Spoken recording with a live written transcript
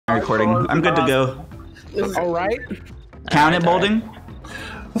recording. I'm good to go. All right. Count it, Bolding.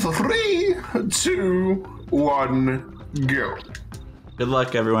 3, 2, 1, go. Good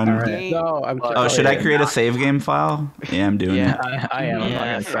luck, everyone. Right. No, Oh, should I create a save game file? Yeah, I'm doing it. I am.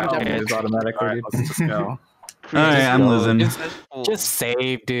 It's automatically. Let's just go. All right, I'm losing. Just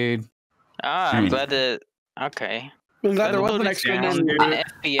save, dude. Ah, I'm glad that. Okay. I'm glad there was an extra one.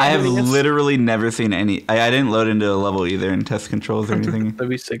 I have literally never seen any. I didn't load into a level either in test controls or anything. That'd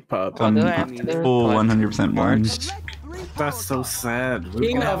be sick, pop. I'm full 100% blind. That's so sad.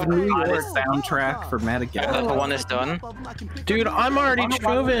 King of New York soundtrack for Madagascar. Level 1 is done. Dude, I'm already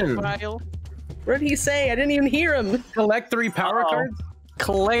moving. What did he say? I didn't even hear him. Collect 3 power cards.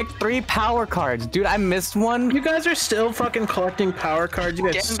 Collect 3 power cards, dude. I missed one. You guys are still fucking collecting power cards. You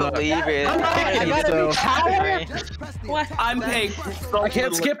guys Can't suck. believe it. I gotta be power. What? I'm paid. I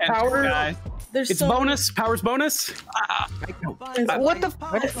can't skip power. There's It's so bonus. Power's bonus. What the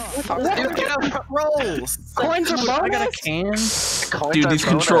fuck? Rolls. Coins are bonus. I got a can. Dude, these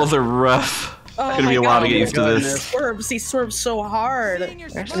controls are rough. It's gonna be a while to get used to this. Swerves. He swerves so hard.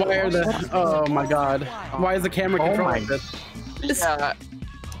 Why are the? Oh my god. Why is the camera controlling this? Yeah.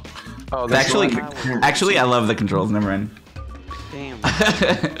 Oh, Actually, I love the controls. Never mind. Damn.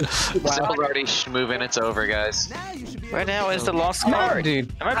 Simple's already moving. It's over, guys. Right now is the lost card.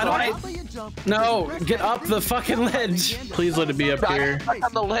 Dude. Am I blind? No, get up the fucking ledge. Please let it be up here. I'm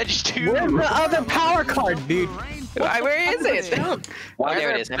on the ledge too. Where's the other power card, dude? Where is it? Why there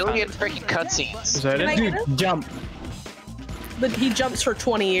are it there is. a billion freaking cutscenes? Is that Can I it? get him? Jump. But he jumps for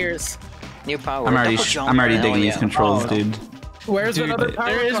 20 years. New power. I'm already digging these controls, dude. Where's Dude, another power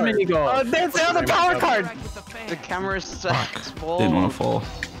there is card? mini golf. Oh, there's the other power card. The camera's Didn't want to fall.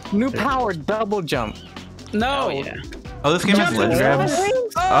 New power double jump. No. Oh, yeah. Oh, this game has ledge grabs. Oh,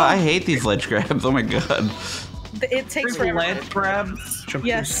 I hate these ledge grabs. Oh my god. It takes forever. Ledge grabs. Jump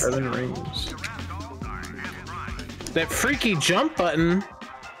Yes. 7 rings. That freaky jump button.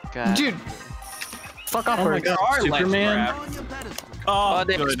 God. Dude. Fuck off, Oh my Rick. god, Superman. Oh,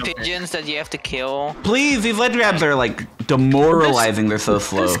 there's pigeons that you have to kill. Please, these ledge grabs are like demoralizing. They're so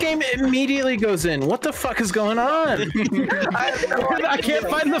slow. This game immediately goes in. What the fuck is going on? I can't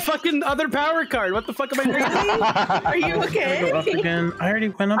find the fucking other power card. What the fuck am I doing? Are you okay? Go up again. I already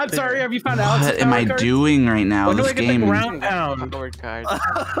went up I'm there. sorry. Have you found Alex's What am power I card? doing right now? When do This I get game. the ground pound? Card.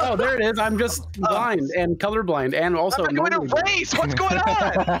 Oh, there it is. I'm just blind and colorblind and also I'm doing a race. What's going on?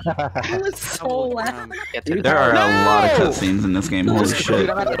 I was so loud. There are a lot of cutscenes in this game. Holy shit.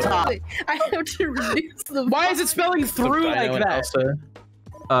 I have to reduce the. Why is it spelling through like that?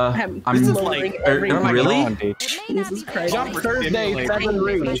 I'm lowering er, every- really? Jesus Christ. Jump Thursday, 7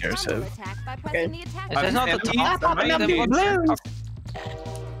 rings. Okay. It's not the top. I mean, the balloons.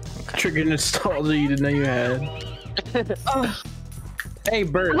 Trigger nostalgia you didn't know you had. Hey,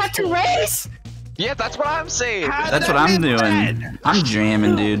 Bert. What to race? Yeah, that's what I'm saying. That's what I'm doing. I'm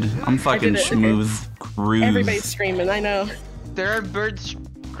jamming, dude. I'm fucking it. smooth cruise. Everybody's screaming. I know. There are birds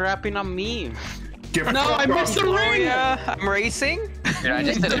crapping on me. No, I missed the ring. Yeah, I'm racing. Dude, I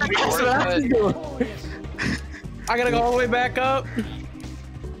just did a shortcut. I gotta go all the way back up.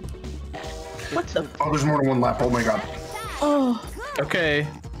 What the? Oh, there's more than one lap. Oh my god. Oh. Okay.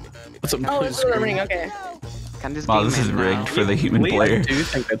 What's up? Oh, it's the ring. Okay. Can this Wow, be this is made rigged now? for the human I player. do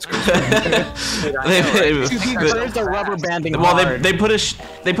think that's cool. There's the rubber banding Well, hard. they put a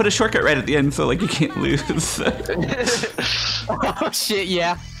shortcut right at the end, so like you can't lose. Oh shit,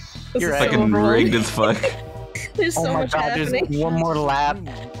 yeah. This You're is right. so Fucking wrong. rigged as fuck. There's so Oh my much god, happening. there's one more lap.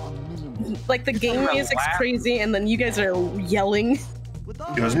 Like the game music's crazy, and then you guys are yelling.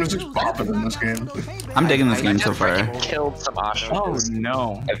 Yo, this music's bopping in this game. I'm digging this I game just so far. freaking killed some ostriches. Oh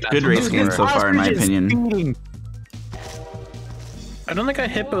no. If that's Good what race those game were. so far, in my opinion. Speeding. I don't think a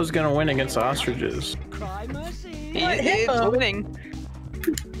hippo's gonna win against ostriches. It's hippo? winning.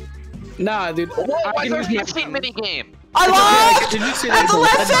 Nah, dude. Whoa, I why can is there use a cutscene minigame? I lost! Did you see At that? the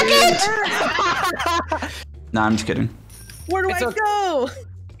last second! Nah, I'm just kidding. Where do I go?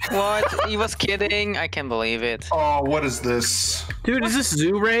 What? He was kidding. I can't believe it. Oh, what is this? Dude, is this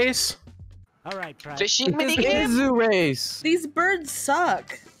zoo race? Fishing It's minigame? a zoo race. These birds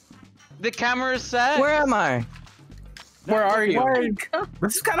suck. The camera's set. Where am I? Where are you?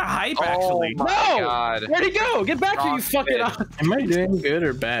 This is kind of hype, Oh actually. my No! god. Where'd he go? Get back here, you fucking. Am I doing good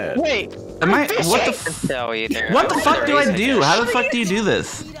or bad? Wait, Am I? What the? Tell you there. What the fuck do I do? How the fuck do you do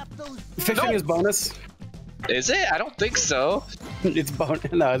this? Fishing is bonus. Is it? I don't think so. It's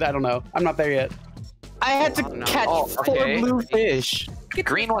bonus. No, I don't know. I'm not there yet. I had to Oh, no. catch Oh, 4 okay. blue fish.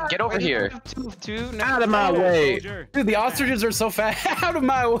 Green one, get over here. Out of my way. Dude, the ostriches are so fast. Out of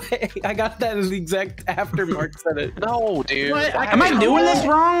my way. I got that as the exact after Mark said it. No, dude. What? Am I doing this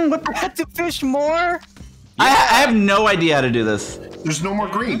wrong? What? I had to fish more. I have no idea how to do this. There's no more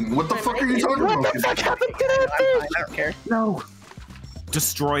green. What the fuck are you talking about? I don't care. No.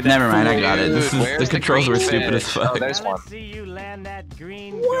 Destroy that. Never mind, I got it. Dude, This is, where's the the controls were green stupid as fish? fuck. Oh, there's one.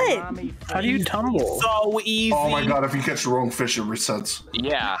 What? How do you tumble? So easy. Oh my god, if you catch the wrong fish, it resets.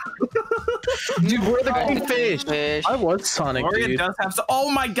 Yeah. Dude, where are the green fish? Fish. I was Sonic, Gloria dude. does have.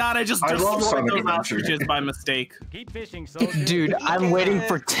 Oh my god, I just I love destroyed Sonic those Adventure. ostriches by mistake. Dude, I'm waiting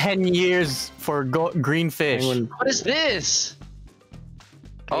for 10 years for green fish. What is this?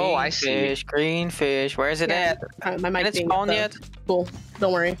 Oh, I see. Fish, green fish. Where is it Yeah, at? my mic Did it being spawn the- yet? Cool.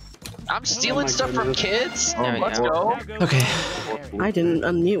 Don't worry. I'm stealing stuff from kids. There we Let's go. go. Okay. I didn't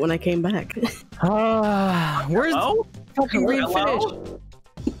unmute when I came back. Where's Oh, the fucking green hello?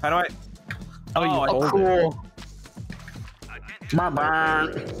 fish? How do I? Oh, you I- hold it. Cool.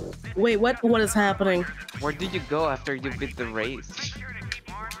 Wait, what is happening? Where did you go after you beat the race?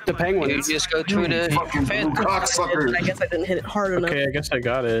 The You penguins. just go through the Fucking blue fence. cocksucker. I guess I didn't hit it hard enough. Okay, I guess I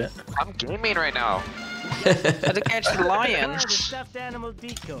got it. I'm gaming right now. Had to catch the lion.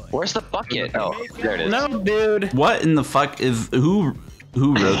 Where's the bucket? Oh, there it is. No, dude. What in the fuck is who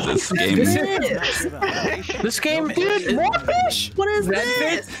wrote this game? This game, Dude, more fish! What is Red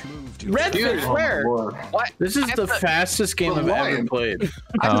this? Redfish, where? Lord. What? This is the fastest game I've ever played.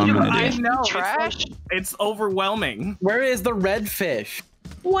 I'm an I idiot. know. Trash? It's overwhelming. Where is the redfish?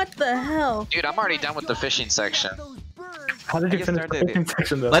 What the hell? Dude, I'm already done with the fishing section. How did you I finish started the cooking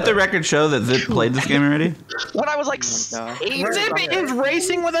section though? Let the record show that Zip played this game already. When I was like God. 8. Zip is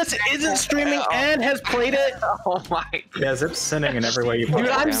racing with us, isn't streaming, and has played it. Oh my. Yeah, Zip's sinning in every way you Dude,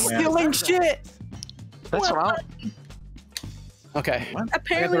 I'm stealing shit! That's wrong. Okay.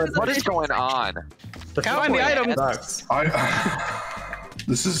 Apparently, there's a What is fish- going on? Find the item.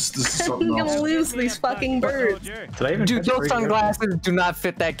 This is I'm something gonna else. lose these fucking birds. Dude, those sunglasses do not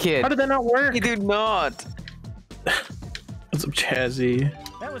fit that kid. How did that not work? He did not. What's up, Chazzy?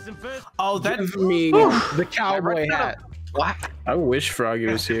 Oh, that's Give me the cowboy hat. What? I wish Froggy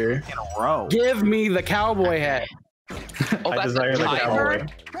was here. in a row. Give me the cowboy hat. Oh, that's a tiger?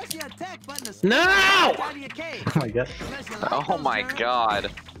 No! Oh my god. Oh my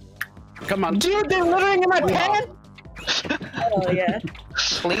god. Come on. Dude, they're littering in my pen! Oh yeah.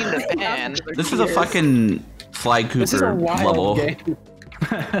 Clean the pan. This is a fucking Fly This is a Cooper wild level. game.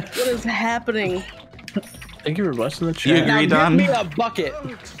 What is happening? Thank you for blessing the You chat. agree, Now Don? give me a bucket.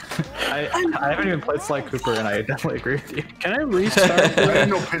 I haven't even played Sly Cooper and I definitely agree with you. Can I restart? I didn't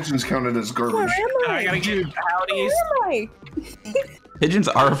know pigeons counted as Where garbage. am I? I gotta give you howdies. Where am I? Pigeons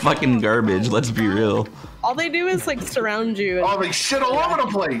are fucking garbage. Let's be real. All they do is like surround you. And Oh, they shit all over the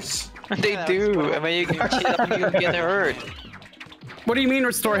place. They do. I mean, you can cheat up and you get hurt. What do you mean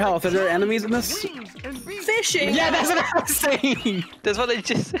restore health? Are there enemies in this? fishing. Yeah, that's what I was saying! That's what I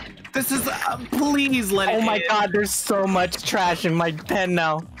just said. This is. Please let it. Oh my in. god, there's so much trash in my pen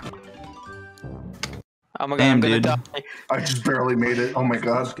now. Oh my god, Damn, I'm gonna dude. die. I just barely made it. Oh my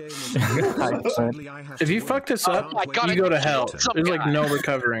god. If you fuck this up, my God, you I go to killed hell. some There's like guy. no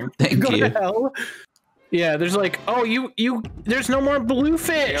recovering. Thank Go to you. hell. Yeah, there's like, oh, there's no more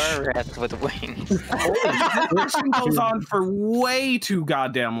bluefish. You're a rat with wings. This one goes on for way too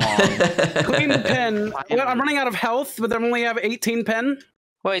goddamn long. Clean pen. Well, I'm running out of health, but I only have 18 pen.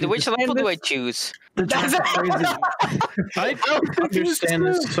 Wait, which level do I choose? That's crazy. I don't understand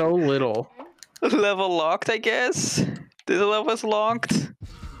this so little. Level locked, I guess. The level's locked.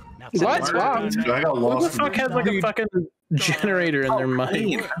 What's wrong? Dude, I got Who lost. the fuck has like a fucking generator in their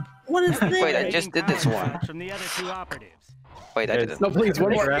mind? What is this? Wait, I just did this one. Wait, I didn't. No, please,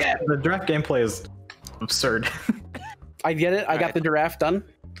 one more. Yeah. The draft gameplay is absurd. I get it. I got the giraffe done.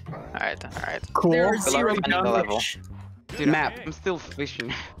 Alright, alright. Cool. There are Good luck zero finding the level. fish. Dude, Map. I'm still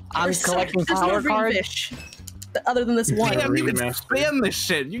fishing. I'm There's collecting there's no power green cards. fish. Other than this one. Damn, you can Remaster. spam this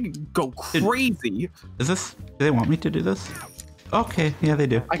shit. You can go crazy. Is this? Do they want me to do this? Okay, yeah, they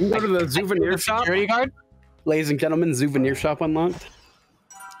do. I can go to the souvenir shop. Security guard? Ladies and gentlemen, souvenir shop unlocked.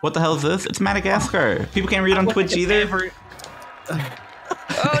 What the hell is this? It's Madagascar. People can't read on Twitch either.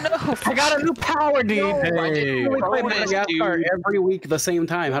 Oh no! I got a new power, dude. Hey. We play Bonus, Madagascar dude. every week the same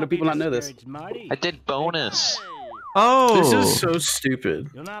time. How do people not know this? I did bonus. Oh, This is so stupid.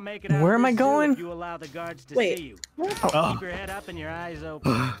 Where am I going? Wait.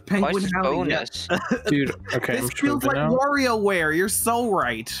 Penguin What's Howdy, yeah. bonus? Dude, okay, I'm This feels like now. WarioWare. You're so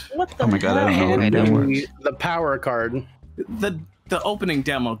right. What the Oh my god, I don't know what I'm Hand doing. me the power card. The The opening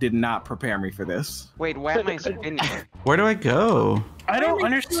demo did not prepare me for this. Wait, why am I spinning? Where do I go? I don't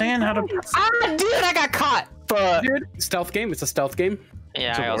understand how to. Ah, dude, I got caught. But Dude, stealth game. It's a stealth game.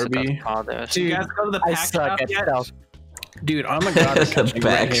 Yeah, So I also got Orby. all those. You guys go to the I pack suck shop at yet? stealth. Dude, I'm a god. The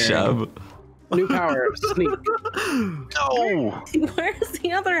back shop. New power. Sneak. No! Where's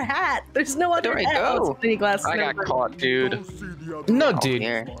the other hat? There's no other Where'd I hat. go? Oh, spinning glasses. I got caught, dude. No, dude.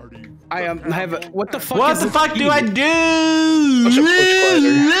 Here. I have. What the fuck? What is the this fuck do key? I do?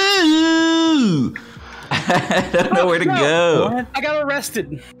 I don't know where to go. What? I got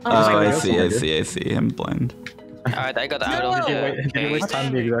arrested. Oh, I see. I'm blind. Alright, I got out of Did you waste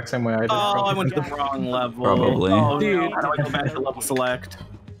time the exact same way I did? Oh, I went to the wrong level. Probably. Oh, Dude. dude. How do I go back to level select?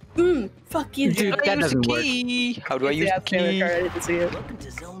 Fuck you, dude. Dude, that doesn't work. How do I use the key? I didn't see it.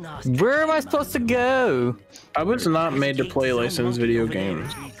 Where am I supposed to go? I was not made to play licensed video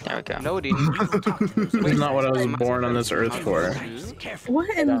games. There we go. No, dude. This is not what I was born on this earth for. What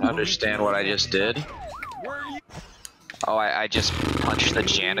in I don't understand what I just did. Oh, I just punched the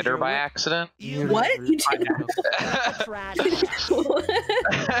janitor by accident? what? You did?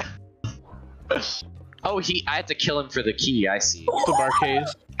 Oh, I had to kill him for the key, I see. The arcade.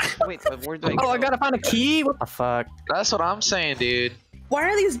 Wait, but where do I go? Oh, I gotta find a key? What the fuck? That's what I'm saying, dude. Why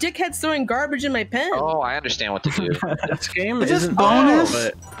are these dickheads throwing garbage in my pen? Oh, I understand what to do. This game Is this isn't bonus?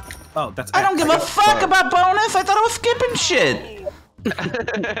 but Oh, that's. I don't give a fuck about bonus. I thought I was skipping shit.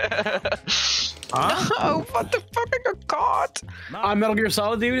 Oh, what the fuck? I got caught. I'm Metal Gear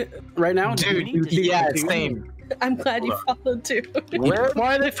Solid, dude. Right now, Dude, yeah, same. I'm glad you followed too.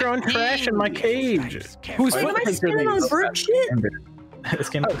 Why are they throwing trash in my cage? Who's What am I footprints are spinning on these? bird shit? This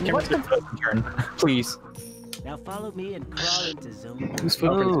game What the turn? Please. Now follow me and crawl into zone. Whose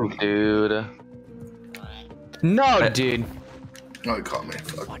footprints are Oh, these? dude. No, dude. Oh, he caught me.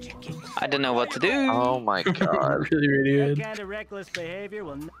 Fuck. I don't know what to do. Oh my god. Really, really That good. kind of reckless behavior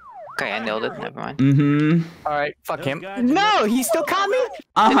will. Okay, I nailed it. Never mind. Mm-hmm. Alright, fuck him. No, he still caught me?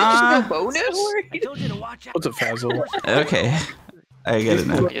 Uh-huh. Bonus? I told you to watch out. What's a Fazzle? Okay. I get it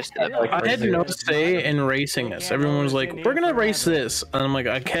now. Just did it. I had no say in racing this. Everyone was like, we're gonna race this. And I'm like,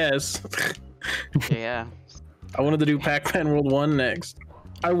 I guess. Yeah. I wanted to do Pac-Man World 1 next.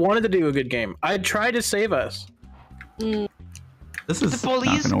 I wanted to do a good game. I tried to save us. This is not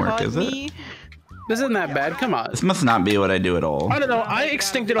gonna work, is it? This isn't that bad. Come on. This must not be what I do at all. I don't know. I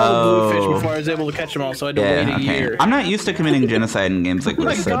extincted all the bluefish Oh. before I was able to catch them all, so I had to Yeah, wait a okay. year. I'm not used to committing genocide in games like Oh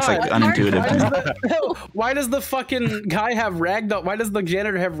my this, so it's like God. unintuitive to me. Why does the fucking guy have ragdoll? Why does the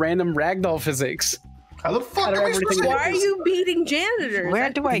janitor have random ragdoll physics? How the fuck are we supposed to Why are you beating janitors? Where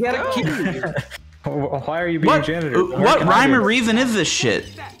do I He had a go? key. Why are you being What? janitor? What rhyme or reason is this shit?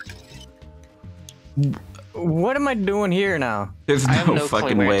 What am I doing here now? There's I have no no clue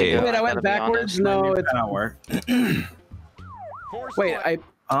fucking where to way. go. Wait, I gotta went be backwards? honest. No, it's... That don't work. Wait, I'm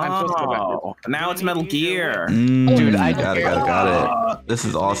supposed to go backwards. Oh, now it's Metal Gear. Dude, I got it. This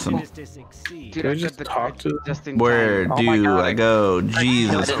is awesome. Dude, Did I got just the talk to just in Where time. do I go? I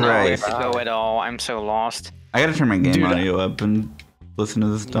Jesus don't know where Christ. to go at all. I'm so lost. I gotta turn my game Dude, audio up and listen to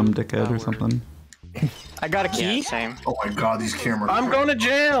this dumb dickhead or something. I got a Yeah, key? same. Oh my god, these cameras. I'm going to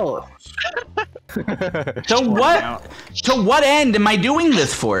jail. So what? To what end am I doing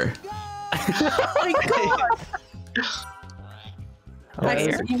this for? What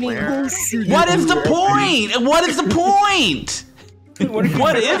is What is the point? What is the point?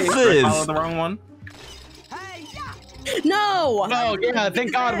 What is Follow this? the wrong one. No! Oh, yeah,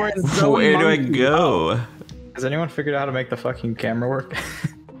 thank God we're in zone Where do I monkey. go? Has anyone figured out how to make the fucking camera work?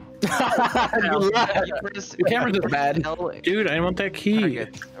 The camera's just bad. Dude, I want that key.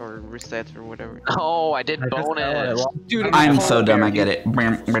 Targets or resets or whatever. Oh, I did bonus. Dude, I'm so dumb, I get it. What?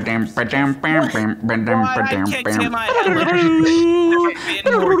 I kicked him. I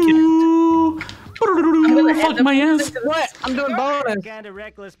had more kicked. Fuck my ass. What? I'm doing bonus. That kind of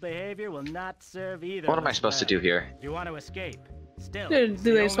reckless behavior will not serve either. What am I supposed to do here? You want to escape? Still. Do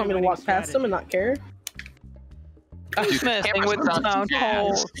they just want me to walk past them and not care? Messing with the sound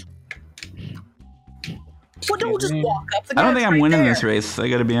hole. Well, don't just walk up. The I don't guy's think I'm right winning there. this race, I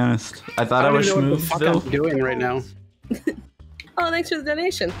gotta be honest. I thought I don't was even know what smooth the fuck still. I'm doing right now. Oh, thanks for the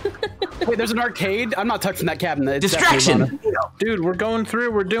donation. Wait, there's an arcade? I'm not touching that cabinet. It's definitely Distraction! on it. Dude, we're going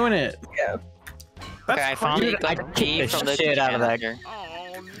through. We're doing it. Okay, I finally Dude, I got the key kicked the from the shit out of that janitor.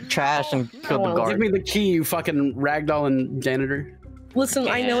 trash and killed the Give guard. me the key, you fucking ragdoll and janitor. Listen,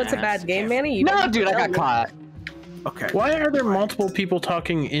 I know it's a bad game, Manny. You No, don't dude, I got know. caught. Okay. Why are there multiple people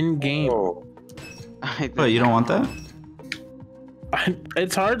talking in game? But you don't want that?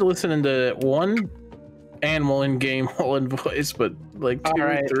 It's hard listening to one animal in game all in voice, but like two or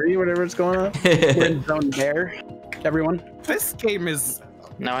Alright. three, whatever it's going on. We're in zone there. Everyone. This game is.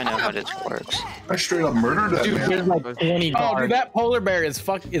 Now I know how this works. I straight up murdered that Dude, man. there's like 20 guards. Oh, dude, that polar bear is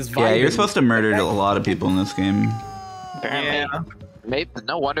vibing. Yeah, you're supposed to murder a lot of people in this game. Apparently. Yeah. Maybe,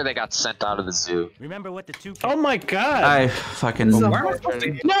 no wonder they got sent out of the zoo. Remember what the two. Oh my god! I fucking. No,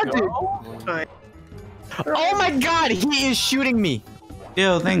 dude. Oh my god, he is shooting me.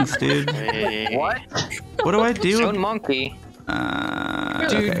 Yo, thanks, dude. What? What do I do? Stone monkey.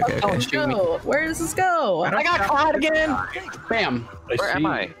 Dude, okay. let's go. Where does this go? I got caught again. Bam. Where am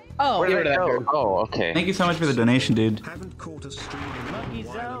I? Oh, Where did I go? Oh, okay. Thank you so much for the donation, dude. Monkey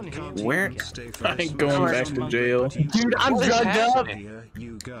zone. Here. Where? I ain't going back to jail. Dude, I'm drugged up.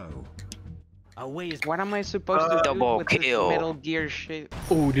 What am I supposed to do Double with this kill. Metal Gear shit?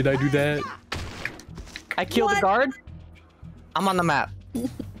 Oh, did I do that? I killed the guard. I'm on the map.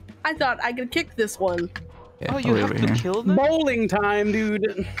 I thought I could kick this one. Yeah, Oh, you have to kill them? Bowling time,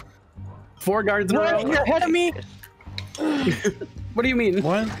 dude. 4 guards in a row. You're ahead of me. What do you mean?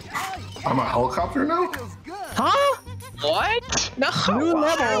 What? I'm a helicopter now? Huh? What? No. New level.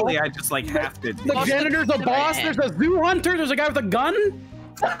 Apparently, I just like have to. The janitor's a boss. There's a zoo hunter. There's a guy with a gun.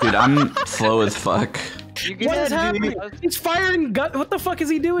 Dude, I'm slow as fuck. What is happening? He's firing gun. What the fuck is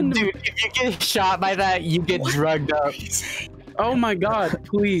he doing? Dude, if you get shot by that, you get drugged up. Oh my god,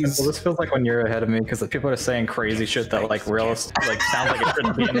 please. Well, this feels like when you're ahead of me because people are saying crazy shit that like realist like sounds like it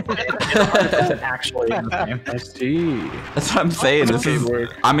shouldn't be in the game. It's actually in the game. I see. That's what I'm saying. This is.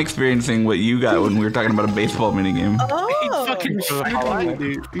 I'm experiencing what you got when we were talking about a baseball minigame. Oh. Fucking shooting me,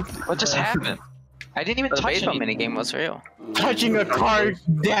 dude. What just happened? I didn't even The touch baseball anything. minigame was real. Touching a car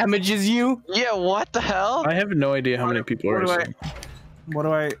damages you. Yeah, what the hell? I have no idea how many people are. What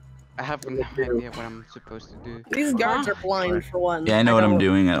do I? I have no idea what I'm supposed to do. These guards are blind for one. Yeah, I know what I'm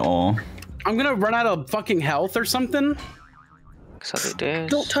doing at all. I'm gonna run out of fucking health or something. So they did.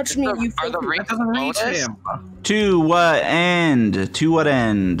 Don't touch me, you Are the filthy- rings Doesn't reach bonus? him. To what end? To what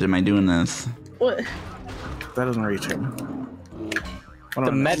end am I doing this? What? That doesn't reach him. The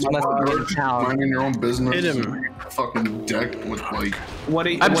Mets must be in town. Minding your own business. Hit him. Fucking deck with like. What do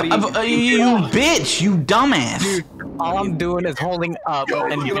you? You bitch! You dumbass! Dude, all I'm doing is holding up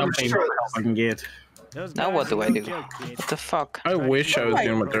and jumping. I can get. Now what do I do? What the fuck? I wish I was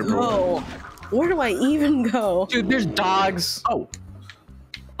doing what they're doing. Oh, where do I even go? Dude, there's dogs. Oh,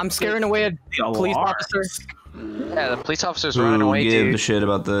 I'm scaring away a police officer. Yeah, the police officer's running Who away, give a dude. shit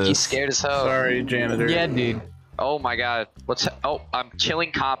about He's this? scared as hell. Sorry, janitor. Yeah, dude. Oh my god. Oh, I'm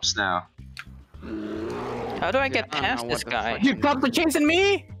killing cops now. How do I get I don't past know this what the guy? fuck- Dude, cops are chasing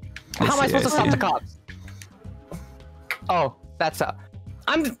me. How am I supposed to stop the cops? Oh, that's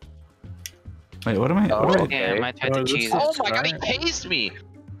I'm. Wait, what am I? Oh, what do I- Damn, I tried to cheese Oh it. my god, he tased me!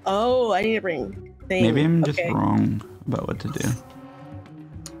 Oh, I need to bring things. Maybe I'm just Okay. wrong about what to do.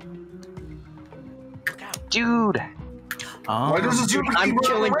 Dude! Why does this dude I'm keep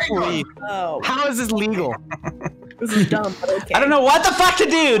killing running away? police. Oh, How is this legal? this is dumb, but okay. I don't know what the fuck to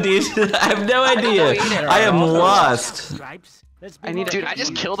do, dude. I have no idea. I am lost. Stripes. Let's I need Dude, I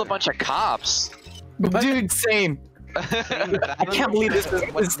just killed a bunch of cops. Dude, same. I can't believe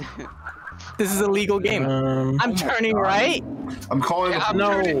this is a legal game. I'm turning right. I'm calling. Yeah, I'm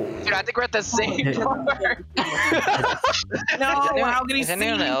No. Dude, I think we're at the same part. no! How can he Is see?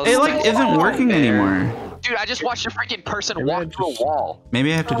 anyone else? It like isn't working anymore. Dude, I just watched a freaking person walk through a wall.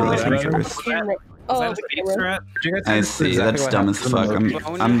 Maybe I have to do this one first. Camera. Is Oh, that the a speed camera. strat? I see. That's dumb as fuck.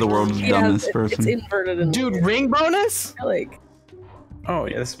 I'm the world's Yeah, dumbest it's person. inverted in Dude, ring bonus? like. Oh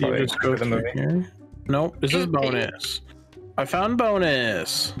yeah, this is You probably just go the movie. here. Nope, this is bonus. I found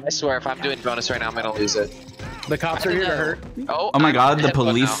bonus. I swear, if I'm doing bonus right now, I'm gonna lose it. The cops are here to hurt. Oh Oh my I'm god, the headbutt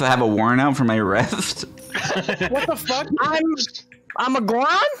police now. have a warrant out for my arrest. What the fuck? I'm a Goron?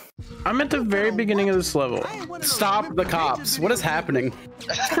 I'm at the very beginning of this level. Stop the cops. What is happening?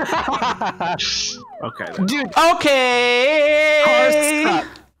 Okay. Dude, Okay. cars stop.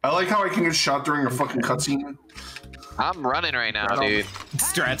 I like how I can get shot during a fucking cutscene. I'm running right now, dude.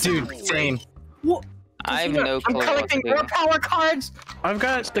 Strats. Dude, insane. I have no I'm clue what to collecting do. more power cards. I've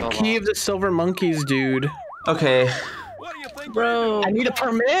got the key of the silver monkeys, dude. Okay. Bro, I need a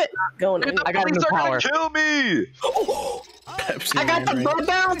permit. going in. I got a new Police are power. gonna kill me! I got the bird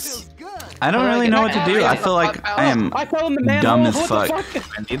bounce. I don't really know what to do. I feel like I am I fell in the manhole. dumb as What the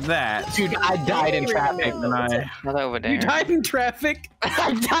fuck. I need that. Dude, I died in traffic. And I. Not over there. You died in traffic?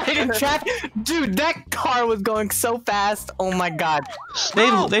 I died in traffic. Dude, that car was going so fast. Oh my god.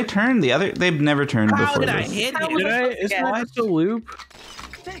 They turned the other. They've never turned How before did I this. hit Did him? I? Isn't that just a loop?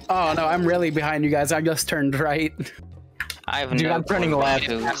 Oh no, I'm really behind you guys. I just turned right. I have Dude, no I'm turning clue what left. to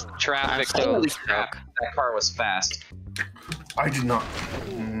do. That's traffic. I'm so Holy stuck. crap. That car was fast. I did not.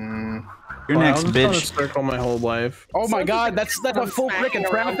 You're next, I've been on a bitch. circle my whole life. Oh my god, that's a full freaking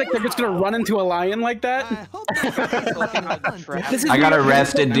traffic. They're just gonna run into a lion like that. I got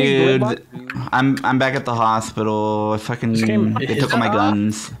arrested, dude. I'm back at the hospital. I fucking they took all my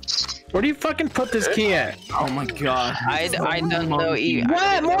guns. Where do you fucking put this key at? Oh my god. I don't know either.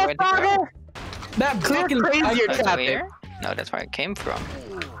 What? More Frogger? That Clear fucking crazier That's traffic. where? No, that's where I came from.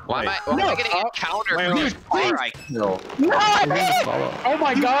 Why am I getting encountered from this car I kill? Oh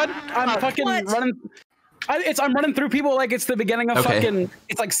my god, I'm fucking running. I'm running through people like it's the beginning of fucking.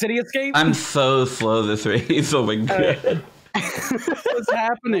 It's like City Escape. I'm so slow this race. Oh my god. What's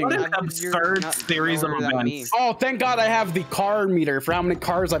happening? What an absurd series of events. Oh, thank God I have the car meter for how many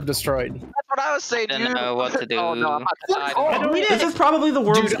cars I've destroyed. That's what I was saying, I dude. don't know what to do. Oh no, I'm not deciding. This is probably the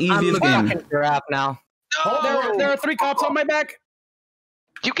world's easiest game. Giraffe now. There are 3 cops on my back.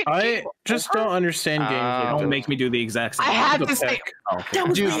 You can. I just don't understand games like Don't this. make me do the exact same. I had to say. That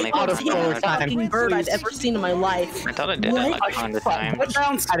was Dude, the out of most fucking bird I've ever seen in my life. I thought I did it like 100 times. Butt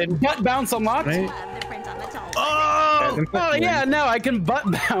bounce. Butt bounce unlocked. Right? Oh yeah, no, I can butt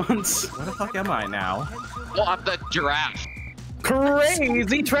bounce. Where the fuck am I now? Well, I'm the giraffe.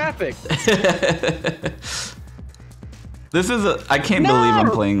 Crazy traffic. This is I can't believe I'm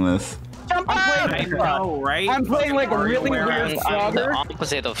playing this. I know, right? I'm playing like a really Where weird I'm the Frogger.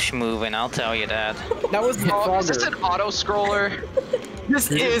 opposite of schmoovin', I'll tell you that. That was the Oh, is this Frogger. an auto scroller? This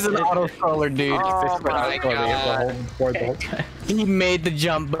is an auto scroller, dude. Oh my god. He made the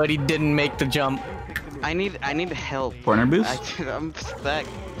jump, but he didn't make the jump. I need help. Corner boost? I'm stuck.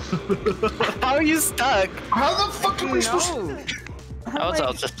 How are you stuck? How the fuck are we supposed to? I was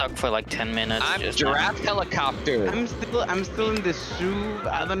also stuck for like 10 minutes. I'm just giraffe helicopter. I'm still in the soup.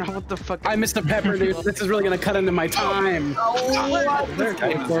 I don't know what the fuck. I missed a pepper, dude. This is really gonna cut into my time. Dude,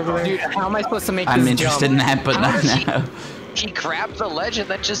 how am I supposed to make I'm this interested jump? in that, but not now. He grabbed the ledge and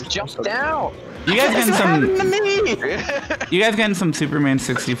then just jumped down. You guys getting some? To me. You guys getting some Superman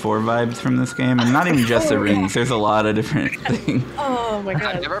 64 vibes from this game, and not even just the rings. There's a lot of different things. Oh my I've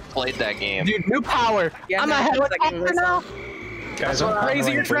god. never played that game. Dude, new power. Yeah, I'm no, a it's like helicopter now. Guys,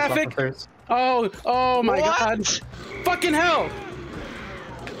 Crazier traffic. Oh my god. Fucking hell.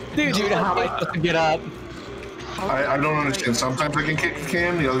 Dude, how am I supposed to get up? I don't understand. Sometimes I can kick the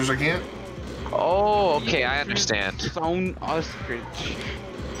can, the others I can't. Oh, okay, I understand. Phone ostrich.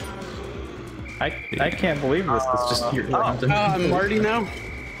 I can't believe this. It's just you're I'm Marty now.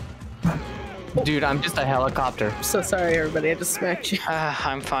 Dude, I'm just a helicopter. I'm so sorry, everybody. I just smacked you.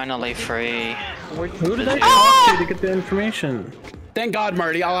 I'm finally free. Who did I talk to get the information? Thank God,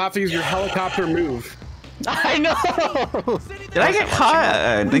 Marty. I'll have to use your helicopter move. I know. Did I get caught?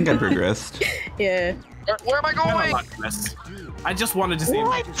 I think I progressed. Yeah. Where am I I'm going? not gonna miss. I just wanted to see him.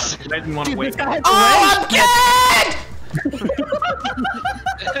 I didn't want to Dude, wait. this guy has Oh, I'm good!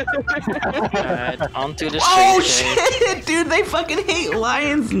 Onto the street. Oh Jay. shit, dude! They fucking hate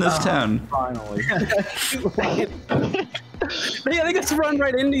lions in this town. Finally. Yeah, they just run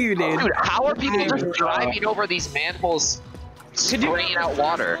right into you, dude. Dude, how are people just driving over these manholes spraying out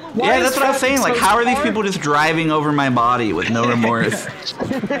water? Yeah, that's what I was saying. Like, how are these people just driving over my body with no remorse?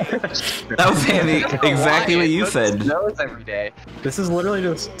 That was Andy, exactly what you said. Knows every day. This is literally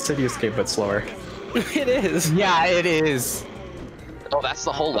just City Escape, but slower. It is. Yeah, it is. Oh, that's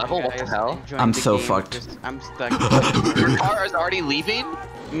the whole level? What the hell? I'm so fucked. I'm stuck. Your car is already leaving?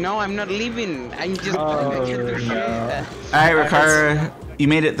 No, I'm not leaving. I'm just. Oh, no. Alright, Ricard, you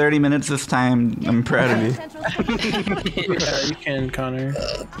made it 30 minutes this time. I'm proud of you. Yeah, you can, Connor.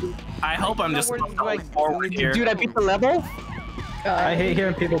 I hope I'm just going forward here. Dude, I beat the level. I hate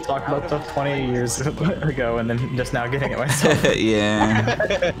hearing people talk about stuff 20 years ago and then just now getting it myself.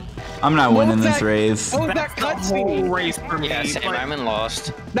 Yeah. I'm not winning this race. What was that Whole cutscene? race for me. Yeah, same. I'm in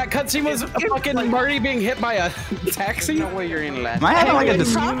Lost. That cutscene was fucking Marty being hit by a taxi. No way you're in last. Am I having like a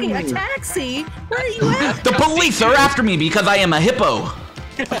dis- Talking a taxi? Where are you at? The police are after me because I am a hippo.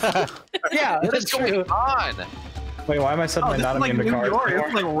 Yeah, What is that's going true. on? Wait, why am I Oh, suddenly this not is like immune to New cars? York. This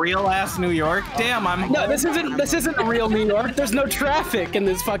is like real ass New York. Damn, I'm. No, this isn't a real New York. There's no traffic in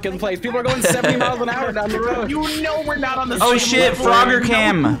this fucking place. People are going 70 miles an hour down the road. You know we're not on the Oh same shit, level. Frogger There are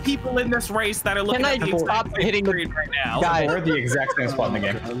cam. no people in this race that are looking Can at I the stop exact hitting the screen right now. guy? We're at the exact same spot in the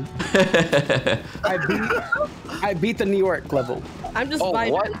game. I beat the New York level. I'm just Oh, by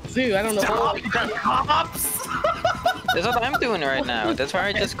what? zoo. I don't know. Cops! That's what I'm doing right now. That's where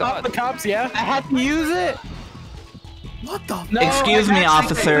I just Stop the got. cops, yeah. I had to use it. What the? No, Excuse I've me, actually-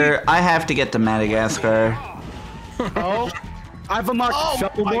 officer. I have to get to Madagascar. Oh, I've unlocked Oh my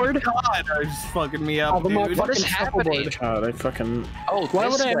shuffleboard. god, are just fucking me up, I've unlocked dude. fucking is happening? shuffleboard. God, I fucking. Oh, Why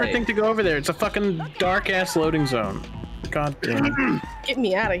this would I ever way. think to go over there? It's a fucking dark ass loading zone. God damn. Get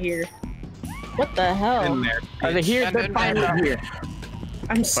me out of here. What the hell? In there. Are they here? They're finally here.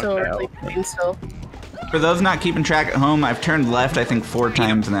 I'm so early still. For those not keeping track at home, I've turned left I think 4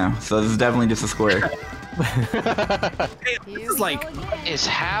 times now, so this is definitely just a square. This is like, What is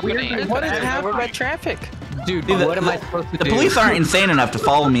happening? What is happening? We're by traffic. Dude, See, what am I supposed to do? The police aren't insane enough to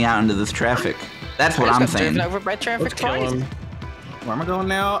follow me out into this traffic. That's what I'm saying. Over by traffic twice. Where am I going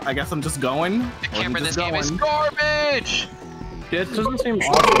now? I guess I'm just going. The camera in this game is garbage! It doesn't seem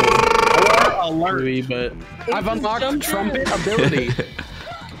awful. Alert. But I've unlocked trumpet ability.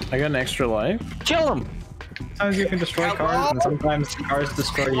 I got an extra life. Kill him. Sometimes you can destroy cars, and sometimes cars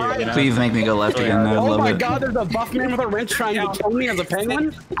destroy you. You know? Please make me go left again. I Oh love my it. god, there's a buff man with a wrench trying to kill me as a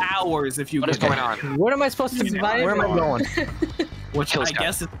penguin? Hours if you What is get going it. on? Where am I supposed to be? Where am I going? Which I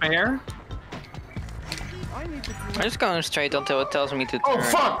guess is fair. I'm just going straight until it tells me to turn. Oh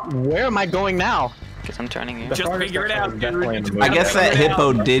fuck! Where am I going now? Because I'm turning here. Just figure it out, dude. I guess that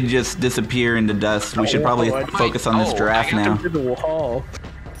hippo did just disappear into dust. We should probably focus on this giraffe now. To the wall.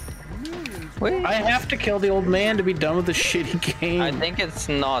 I have to kill the old man to be done with the shitty game. I think it's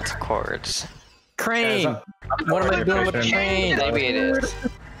not quartz. Crane. What am I doing with the crane? Maybe it is.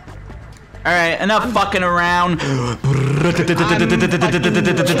 Alright, enough fucking around.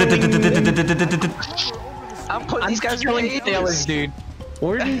 I'm putting these guys killing in sailors, dude.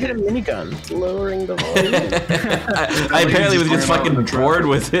 Where did you get a minigun? Lowering the volume. I apparently was just fucking bored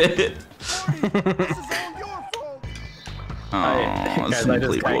with it. Oh, that's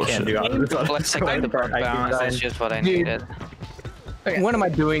complete bullshit. Let's take out the bird balance. That's just what I needed. What am I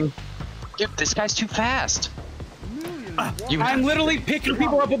doing? Dude, this guy's too fast. I'm literally picking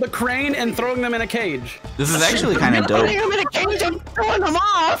people up with a crane and throwing them in a cage. This is actually kind of dope. I'm in a cage. I'm throwing them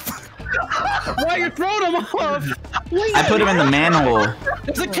off. Why you're throwing them off? I put him in the manhole.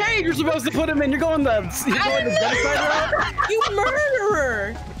 It's a cage you're supposed to put him in. You're going the genocide route? You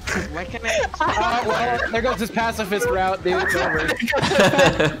murderer! Well, there goes this pacifist route, dude. It's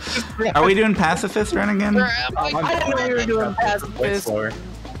over. Are we doing pacifist run again? I didn't know we were doing pacifist.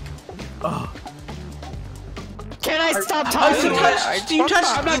 Can I stop touching? You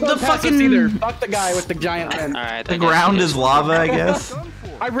touched I'm not the going fucking. either. Fuck the guy with the giant pen. Alright. The ground is lava, I guess.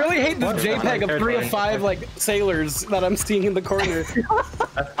 I really hate this JPEG of 3 of 5 like sailors that I'm seeing in the corner.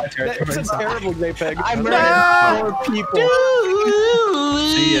 That's a terrible JPEG. I murdered 4 people.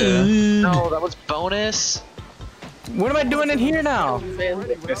 See ya. No, that was bonus. What am I doing in here now?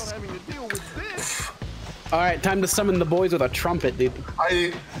 Alright, time to summon the boys with a trumpet, dude.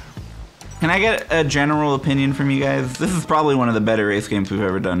 Can I get a general opinion from you guys? This is probably one of the better race games we've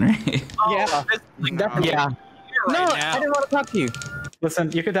ever done, right? Yeah, definitely. Yeah. No, I didn't want to talk to you.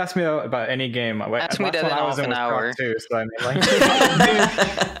 Listen, you could ask me about any game. Ask me that in half an hour. Too, so I mean, like,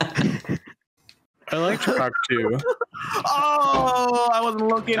 I like Truck too. Oh, I wasn't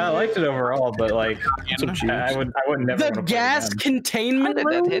looking. I liked it overall, but like, I would never. The gas How containment did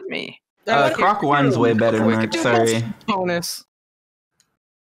that room? hit me? Croc 1's way better, Merc. Sorry. Bonus.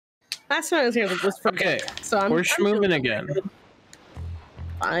 That's what I was here was for. Okay, So I'm. we're schmooving again.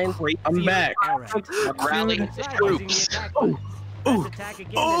 Fine. I'm back. Rally the troops. Oh!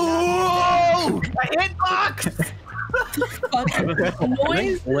 A hitbox!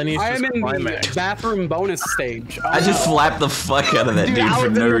 Noise. I am in the bathroom bonus stage. I just slapped the fuck out of that dude for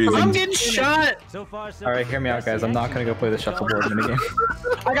no I'm reason. getting shot. So far, so All right, hear me out, guys. I'm not gonna go play the shuffleboard minigame.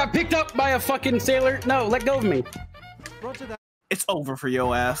 I got picked up by a fucking sailor. No, let go of me. It's over for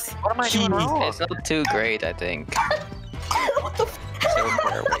your ass. What am I doing wrong? It's not too great, I think. So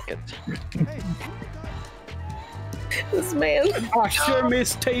far, wicked. This man. I sure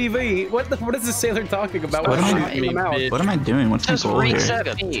miss TV. What is the sailor talking about? What am What's in the mouth? What am I doing? What's my Just goal here?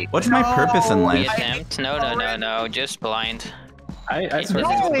 reset me. What's my purpose in life? Attempt? No, just blind. I swear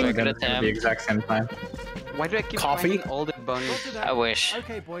This is a we're good gonna do the attempt. exact same time. Why do I keep Coffee? finding older bunnies? I wish.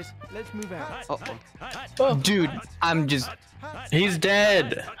 Okay, boys, let's move out. Dude, I'm just. He's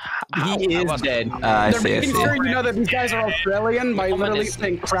dead. He is dead. I They're see, I making see. sure you know that these guys are Australian by literally is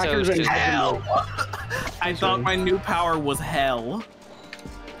saying crackers so and stupid. I thought my new power was hell.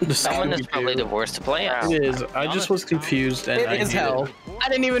 Someone is probably the worst to play as. It is. I just was confused and I It is hate hell. I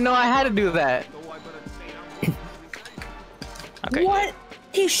didn't even know I had to do that. Okay. What?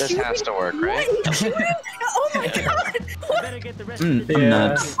 He's This shooting. has to work, right? What? Shooting? Oh my god! What? Better get the rest I'm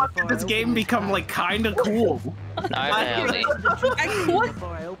nuts. This game become like kinda cool. Finally. What?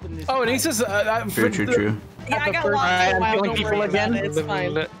 Oh, and he says, True. Yeah, I got lost Alright, for a I'm while. killing Don't people worry about again. it. It's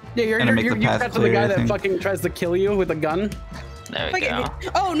fine. Yeah, you're Gonna make the you path got to the clear, guy I that think. fucking tries to kill you with a gun. There we go.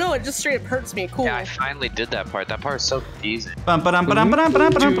 Oh no, it just straight up hurts me. Cool. Yeah, I finally did that part. That part's so confusing. Dude,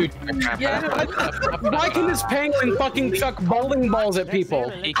 Yeah. why can this penguin fucking chuck bowling balls at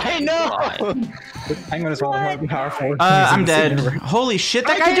people? I know. This penguin is one of the more powerful. I'm dead. Holy shit,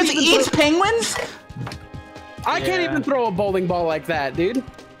 that guy just eats penguins? I can't even throw a bowling ball like that, dude.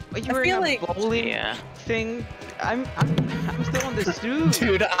 You were in a bowling thing. I'm still on the suit.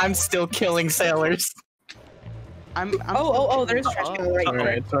 Dude, I'm still killing sailors. Oh, there's a trash can right Alright,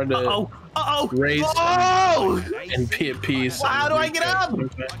 there. it's hard to raise and be at peace. How do I get up?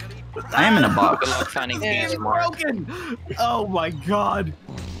 I am in a box. Good luck finding peace, It's Mark. broken. Oh my god.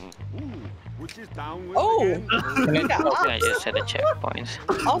 Oh! I just hit a checkpoint.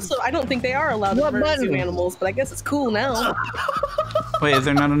 Also, I don't think they are allowed to murder zoo animals, but I guess it's cool now. Wait, is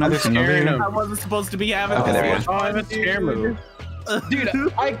there not another thing over here? I wasn't supposed to be having Okay, there we go. Oh, I have a scare move. Dude,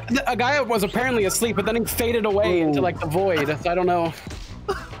 a guy was apparently asleep, but then he faded away into like the void. So I don't know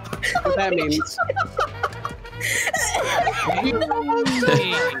what that means.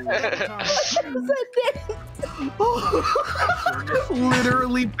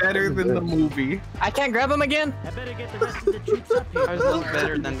 Literally better than the movie. I can't grab him again. I better get the rest of the troops up here. I was a little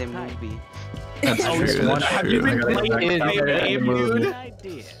better than the movie. That's true. That's Have you been true. playing the game,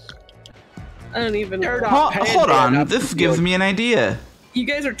 dude? I don't even know. Hold on, this gives me an idea. You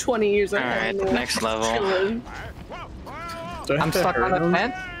guys are 20 years old. Alright, next level. I'm stuck on the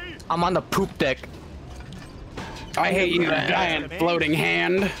tent. I'm on the poop deck. I hate you, giant floating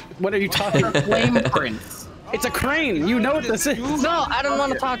hand. What are you talking about? Flame Prince. It's a crane. You know what this is. No, I don't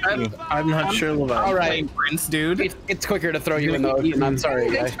want to talk to you. I'm not sure, Levi. All right, Flame Prince, dude. it's quicker to throw you in the ocean. I'm sorry,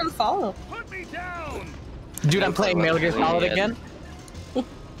 Thanks guy. for the follow. Dude, I'm playing Metal Gear Solid again.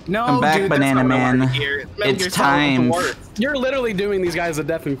 No, I'm back, dude, that's Banana not what I Man. wanted to hear. Metal It's Gear Solid was the time. worst. You're literally doing these guys a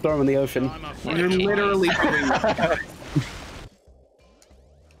death and throw them in the ocean. You're literally doing that.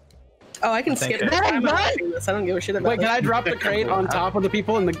 Oh, I can skip it. I'm not doing this. I don't give a shit about Wait, can I drop the crate on top of the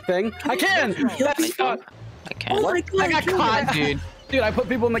people in the thing? I can! That's fuck. I can't. Oh my god, I got caught, dude. Dude, I put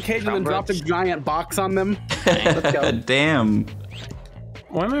people in the cage and then dropped a giant box on them. Let's go. Damn.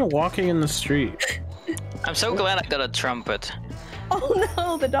 Why am I walking in the street? I'm so glad I got a trumpet. Oh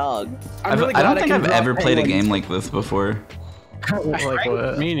no, the dog. I'm really I don't glad think can I've drop ever played a penguins. game like this before. Like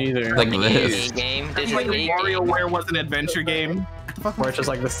what? Me neither. Like A this. game. This is Like a game. WarioWare was an adventure game. Where it's just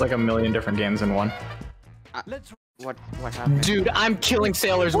like this, like a million different games in one. What happened? Dude, I'm killing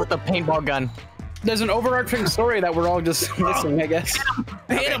sailors with a paintball gun. There's an overarching story that we're all just missing, I guess.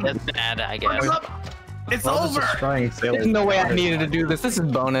 Okay, that's bad, I guess. It's Well, just over. destroying sailors. There's no way I needed to do this. This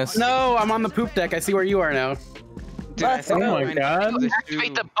is bonus. No, I'm on the poop deck. I see where you are now. Dude, I think Oh I'm my going to god. the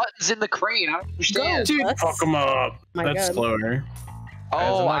Activate the buttons in the crane. I don't understand. Dude, Fuck them up. My That's god. slower.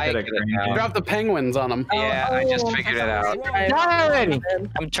 Oh, not I good at get it green. now. Drop the penguins on them. Yeah, I just figured it out. Die already.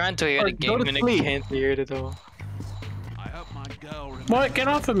 I'm trying to hear the Go to game and I sleep. can't hear it at all. What? Get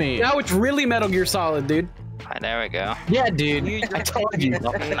off of me. Now it's really Metal Gear Solid, dude. Alright, there we go. Yeah, dude. I told you.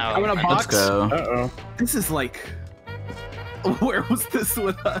 No, I'm in a Let's box. go. Uh-oh. This is like. Where was this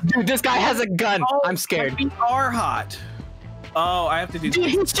with us? Dude, this guy has a gun. I'm scared. We are hot. Oh, I have to do. Dude,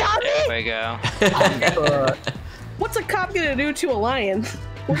 he shot there me. we go. What's a cop gonna do to a lion?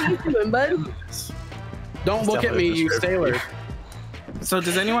 What are you doing, bud? Don't look at me, you sailor. So,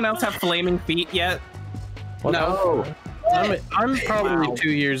 does anyone else have flaming feet yet? No. I'm probably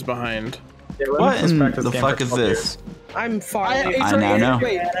 2 years behind. What in the fuck is this? I'm far. I now know.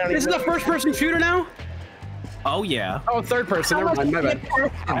 Wait, this is a first-person shooter now? Oh yeah. Oh, third person. Never mind. My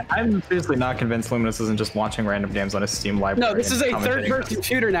bad. I'm seriously not convinced Luminous isn't just watching random games on his Steam library. No, this is and a commentating. third-person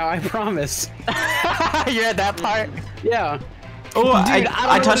shooter now. I promise. You're at that part. Yeah. Oh, Dude,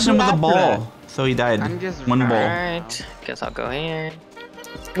 I don't touched know him what with a to do after ball, so he died. I'm just One ball. Alright, guess I'll go here.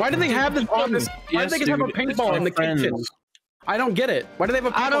 Why do they have this on this? Why do they Yes, have a dude, paintball it's in the my friends. kitchen? I don't get it. Why do they have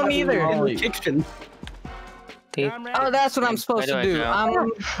a paintball I don't either. in the kitchen? Oh, that's what I'm supposed to do. I'm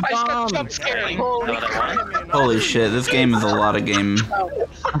dumb. Holy shit, this game is a lot of game.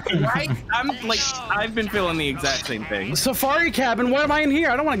 Right? I'm like, I've been feeling the exact same thing. Safari cabin. Why am I in here?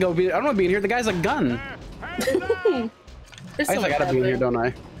 I don't want to go. I don't want to be in here. The guy's a gun. I guess I gotta be in here, don't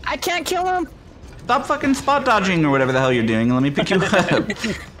I? I can't kill him. Stop fucking spot dodging or whatever the hell you're doing and let me pick you up.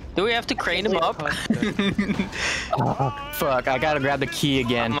 Do we have to crane him up? Fuck, I gotta grab the key Oh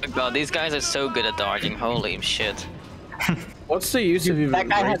again. my god, these guys are so good at dodging. Holy shit. What's the use of even That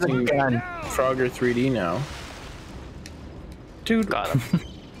guy has a racing gun. Frogger 3D now? Dude. Got him.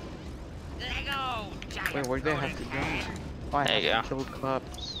 Wait, where did I have to go? Oh, I There you have to go. kill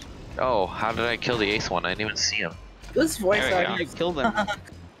cops. Oh, how did I kill the eighth one? I didn't even see him. This voice There we acting. go. Kill them.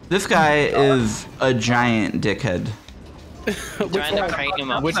 This guy is a giant dickhead. Trying to crane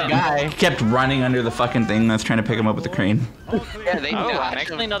him up. Which guy? He kept running under the fucking thing that's trying to pick him up with the crane. Yeah, they I'm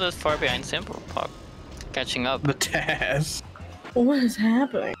actually not as far behind Simple. Catching up. The Taz. What is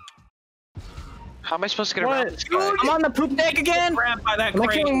happening? How am I supposed to get around this guy? I'm on the poop deck again. Grabbed by that Am I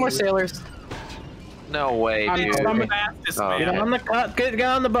crane. killing more sailors? No way, dude. I'm the fastest man. Get on the get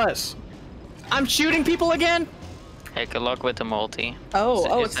on the bus. I'm shooting people again. Hey, good luck with the multi. It's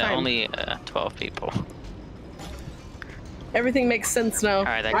It's fine. only 12 people. Everything makes sense now.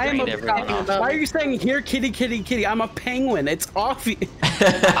 Alright, I I am craned a everything off. Why are you saying here, kitty, kitty, kitty? I'm a penguin. It's off.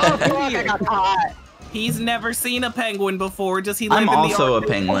 Oh fuck! I got caught. He's never seen a penguin before. Does he live I'm in the also a Arctic?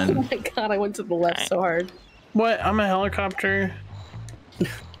 Oh penguin. my god, I went to the left so hard. What? I'm a helicopter.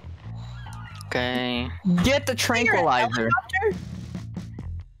 Okay. Get the tranquilizer.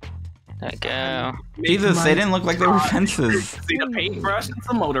 There we go. Jesus, they didn't look like they were fences. See the paintbrush and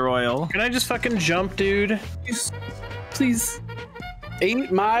some motor oil. Can I just fucking jump, dude? Please.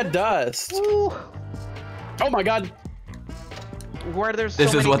 Eat my dust. Oh my god. Where there's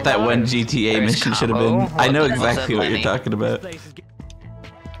This is what that one GTA mission should have been. I know exactly what you're talking about.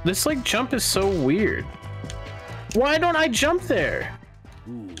 This like jump is so weird. Why don't I jump there?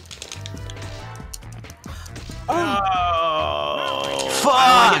 Oh.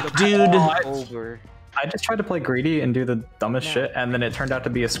 Fuck, dude. over. I just tried to play greedy and do the dumbest shit, and then it turned out to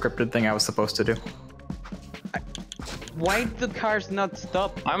be a scripted thing I was supposed to do. Why did the cars not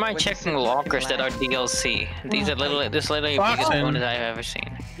stop? Why am I checking lockers that are DLC? These are this literally the biggest bonus I've ever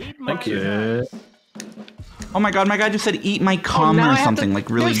seen. Thank you. Oh my god, my guy just said eat my cum or something like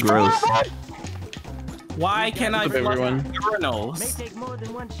really gross. Why can I flood everyone? urinals? May take more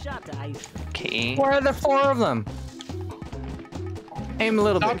than one shot to ice. Okay. Where are the 4 of them? Aim a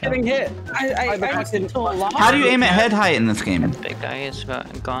little Stop bit. getting hit. I listened to a lot. How do you aim at head height in this game? Big guy is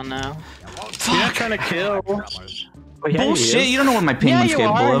gone now. You're not trying to kill. Oh, yeah, he Bullshit, is. you don't know what my penguin's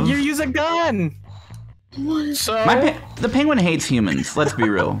capable of. You use a gun. So The penguin hates humans, let's be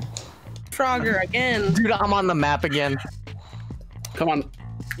real. Frogger again. Dude, I'm on the map again. Come on.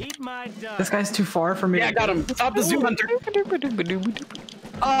 Eat my dust. This guy's too far for me. Yeah, I got him. Stop the zoo hunter.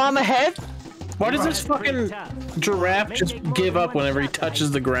 Oh, I'm ahead. why does this fucking giraffe just give up whenever he touches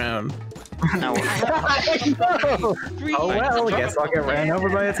the ground? No. Oh well, I guess I'll get ran over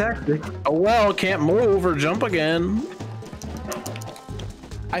by a taxi. Oh well, can't move or jump again.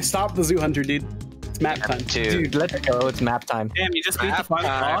 I stopped the zoo hunter, dude. It's map time. Dude, let's go. It's map time. Damn, you just beat the final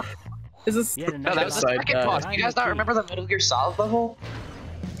boss. Is this? No, that was the second boss. Do you guys not remember the Metal Gear Solid level?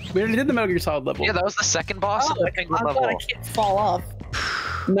 We already did the Metal Gear Solid level. Yeah, that was the second boss of the penguin I'm level. glad I can't fall off.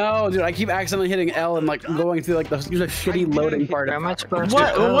 No, dude, I keep accidentally hitting L and like going through like the shitty loading part. How much burst?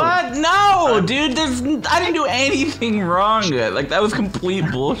 What? What? No, dude. I didn't do anything wrong. Like that was complete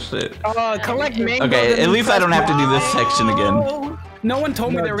bullshit. Collect mangoes. Okay, at least I don't have to do this section again. No one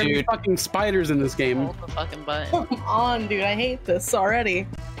told me No, there were gonna be dude. fucking spiders in this game. Hold the fucking button. Come on, dude. I hate this already.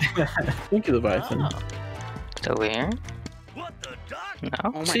 Thank you, Leviathan. Still here? No.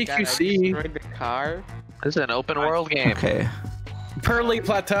 Oh my god, I CQC. destroyed the car. This is an open world game. Okay. Pearly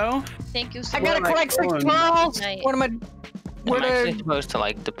Plateau. Thank you so I gotta Where am I collect 6 going? pearls. Night. What am I? I'm What actually are? supposed to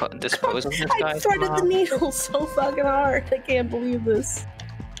like dispose of this guy. I threaded the needle so fucking hard. I can't believe this.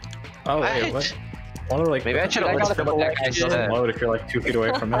 Oh wait, what? One of like Maybe I should have listened to what that guy said. load if you're like 2 feet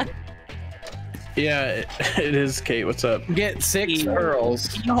away from it. Yeah, it is. Kate, what's up? Get 6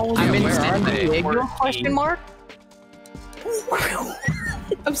 pearls. I'm in where are San they? Diego? Question mark.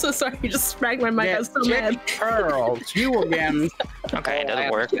 I'm so sorry. You just smacked my mic. I was so Get mad. pearls. You again. Okay, it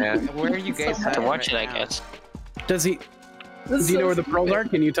doesn't work. Yeah. Where are you guys I have at to watch it, right I now? guess. Does he? This Do you know is where the pearls are?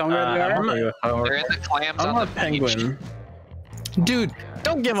 Can you tell me where they I'm are? They're in the clams I'm on a the penguin. Dude,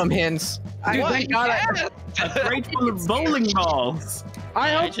 don't give them hints. Dude, thank God Right from the bowling balls. I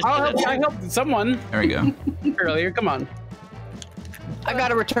helped someone There we go. earlier. Come on. I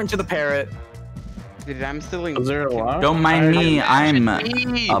gotta return to the parrot. Dude, I'm still in. Is there a lot? Don't mind me. I'm a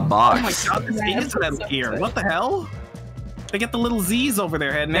Oh my box. god, this is Metal Gear. What the hell? They get the little Z's over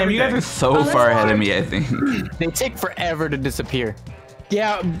their head and Man, you guys everything. are so far ahead of me, I think. They take forever to disappear.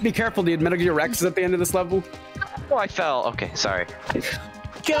 Yeah, be careful, dude. Metal Gear Rex is at the end of this level. Oh, I fell. Okay, sorry.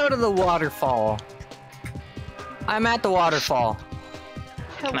 Go to the waterfall. I'm at the waterfall.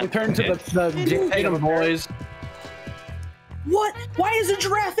 Return to the Tatum boys. What? Why is a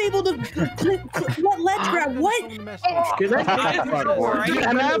giraffe able to? What ledge grab? What? Dude, I'm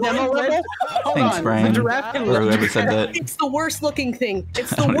at demo level. Hold Thanks, on. Brian. The giraffe can Or whoever said that. It's the worst looking thing.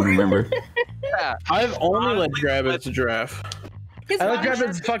 It's I the don't worst. remember. I've only let grab as a giraffe. I like grab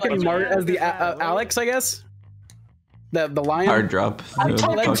as fucking as the Alex, I guess. The lion. Hard drop. I'm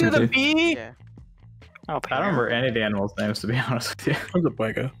talking to the to. bee. Yeah. I don't remember any of the animals' names, to be honest with you. Where's the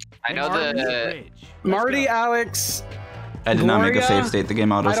Boyko? I know the Marty, Alex. I did not make a Gloria? save state. The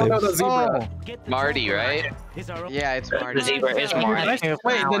game auto I don't know the saves. zebra. Marty, right? Yeah, it's Marty. The zebra is Marty.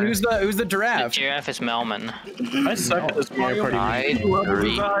 Wait, then who's the The giraffe? giraffe is Melman. I suck at this Mario Party. I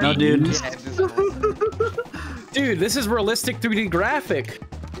agree. No, dude. Dude, this is realistic 3D graphic.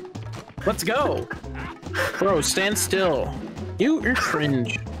 Let's go. Bro, stand still. You're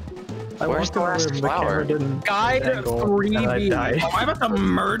cringe. Where's the last flower? Guide 3D. Am I about to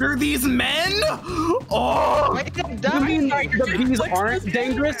murder these men? Oh! You mean like the bees aren't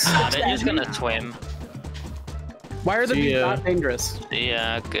dangerous? They're just gonna swim. Why are the bees not dangerous?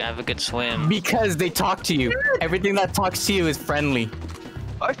 Yeah, have a good swim. Because they talk to you. Everything that talks to you is friendly.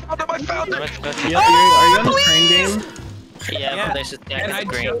 I found him! I found him! Yeah, are you on the train game? Yeah, but this is And I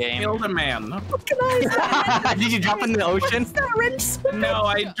green just game. killed a man. Did you drop in the ocean? No,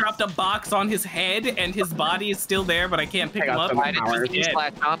 I dropped a box on his head, and his body is still there, but I can't pick him up. Why did you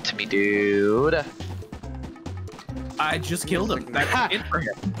latch onto me, dude? I just killed him. That's it for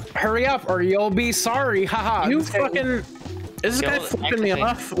him. Hurry up or you'll be sorry. Haha. You fucking... Is this guy flipping me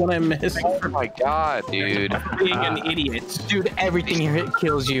off when I miss? Oh my god, dude. Being an idiot. Dude, everything you hit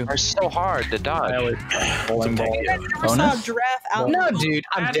kills you. They're so hard to dodge. Never saw a giraffe out. No, dude,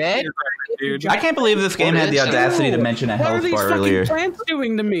 I'm dead. Dude. I can't believe this game had the audacity to mention a What are health these bar fucking earlier. plants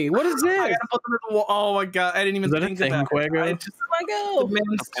doing to me? What is I this? gotta put them in the wall. Oh my god, I didn't even Is that a think thing, of that. Quago? I just, Go. the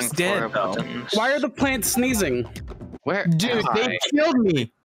man's just dead, though. Why are the plants sneezing? Where? Dude, they killed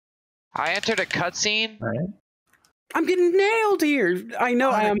me. I entered a cutscene. I'm getting nailed here. I know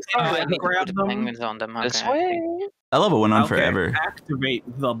I am I sorry. need to grab put them penguins on them. This Okay. way. That level went on Okay, forever. Activate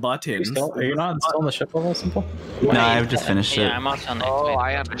the button. Are you not still on the ship level, Simple? No, I've just finished it. Yeah, I'm also on Oh, X-Men.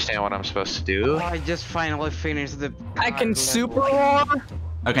 I understand what I'm supposed to do. I just finally finished the. I can level. super roar.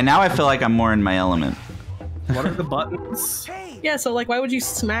 Okay, now I feel like I'm more in my element. What are the buttons? Yeah, so like, why would you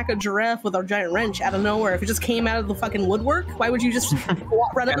smack a giraffe with a giant wrench out of nowhere? If it just came out of the fucking woodwork, why would you just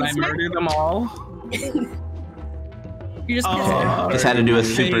run up And and I smack? murdered them all. You just Just had to do a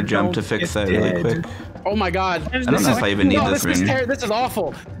super jump to fix that really quick. Oh my god. I don't know if I even need this ring. This is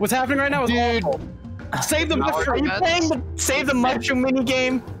awful. What's happening right now is awful. Save the mushroom. Are you playing the save the mushroom mini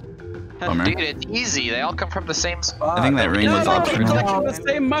game? Bummer. Dude, it's easy. They all come from the same spot. I think that ring was optional. The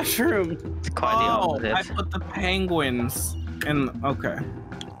same mushroom. It's quite the Oh, opposite. I put the penguins in. Okay.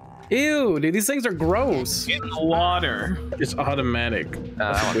 Ew, dude, these things are gross. Get in the water. It's automatic.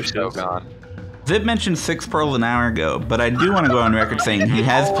 That one's so gone. Zip mentioned 6 pearls an hour ago, but I do want to go on record saying he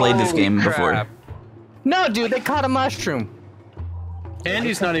has played this game before. crap. No, dude, they caught a mushroom. And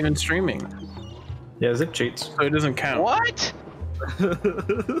he's not even streaming, Yeah, Zip cheats. so it doesn't count. What?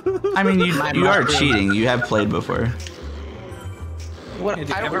 I mean, you are cheating. You have played before. What?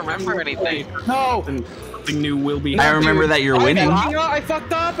 I don't remember anything. No. Something new will be. I remember that you're winning. I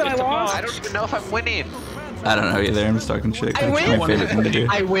fucked up and I lost. I don't even know if I'm winning. I don't know either. I'm just talking shit. I That's win. my favorite thing to do.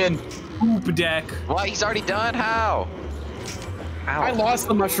 I win. Poop deck. Well, he's already done. How? Ow. I lost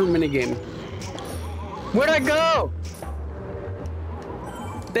the mushroom minigame. Where'd I go?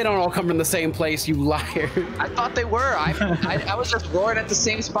 They don't all come from the same place, you liar. I thought they were. I was just roaring at the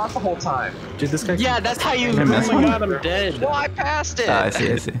same spot the whole time. Dude, this guy. Yeah, that's how you. I missed Oh my one. god, I'm dead. Well, I passed it. I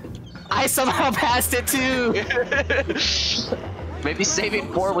see. I see. I somehow passed it too. Maybe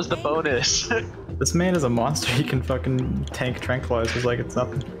saving 4 was the bonus. This man is a monster. He can fucking tank tranquilizers like it's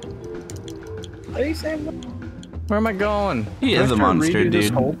nothing. Where am I going? He is a monster, Redo this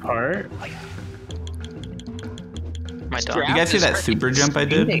dude. whole part. My dog. You guys see that super jump I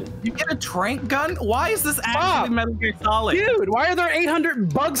did? You get a trank gun? Why is this actually Metal Gear Solid? Dude, why are there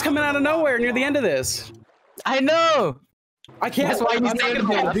 800 bugs coming out of nowhere near the end of this? I know. I can't. That's why you I'm say not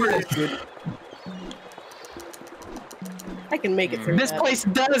gonna do this, dude. I can make it through This that. place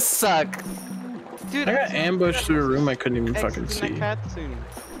does suck. Dude, I got ambushed through a room I couldn't even fucking exiting see. a cutscene.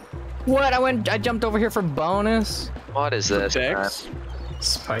 What? I jumped over here for bonus. What is this? man? Dex?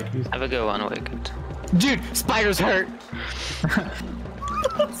 Spidey. Have a go on Wicked. Dude, spiders hurt.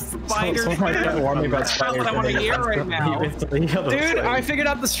 Spiders. Someone like that warned me about That's not spiders. what I want to hear right now. Dude, I figured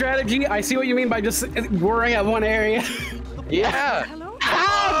out the strategy. I see what you mean by just worrying at one area. Yeah.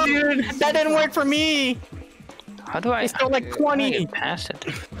 How, dude? That didn't work for me. How do I? It's still like how do I 20. get past it?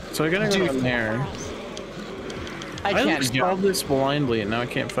 So I gotta go in there. I I can't just jump. solved this blindly, and now I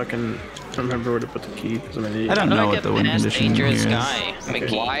can't fucking remember where to put the key because I'm an idiot. I don't How do know I what get the win past condition here dangerous is. guy?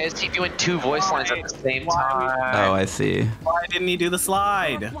 Mickey. Why is he doing 2 voice lines at the same time? Oh, I see. Why didn't he do the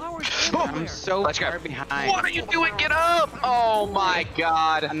slide? I'm so Let's go. far behind. What are you doing? Get up! Oh my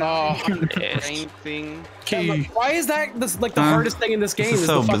god. No. Same thing. Why is that like the hardest thing in this game? is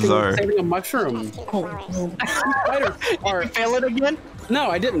so the fucking bizarre. saving a mushroom. Spiders are... You fail it again? No,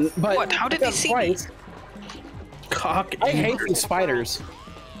 I didn't. But What? How did they see me? Cock. I hate these spiders.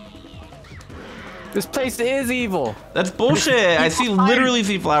 This place is evil. That's bullshit. I literally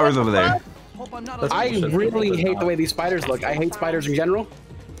see flowers over there. I really hate the way these spiders look. I hate spiders in general.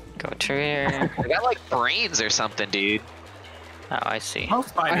 Go to here. They got like brains or something, dude. Oh, I see.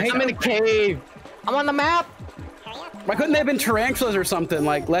 I'm in a cave. I'm on the map. Why couldn't they have been tarantulas or something,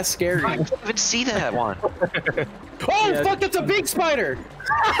 like, less scary? I didn't even see that one. Oh, fuck, that's a big spider!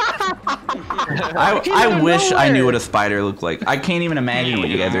 I wish I knew what a spider looked like. I can't even imagine what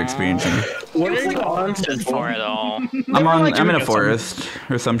you guys are experiencing. What are you on for it all? I'm in a forest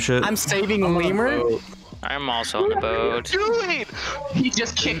or some shit. I'm saving lemur. I'm also on the boat. Dude! He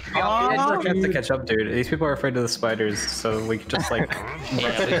just kicked me off. I have to catch up, dude. These people are afraid of the spiders, so we could just like.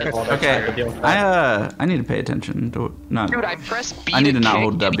 Okay, I need to pay attention to not. Dude, I pressed B. I need to not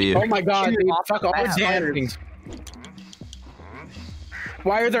hold W. Oh my god, dude, fuck all spiders.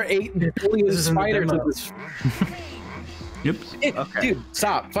 Why are there 8 billion spiders in this? Yep. Okay. Dude,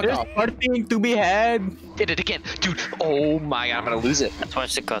 stop. Fuck off. Something to be had. Did it again. Dude, oh my god, I'm gonna lose it. Let's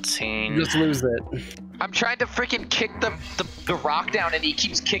watch the cutscene. Just lose it. I'm trying to freaking kick the rock down and he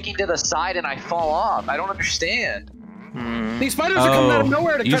keeps kicking to the side and I fall off. I don't understand. These spiders are coming out of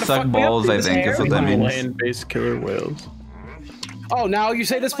nowhere to you try to fuck suck balls, me up I think, is what that means. Land-based killer whales. Oh, now you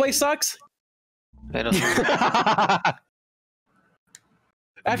say this place sucks?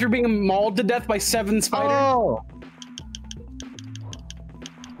 After being mauled to death by 7 spiders? Oh.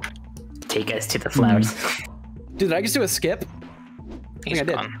 Take us to the flowers. Dude, did I just do a skip? He's I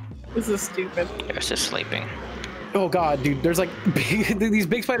did. gone. This is stupid. They're just sleeping. Oh god, dude, there's like these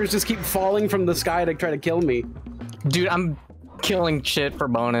big spiders just keep falling from the sky to try to kill me. Dude, I'm killing shit for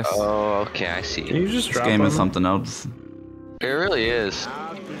bonus. Oh, okay, I see. You just This drop game is them. something else. It really is.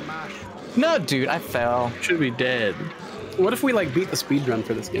 No, dude, I fell. Should be dead. What if we like beat the speedrun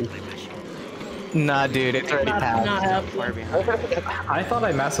for this game? Nah, dude, it's already passed. Not happening. I thought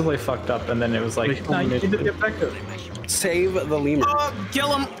I massively fucked up, and then it was like, no, you need to get back to. Save the lemur. Oh,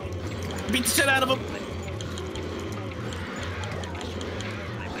 kill him! Beat the shit out of him!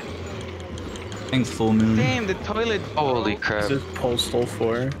 Thanks, full moon. Damn, the toilet. Holy crap. This is Postal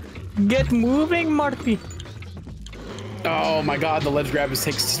 4. Get moving, Marty. Oh my god, the ledge grabs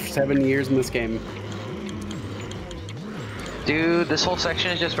takes 7 years in this game. Dude, this whole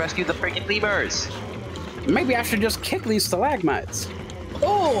section is just rescue the freaking lemurs. Maybe I should just kick these stalagmites.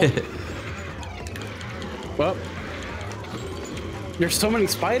 Oh! Well, there's so many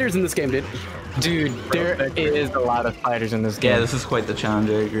spiders in this game, dude. Dude, there is a lot of spiders in this game. Yeah, this is quite the challenge,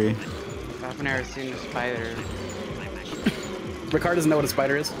 I agree. I've never seen a spider. Ricard doesn't know what a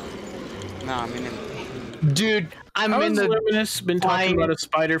spider is. No, I mean, Dude, I'm How in has the. Luminous been talking about a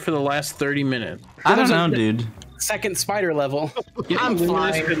spider for the last 30 minutes? I don't know, dude. Second spider level. I'm flying.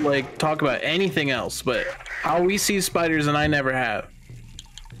 Luminous could like talk about anything else, but how we see spiders and I never have.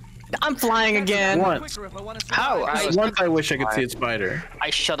 I'm flying again. Once. How? Once I wish I could see a spider. I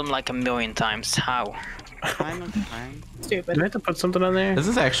shot him like 1,000,000 times. How? I'm fine. Stupid. Do I have to put something on there? This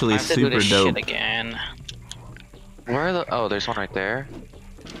is actually I have to do super this dope. shit again. Where are the? Oh, there's one right there.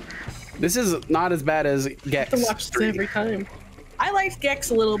 This is not as bad as I Gex. have to watch this every time. I liked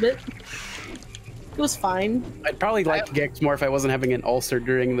Gex a little bit. It was fine. I'd probably like Gex more if I wasn't having an ulcer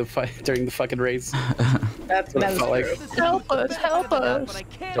during the fucking race. That's what it felt like. Help us! Help us!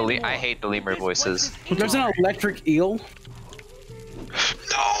 I hate the lemur voices. There's an electric eel.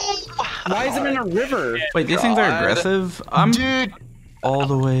 No! Why is it in a river? Wait, these things are aggressive? I'm Dude, all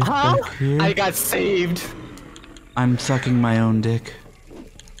the way back here. I got saved. I'm sucking my own dick.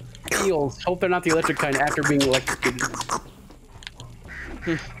 Eels. Hope they're not the electric kind after being electrocuted.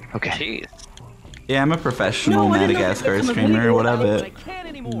 Okay. Jeez. Yeah, I'm a professional Madagascar streamer. What of it?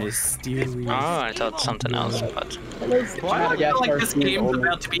 Mysterious. Oh, I thought something else, but Why do I feel like this game's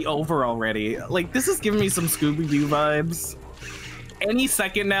about to be over already? Like, this is giving me some Scooby-Doo vibes. Any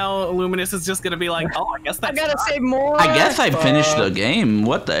second now, Luminous is just gonna be like, oh, I guess that's I gotta save more. I guess I finished the game.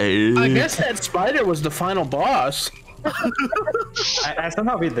 What the? I guess that spider was the final boss. I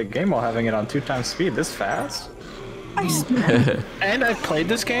somehow beat the game while having it on 2x speed this fast. And I've played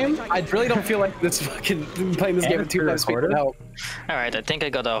this game. I really don't feel like this fucking playing this game at 2 times speed would help. alright, I think I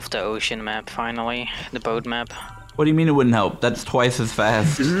got off the ocean map finally. The boat map. What do you mean it wouldn't help? That's twice as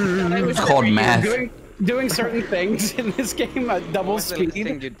fast. It's called math. doing certain things in this game at double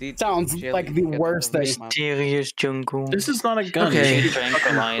speed sounds like the worst thing. Mysterious jungle. This is not a gun. Okay.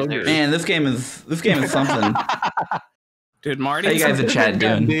 Tranquilizer. Man, this game is something. Dude, Marty. How you guys in chat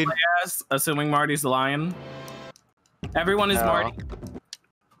doing? Assuming Marty's the lion. Everyone is Marty.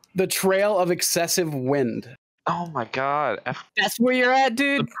 The trail of excessive wind. Oh my god. That's where you're at,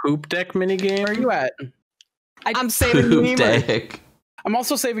 dude. The poop deck minigame. Where are you at? I'm saving Poop lemurs. deck. I'm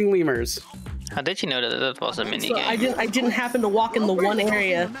also saving lemurs. How did you know that was a mini So game? I didn't happen to walk in the one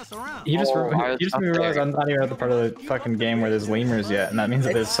area. You just made me realize I'm not even at the part of the fucking game where there's lemurs yet, and that means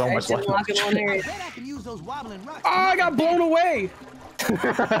that there's so much I didn't walk in one area. Oh, I got blown away.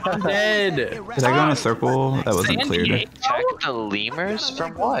 I'm dead. Did I go in a circle? That wasn't clear. Check the lemurs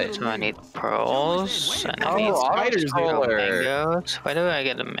from what? So I need pearls, and I need spiders. mangoes. Why do I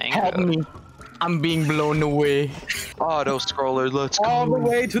get a mango? Help me. I'm being blown away. Auto scroller, let's go. All the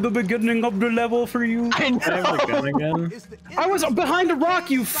way to the beginning of the level for you. I have the gun again. I was behind a rock,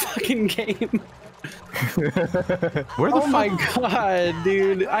 you fucking game. Where the Oh my god,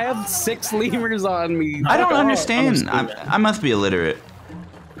 dude. I have 6 lemurs on me. I don't understand. I must be illiterate.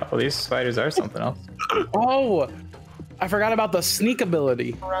 Oh, these spiders are something else. Oh, I forgot about the sneak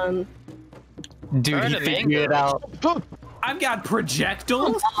ability. Run. Dude, he figured it out. I've got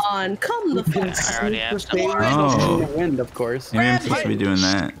projectiles. Come on, come the fuck. I already have some. Oh. In the wind, of course. Maybe I'm supposed to be doing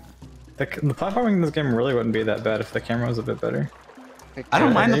that. The platforming in this game really wouldn't be that bad if the camera was a bit better. I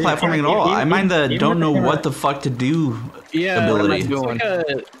don't mind the platforming at all. I mind the don't know what the fuck to do ability. It's like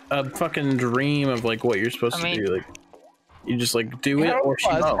a fucking dream of like what you're supposed to do. Like you just like do it or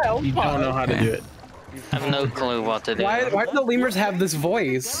you don't know how to do it. I have no clue what to do. Why do the lemurs have this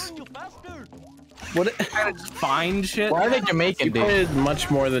voice? What? Find shit. Why are they Jamaican, You dude? played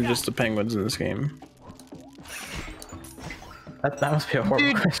much more than just the penguins in this game. That must be a horrible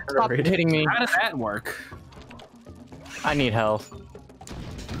Dude, question to stop read. hitting me. How does that work? I need health.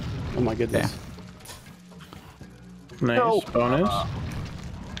 Oh my goodness. Nice bonus.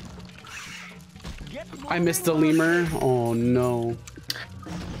 I missed the lemur. Oh no.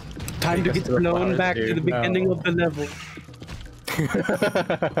 Time to get blown back to the beginning of the level.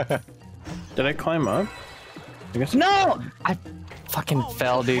 Did I climb up? I guess No! I fucking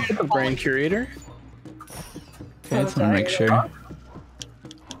fell, dude. the brain curator. Okay, I just want to make sure.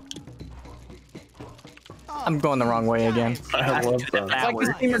 I'm going the wrong way again. I love It's like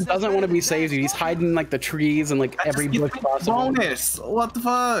this lemur doesn't want to be saved. He's hiding in like the trees and like every bush possible. Bonus. What the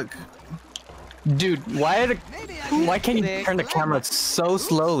fuck? Dude, why can't you turn the camera so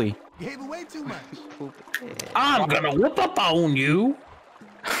slowly? I'm gonna whoop up on you.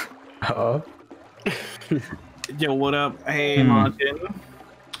 Yo, what up? Hey, Martin.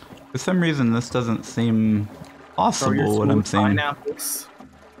 For some reason, this doesn't seem possible. What I'm saying. Pineapples.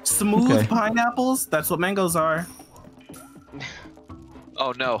 Smooth pineapples? That's what mangoes are.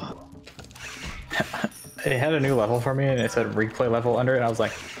 Oh no. It had a new level for me and it said replay level under it, and I was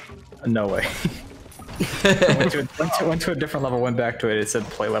like, no way. went to a different level, went back to it, it said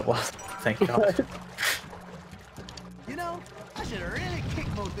play level. Thank God. You know, I should really kick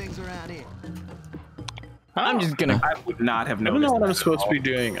more things around here. I'm just gonna. I would not have I don't noticed. know what I'm supposed to be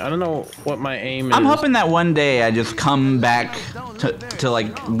doing. I don't know what my aim is. I'm hoping that one day I just come back to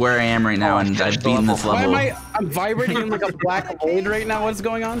like where I am right now and I've beaten this Why level. am I'm vibrating in like a black void right now. What's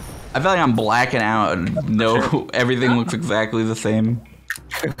going on? I feel like I'm blacking out and no, everything looks exactly the same.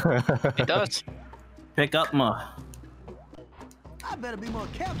 It does. Pick up my. I better be more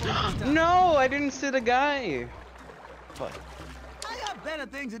careful this time. No, I didn't see the guy. I got better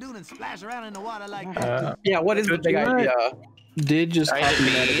things to do than splash around in the water like that. Yeah, what is the big idea? Did just hop in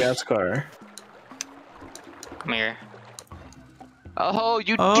Madagascar. Come here. Oh,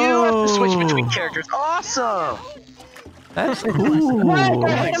 you do have to switch between characters. Awesome. That's cool. Oh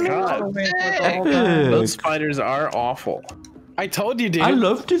my god. Epic. Those spiders are awful. I told you, dude. I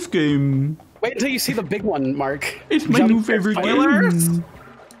love this game. Wait until you see the big one, Mark. It's my new favorite game.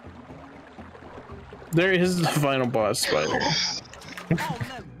 There is the final boss spider.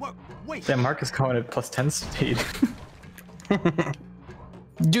 Damn, Mark is going at +10 speed.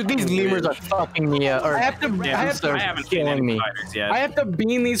 Dude, these lemurs are fucking me up. Or I have to. I haven't seen killing any me. spiders yet. I have to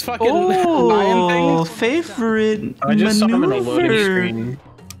beam these fucking lion Oh, things. favorite I just saw them in a loading maneuver. screen.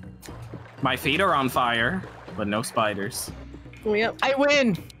 My feet are on fire, but no spiders. Yep, I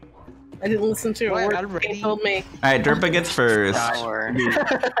win. I didn't listen to a What, word already? he told me. All right, Derpa gets first. Power.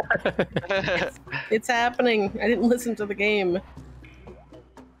 It's happening. I didn't listen to the game.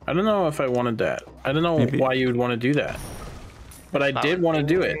 I don't know if I wanted that. I don't know Maybe. why you would want to do that. But I did want to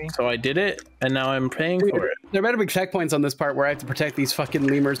do it, so I did it, and now I'm paying for it. There better be checkpoints on this part where I have to protect these fucking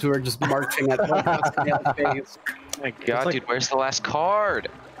lemurs who are just marching at the phase. Oh my god, like, dude, where's the last card?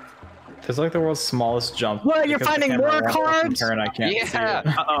 There's like the world's smallest jump. What? You're finding more cards? Turn, I can't see it.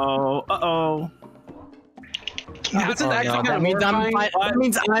 Uh-oh. This is actually that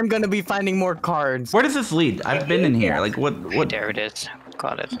means I'm gonna be finding more cards. Where does this lead? I've been in here. Like what? There it is.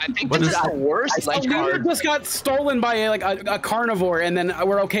 Got it. I think What this is- is the worst. A lemur just got stolen by a carnivore, and then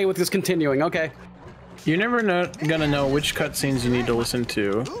we're okay with this continuing. Okay. You're never gonna know which cutscenes you need to listen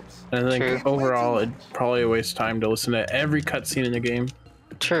to. And I think overall, it'd probably waste time to listen to every cutscene in the game.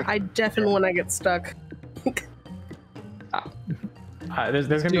 True. I definitely when I get stuck. There's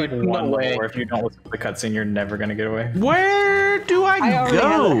gonna be like one level where if you don't listen to the cutscene, you're never gonna get away. Where do I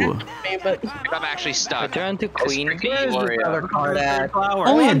go? I'm actually stuck. Turn to Queen Bee. Only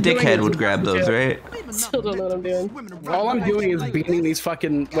a dickhead would grab those, right? Still don't know what I'm doing. All I'm doing is beating these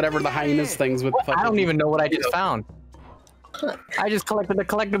fucking whatever the hyenas things with. I don't even know what I just found. I just collected a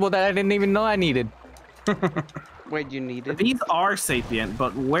collectible that I didn't even know I needed. Wait, you needed? These are sapient,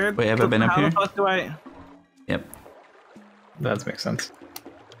 but where? Wait, have I been up how here? the fuck do I? Yep. That makes sense.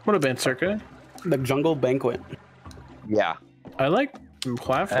 What about Circa? The Jungle Banquet. Yeah. I like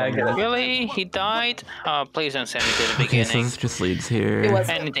platform. Really? He died? Oh, please don't send me to the Okay, so beginning. this just leads here.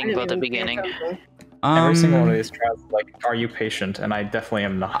 Anything but the beginning. Every single one of these trials is like, are you patient? And I definitely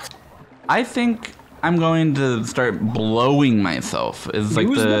am not. I think I'm going to start blowing myself. Is like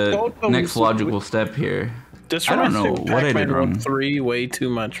the next logical step here. This I don't reminds me know of what I did Pac-Man wrong. World 3 way too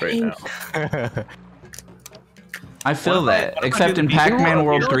much right now. I feel that. Except in Pac-Man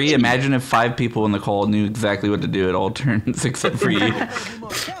World 3, imagine if 5 people in the call knew exactly what to do at all turns except for you.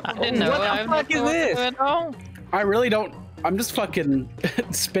 I didn't know. What the fuck is this? I really don't. I'm just fucking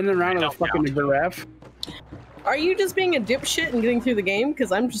spinning around in a fucking giraffe. Are you just being a dipshit and getting through the game?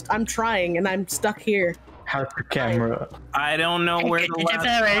 Because I'm trying and I'm stuck here. How's the camera? I don't know where the last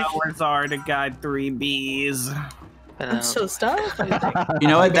flowers are to guide 3 bees. I'm so stuck. You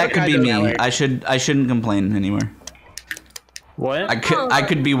know what? That could be me. I shouldn't complain anymore. What? I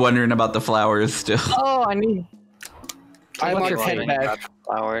could be wondering about the flowers still. Oh, I need. I want your head back.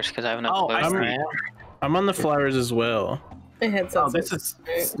 Flowers, because I have no clue. I'm on the flowers as well. Oh, this is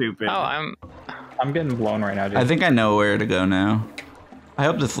stupid. Oh, I'm getting blown right now, dude. I think I know where to go now. I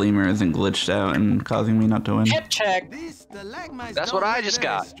hope this lemur isn't glitched out and causing me not to win. Hip check. That's what I just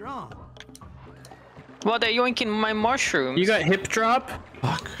got. Well, they're yoinking my mushrooms. You got hip drop?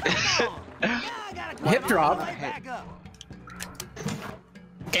 Fuck. Hip drop.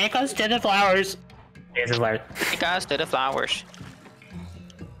 Take us to the flowers. Take us to the flowers.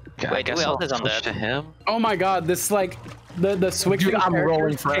 God, Wait, who else is on that? To him? Oh my god, this like the switch. Dude, I'm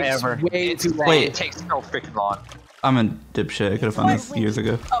rolling forever. Way too long. Wait. It takes so freaking long. I'm a dipshit. I could have found this years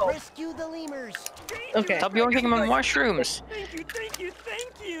ago. Rescue the lemurs. Okay. Stop yoinking my mushrooms. Thank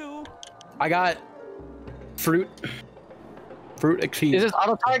you. I got fruit achieved. Is this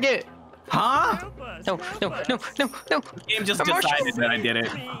auto target? Huh? No. The game just decided that I did it.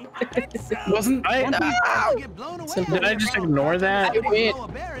 Wasn't Did I just ignore that? I win.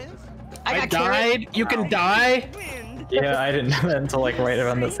 I died. You can die. Yeah, I didn't know that until like right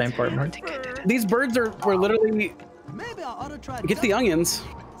around the same part. Mark. these birds were literally get the onions.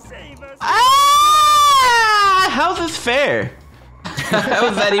 Ah! How's this fair? How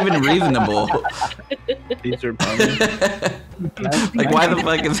is that even reasonable? These are bumming. Like, why the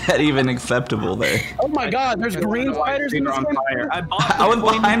fuck is that even acceptable there? Oh my god, there's green spiders in this on game? fire. I was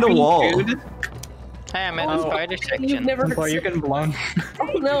behind a wall. Hey, I'm in the spider You've section. never Boy, you're getting blown.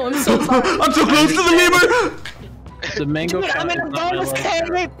 Oh no, I'm so sorry. I'm so close to the lemur! The mango. Dude, I'm in a bonus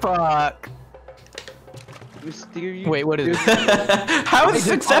candy. Fuck. Wait, what is it? How is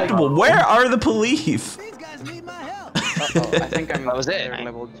this acceptable? Where are the police? I think I'm That was it.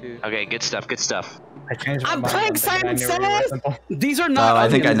 level 2. Okay, good stuff, good stuff. I changed my I'm mind. playing I think I Simon knew we were Says. simple. These are not I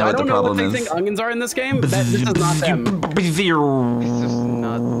think I onions. know what the don't know problem what is. they think onions are in this game. This is not them.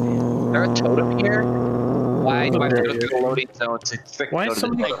 There a totem here? Why do I have to go through the loading zone to freaking Why go is to the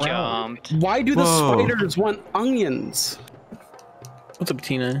somebody next jump? Jumped. Why do the Whoa. spiders want onions? What's up,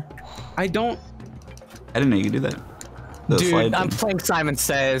 Tina? I don't. I didn't know you could do that. The Dude, slide I'm thing. playing Simon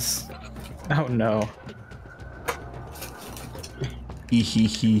Says. Oh no.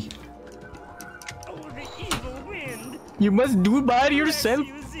 Hee. You must do it by yourself.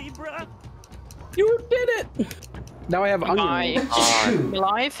 You did it. Now I have onion.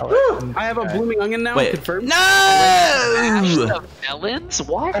 Alive? I have a blooming onion now. Wait. Confirmed. No! Melons?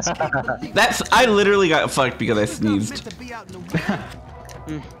 What? That's. I literally got fucked because I sneezed.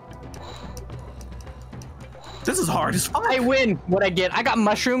 This is hard as fuck. I win. What I get? I got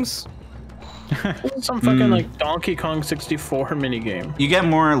mushrooms. Some fucking like Donkey Kong 64 minigame. You get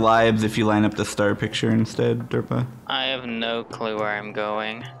more lives if you line up the star picture instead, Derpa. I have no clue where I'm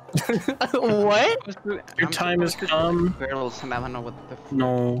going. What? Your time has come. Girls, and I don't know what the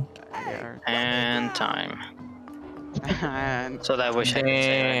No. And time. And So that wish I could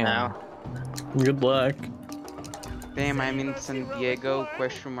say right now. Good luck. damn, I'm in San Diego?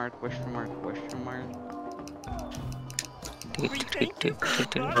 Question mark? Question mark? Question mark?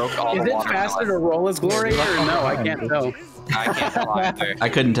 Broke all Is the it water. faster to roll as Gloria or no? I can't tell. I can't tell either. I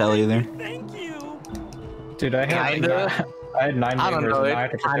couldn't tell either. Dude, I had I had 9 I don't know,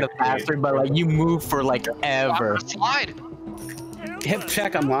 it's kind of faster, but like you move for like ever. Slide. Hip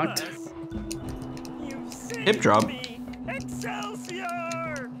check unlocked. Hip drop.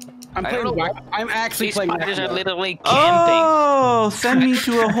 I'm playing. I'm actually These playing. spiders are literally camping. Oh, send me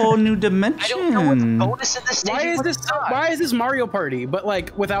to a whole new dimension. Why is this Mario Party, but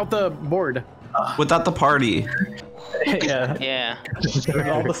like without the board? Without the party. Yeah. Yeah.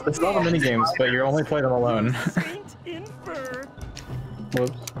 It's all the mini games, but you only play them alone.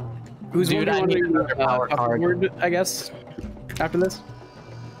 Whoops. Who's Dude, I need another power card. Board, I guess. After this.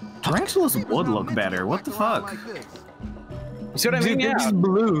 Tarantulas would look better. What the fuck? You see what I mean? Dude, Yeah. this is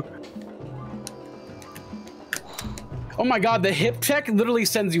blue. Oh my god, the hip check literally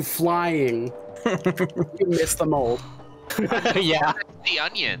sends you flying. You missed the mold. Yeah. The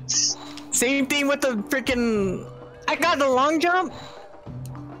onions. Same thing with the freaking. I got the long jump.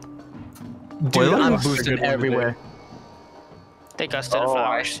 Dude, Well, I'm that's a boosted good one everywhere. Take us to the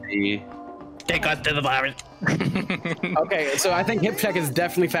flowers. Take us to the flowers. Okay, so I think hip check is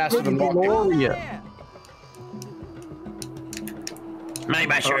definitely faster than Gloria. My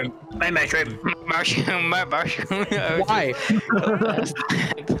mushroom. My mushroom. Mushroom. My mushroom. Why?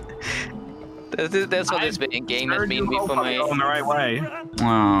 That's what this game has been for me. Going the right way.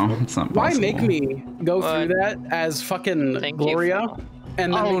 Oh, it's not Why possible. make me go through that as fucking Gloria?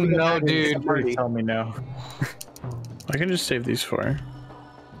 And then Oh make me go no, back into dude. Party? Tell me no. I can just save these for.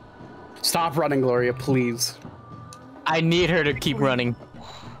 Stop running, Gloria, please. I need her to keep running.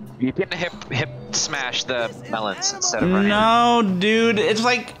 You can hip smash the melons instead of running. No, dude. It's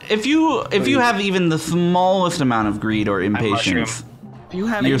like if you have even the smallest amount of greed or impatience,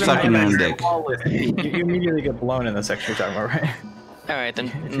 you're sucking your own dick. You immediately get blown in the section you're talking about, right? Alright,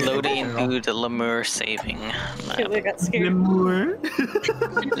 then loading into the Lemur saving map. I got scared. Lemur?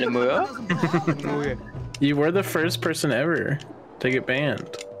 You were the first person ever to get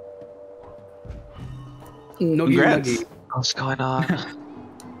banned. No, Congrats. What's going on?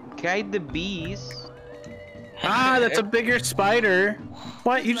 Guide the bees. Ah, that's a bigger spider.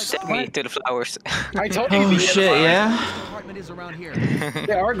 What? You just Take me to the flowers. I told you. Oh shit, yeah. Apartment is around here.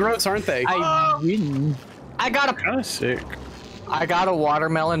 They are gross, aren't they? I got a. kind of sick. I got a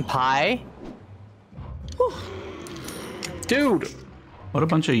watermelon pie. Dude. What a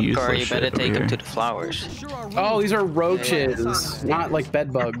bunch of useless Or you better shit over take them here. to the flowers. Oh, these are roaches, not like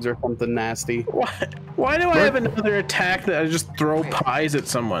bed bugs or something nasty. Why do I have another attack that I just throw pies at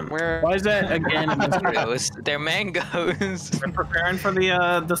someone? Why is that again? They're mangoes. We're preparing for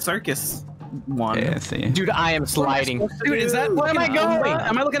the circus one. Yeah, see. Dude, I am sliding. Dude, is that Where am I Pumbaa? going?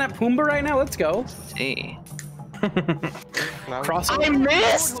 Am I looking at Pumbaa right now? Let's go. See. Cross. I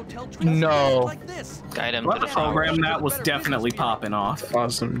missed. No. Guide them to What the flowers. program that was definitely popping off.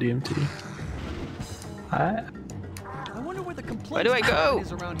 Awesome DMT. I wonder where the Where do I go?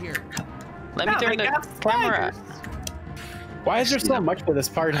 is around here. Let me turn the camera. Why is there so much for this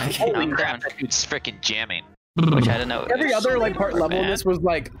part? Holy crap. That dude's freaking jamming. Which I don't know. Every other like part level in this was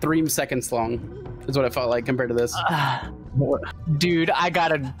like 3 seconds long. Is what it felt like compared to this. Dude, I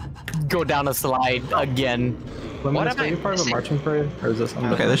gotta go down a slide again. What am I part of a marching parade? Or is this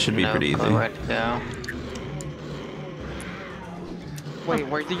Okay, this should be No pretty easy. clue where to go. Wait,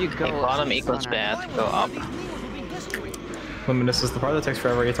 where do you go? Hey, bottom equals bad. Go up. Luminous is the part that takes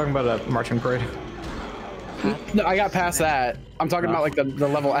forever. You're talking about a marching parade. No, I got past that. I'm talking about like the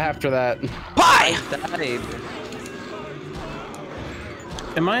level after that. Pie!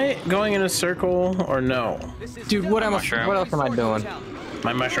 Am I going in a circle or no? Dude, what else am I doing?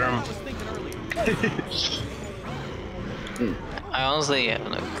 My mushroom. I honestly have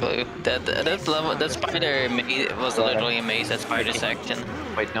no clue. That level, that spider was literally a maze. That spider section.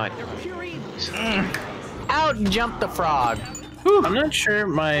 Wait, no. Out jump the frog. I'm not sure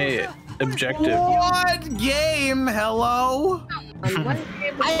my objective. What game? Hello?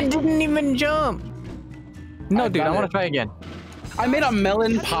 I didn't even jump. No, dude, I want to try again. I made a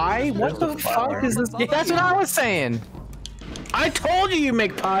melon pie? What the fuck is this game? That's what I was saying. I told you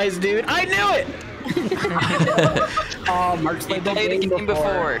make pies, dude. I knew it. Oh, Mark's You played the played the game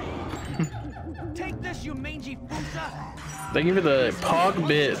before. you mangy fusa. Thank you for the pog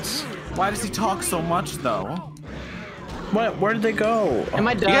bits. Why does he talk so much though? What? Where did they go? Am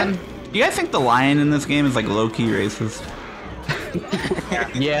I done? Do you guys think the lion in this game is like low-key racist?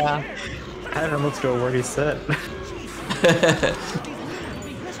 Yeah. I don't know what's to a word he said.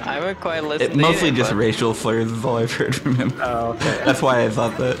 I would quite listen. It mostly just racial slurs is all I've heard from him. Oh, okay. That's why I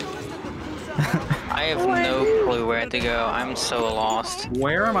thought that. I have no clue where to go. I'm so lost.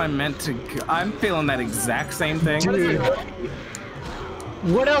 Where am I meant to go? I'm feeling that exact same thing.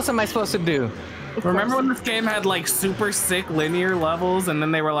 What else am I supposed to do? Remember when this game had like super sick linear levels and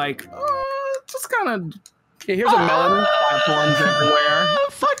then they were like, just kind of... Okay, here's a melon. Platforms everywhere.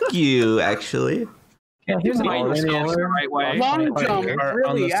 Fuck you, actually. Yeah, here's an Right way. Long jump,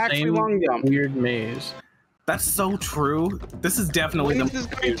 really, actually long jump. Weird maze. That's so true. This is definitely When is this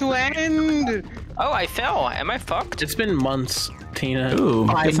going to end? Oh, I fell. Am I fucked? It's been months, Tina. Ooh,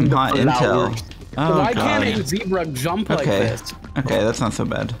 get some hot intel. Oh, Why God. can't a zebra jump like this? Okay, that's not so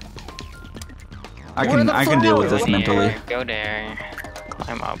bad. I can deal with this mentally. Go there.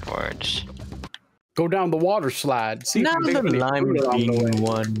 Climb upwards. Go down the water slide. See Now if the you lime being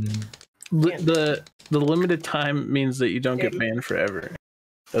one. The limited time means that you don't get banned forever.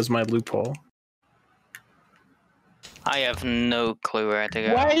 That's my loophole. I have no clue where to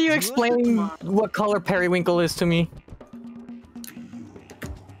go. Why are you explaining what color periwinkle is to me?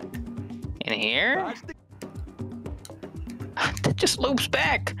 In here? That just loops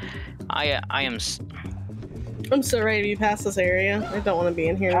back. I am. I'm so ready to be past this area. I don't want to be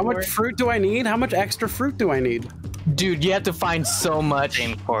in here How anymore. much fruit do I need? How much extra fruit do I need? Dude, you have to find so much.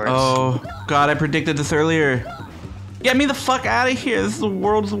 Same course. Oh, God, I predicted this earlier. Get me the fuck out of here. This is the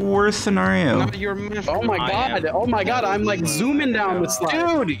world's worst scenario. Oh my God. Oh my God. I'm like zooming down the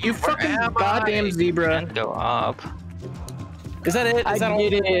slide. Dude, you fucking goddamn zebra. Go up. Is that it? Is that all?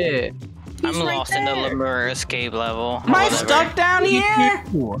 Get it. I'm lost in the lemur escape level. Am I stuck down here?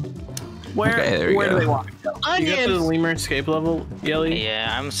 Where, Okay, there we where go. do they want to go? You got to the lemur escape level, Yelly?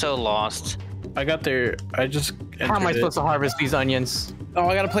 Yeah, I'm so lost. I got there. I just. How am I entered supposed to harvest these onions? Oh,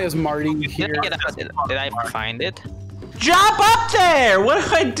 I gotta play as Marty here. Did I get out? Did I find it? Drop up there! What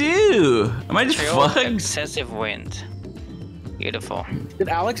do I do? Am I just Trail fucked? excessive wind. Beautiful. Is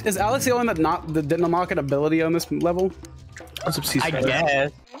Alex the only one that didn't unlock an ability on this level? I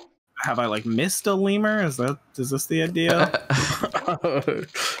guess. Have I like missed a lemur? Is this the idea?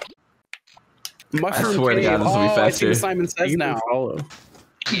 Mushroom I swear to God, this will be I see faster. what Simon Says now. Follow.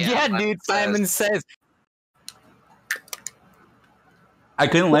 Yeah, dude, Simon Says. I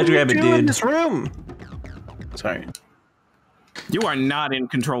couldn't ledge grab it, in dude. this room. Sorry. You are not in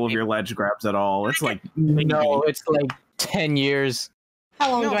control of your ledge grabs at all. It's like No, it's like 10 years.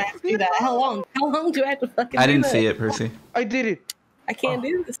 How long do I have to do that? How long? How long do I have to fucking I do didn't that? see it, Percy. I did it. I can't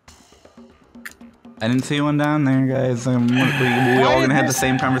do this. I didn't see one down there, guys. We all gonna have the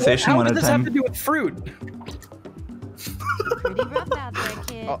same conversation one at a How does this have to time. do with fruit?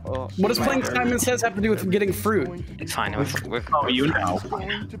 What does playing Simon Says have to do with getting fruit? It's fine. We're oh, you know.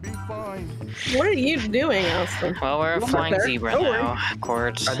 What are you doing, Austin? Well, we're a flying zebra now.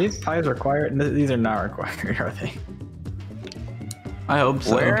 Courts. Are these pies required? These are not required, are they? I hope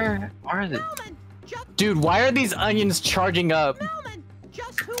so. Where are they? Dude, why are these onions charging up?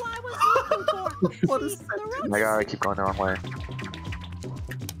 What is that? Oh my God, I keep going the wrong way.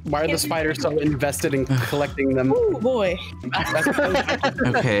 Why are the spiders so invested in collecting them? Oh boy.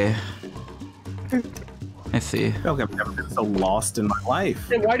 Okay. I see. I feel like I've never been so lost in my life.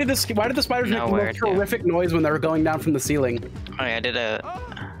 Hey, why did the spiders make the Nowhere most to. horrific noise when they were going down from the ceiling? Oh, yeah, I did a.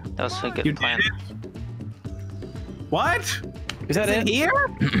 That was a good plan. What? Is that it? Here?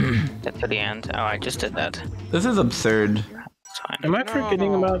 Get to the end. Oh, I just did that. This is absurd. It's fine. Am I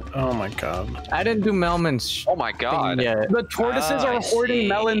forgetting about? Oh my God. I didn't do Melman's. Oh my God. Yeah. The tortoises Oh, are I hoarding see.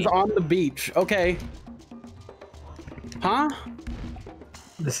 melons on the beach. Okay. Huh?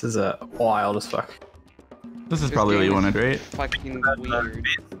 This is wild as fuck. This is probably what you wanted, right? Fucking weird.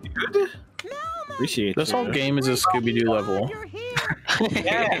 Good? Appreciate This whole game is a Scooby-Doo level. Dude,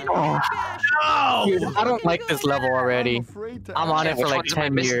 I don't like this level already. I'm on it for like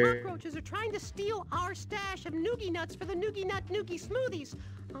 10 years. Cockroaches are trying to steal our stash of noogie nuts for the noogie nut noogie smoothies.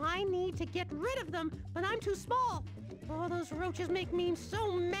 I need to get rid of them, but I'm too small. Oh, those roaches make me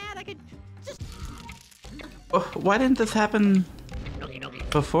so mad I could just... Oh, why didn't this happen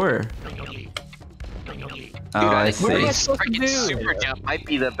before? Oh, I see. Freaking super jump might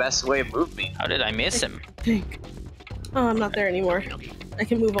be the best way of moving me. How did I miss him? Oh, I'm not there anymore. I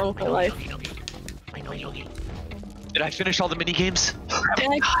can move on with my life. Did I finish all the mini games?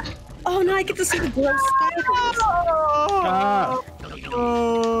 Oh no, I get to see the gross spiders.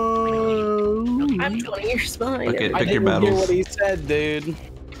 I'm Tony, you're fine. Okay, I pick your didn't hear battles. what he said, dude.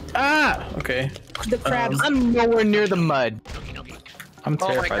 Ah! Okay. The crabs. I'm nowhere near the mud. I'm Oh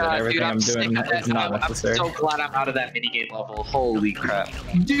my terrified that god, everything dude, I'm doing is not necessary. I'm so glad I'm out of that minigame level. Holy crap.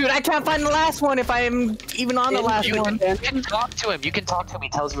 Dude, I can't find the last one if I am even on the last one. You can talk to him. You can talk to him. He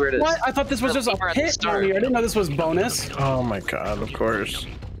tells you where it is. What? I thought this was just a pit down here. I didn't know this was bonus. Oh my god, of course.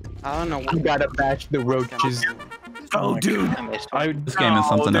 I don't know. I gotta bash the roaches. Oh, dude. This game is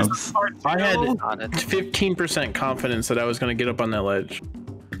something else. I had 15% confidence that I was gonna get up on that ledge.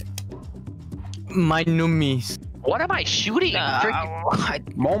 My nummies. What am I shooting?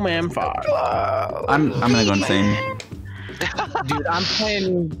 Mole 5. I'm gonna go insane. Dude, I'm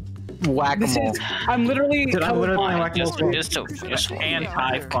playing whack-a-mole. I'm literally Just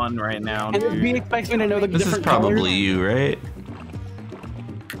anti-fun right now, and dude. B expects me to know the This is different probably colors. you, right?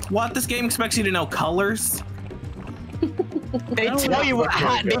 What? This game expects you to know colors? They tell you what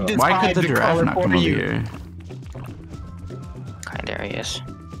hat they describe Why could the giraffe color not for come over you. here? There he is.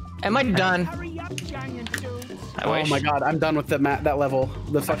 Am I done? I Oh wish. my god, I'm done with that level.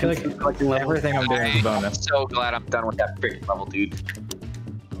 The fucking collecting level. Everything I'm doing is a bonus. I'm so glad I'm done with that freaking level, dude.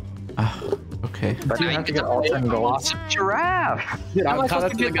 Okay. But you have to get all 10 gold. Awesome giraffe. Dude, How am I I'm caught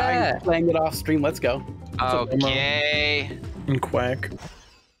up supposed to to the get guy that? playing it off stream. Let's go. Okay. And quack.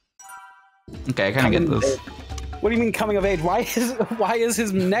 Okay, I kind of get this. What do you mean coming of age? Why is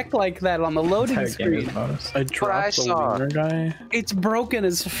his neck like that on the loading That game is screen? bonus. I dropped the winner guy. It's broken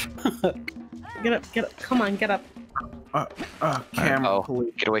as fuck. Get up, get up. Come on, get up. Cam,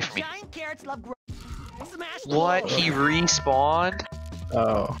 Oh, get away from me. What? He respawned?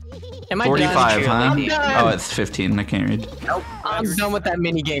 Oh. Am I 45, done? huh? I'm done. Oh, it's 15. I can't read. I'm done with that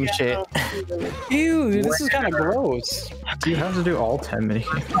mini game shit. Ew, dude, this is kind of gross. Do you have to do all 10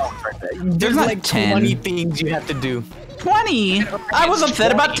 minigames? There's not like 10. 20 things you have to do. 20? I was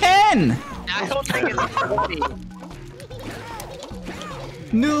upset about 10! I don't think it's 20.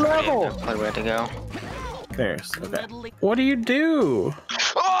 New level! Where to go? There's. Okay. What do you do?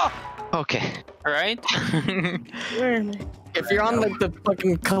 Oh! Okay. Alright? Where am I? If you're on like the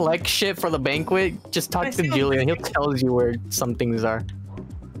fucking collect shit for the banquet, just talk to Julian. He'll tell you where some things are.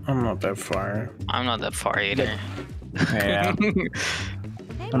 I'm not that far. I'm not that far either. Yeah.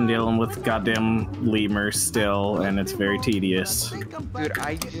 I'm dealing with goddamn lemurs still, and it's very tedious. Dude,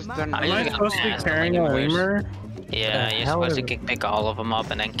 I just don't know. I Am I just supposed to be asked carrying a lemurs. lemur? Yeah, The you're hell supposed is to pick all of them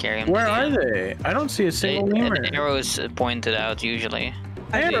up and then carry them. Where to are the they? I don't see a single lemur. The arrows pointed out usually.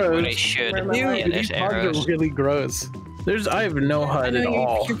 Where Arrows? they should. Where am I? Yeah, Ew, there's these bugs arrows. are really gross. I have no I HUD know at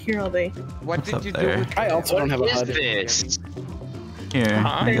all. you're here all day. What What's did up you there? do with I also don't have a What is HUD. this? Here,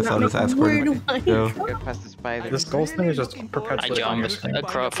 Huh? I guess I'll just ask where Where to do I go. get past the spider? This gold thing is just I perpetually on your jumped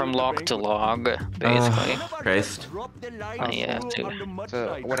screen. from log to log, basically. Christ. Yeah, too.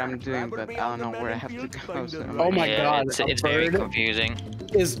 So what I'm doing, but I don't know where I have to go. So Oh my Yeah, god, it's a very bird confusing.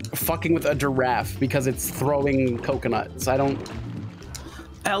 is fucking with a giraffe because it's throwing coconuts. I don't.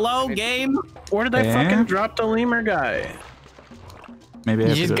 Hello, game. Where did I Yeah? fucking drop the lemur guy? Maybe I You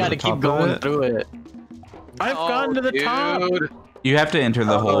have to just go to gotta the top keep of going it. through it. I've gotten to the top. You have to enter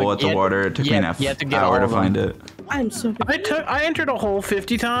the hole at the yeah, water. It took me yeah, an half you have to get hour all to of them. find it. I'm so I entered a hole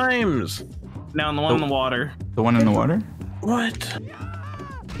 50 times. Now in the one in the water. The one in the water? What?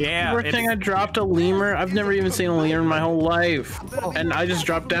 Yeah. We're saying I dropped a lemur. I've never even seen a lemur in my whole life. And I just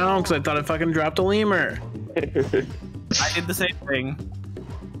dropped down because I thought I fucking dropped a lemur. I did the same thing.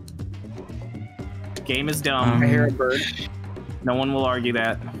 Game is dumb. I hear a bird. No one will argue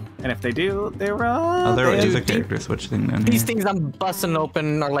that. And if they do, they're wrong. Oh, there is a character switch thing down These here. things I'm busting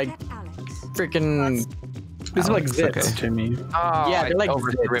open are like freaking. These are like Alex, zips. okay. To me. Oh, Yeah, I they're like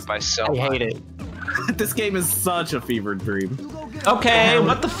overthrew zips. it by so I much. hate it. This game is such a fevered dream. Okay,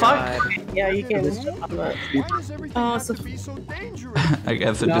 what the fuck? Yeah, you can't just jump on that. Oh, so I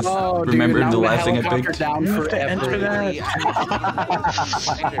guess it No, just dude, remembered now the last thing I helicopter picked. down You have to enter forever. that.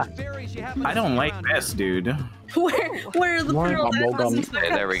 I don't like this, dude. where are the pearl necklaces? Hey,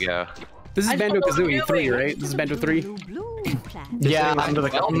 there we go. This is I don't know what Banjo-Kazooie you're 3, doing. right? This is Banjo 3? Yeah, I'm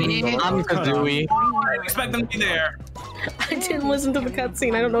Kazooie. I expect them to be there. I didn't listen to the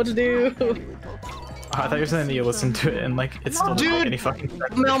cutscene. I don't know what to do. Oh, I thought you were saying that you listened to it and like it still doesn't make any fucking sense.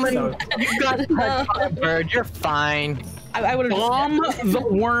 Melman, So- you got bird. You're fine. I would have bomb the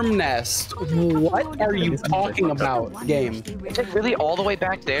worm nest. What are you talking about, game? Is it really all the way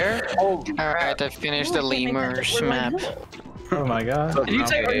back there? Oh, Alright, I finished the lemurs map. Oh my god. did you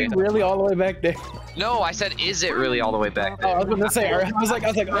say are you really all the way back there? No, I said, is it really all the way back Oh, I there? was gonna say. I was like,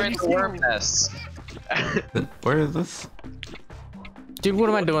 We're are in you the worm nests. Where is this? Dude, what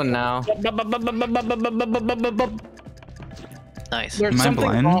am I doing now? Nice. There's Am I something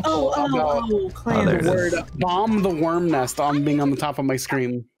blind? awful about there it the is. word "bomb the worm nest" on being on the top of my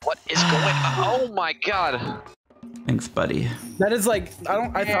screen. What is going on? Oh my god. Thanks, buddy. That is like I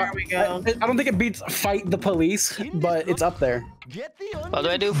don't think it beats "fight the police," but it's up there. What do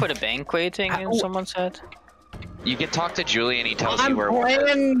I do for the banqueting? Someone said. You can talk to Julie and he tells I'm you where.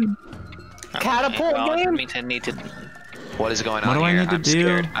 playing catapult Well, that game. means I need to. What is going What on do I here? need to I'm do?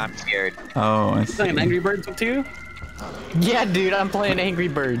 scared. I'm scared. Oh, I see. Playing Angry Birds with you? Yeah, dude, I'm playing Angry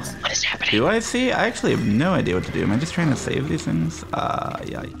Birds. What is happening? Do I see? I actually have no idea what to do. Am I just trying to save these things?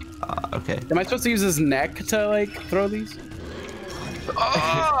 Yeah. Okay. Am I supposed to use his neck to like throw these?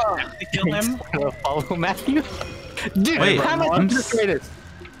 Oh! Kill him. Follow Matthew. Dude, Wait, how much is this?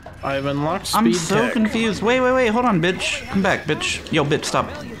 I've unlocked speed I'm so tech. confused. Wait. Hold on, bitch. Come back, bitch. Yo, bitch, stop.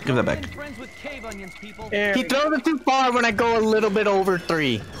 Give that back. He throws it too far when I go a little bit over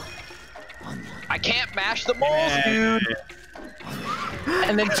 3. I can't mash the moles, dude.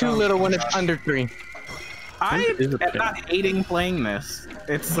 And then too little when it's under 3. I am not hating playing this.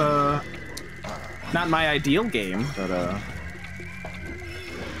 It's not my ideal game, but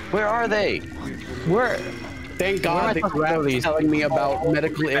Where are they? Where? Thank God that Grab is telling me about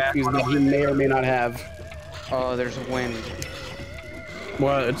medical issues that he may or may not have. Oh, there's wind.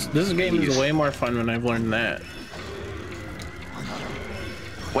 Well, this game is way more fun when I've learned that.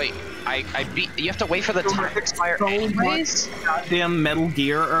 Wait, I beat. You have to wait for the time to expire anyways. Goddamn Metal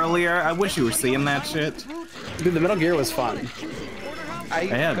Gear earlier. I wish you were seeing that shit. Dude, the Metal Gear was fun. I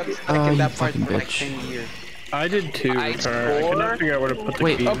Yeah. got stuck in that part fucking for like bitch. 10 years. I did too, Car. I couldn't figure out where to put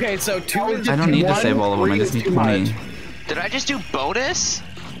the key. Okay, so 2 is I don't need to one, save all of them. I 3 just is need too 20. much. Did I just do bonus?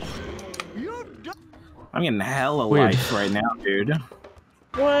 I'm getting hella Weird. life right now, dude.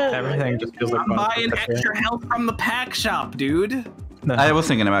 What? Everything just feels like I'm buying extra health from the pack shop, dude. I was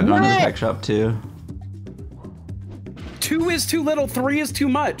thinking about going to the pack shop too. 2 is too little, 3 is too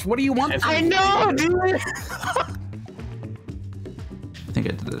much. What do you want? I know, dude. I think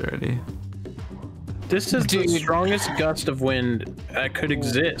I did it already. This is the strongest gust of wind that could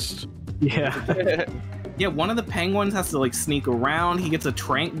exist. Yeah. Yeah, one of the penguins has to like sneak around. He gets a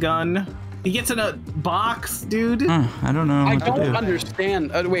trank gun. He gets in a box, dude. I don't know I what to do. don't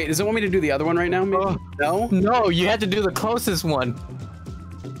understand. Wait, does it want me to do the other one right now? Maybe? No? No, you had to do the closest one.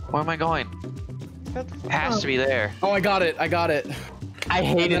 Where am I going? It has to be there. Oh, I got it. I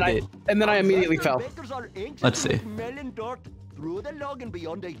hated it. And then I immediately fell. Let's see. Through the log and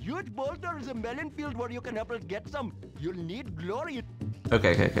beyond a huge boulder is a melon field where you can help us get some. You'll need glory.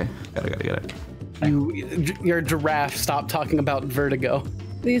 Okay. Got it. Your giraffe, stop talking about vertigo.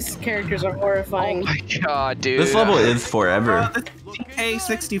 These characters are horrifying. Oh my god, dude. This level is forever. This is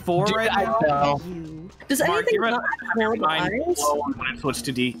DK64 right now. Does Mark, anything you're at not have horrible eyes?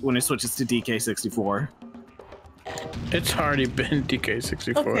 when it switches to DK64. It's already been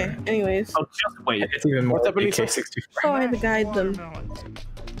DK64. Okay, anyways. Oh, just wait. It's even more What's up, DK64. Oh, I had to guide them.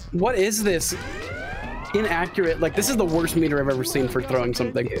 What is this? Inaccurate. Like, this is the worst meter I've ever seen for throwing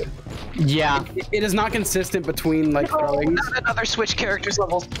something. Yeah. It is not consistent between, like, throwing. Not another switch characters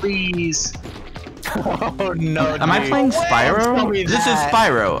levels, please. Oh no. Am I playing Tell Spyro? me This is that.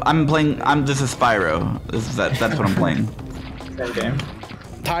 Spyro. This is Spyro. That's what I'm playing. Same game.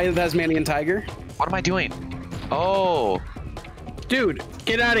 Ty the Tasmanian Tiger. What am I doing? Oh. Dude,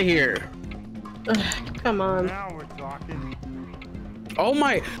 get out of here. Come on. Oh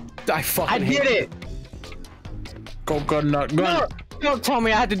my. I fucking I did it. Coconut gun. No, don't tell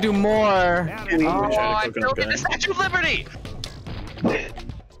me I had to do more. Oh, I built in the Statue of Liberty.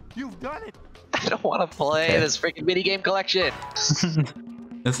 You've done it. I don't want to play this freaking minigame collection.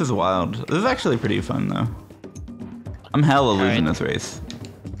 This is wild. This is actually pretty fun though. I'm hella losing this race.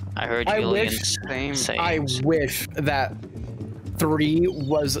 I heard I Julian's wish saying. that 3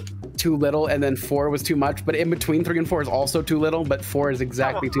 was too little and then 4 was too much, but in between 3 and 4 is also too little, but 4 is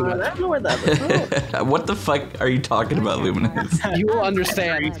exactly too I much. don't know where that is. What the fuck are you talking about, Luminous? You will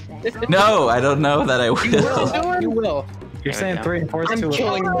understand. No, I don't know that I will. You will. You're saying 3 and 4 is I'm too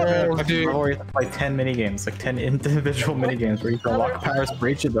killing little. balls, dude. Or you have to play 10 minigames, like 10 individual minigames where you can unlock powers for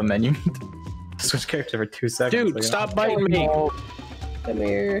each of them, and you need to switch characters every 2 seconds. Dude, stop biting me. Come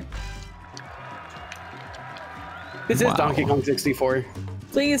here. This is Donkey Kong 64.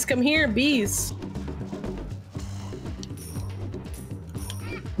 Please come here, bees.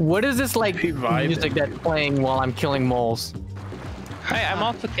 What is this like music that's playing while I'm killing moles? Hey, I'm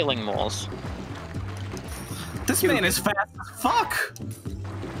also killing moles. This man is fast as fuck.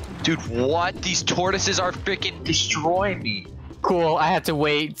 Dude, what? These tortoises are freaking destroying me. Cool. I had to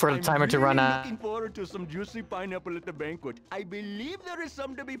wait for the timer to run out. Looking forward to some juicy pineapple at the banquet. I believe there is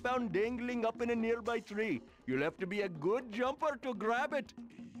some to be found dangling up in a nearby tree. You'll have to be a good jumper to grab it.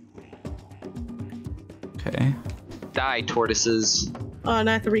 Okay. Die, tortoises. Oh, and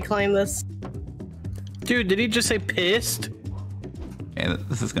I have to reclaim this. Dude, did he just say pissed? Yeah,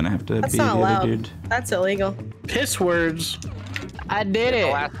 this is gonna have to That's be not the allowed. other dude. That's illegal. Piss words. I did it.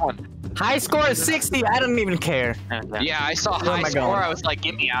 The last one. High score is 60. I don't even care. Yeah, I saw high score. I was like,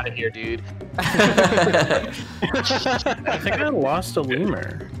 get me out of here, dude. I think I lost a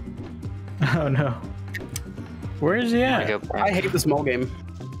lemur. Oh no. Where is he at? I hate this mole game.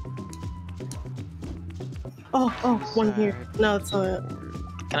 Oh, one here. No, that's not it.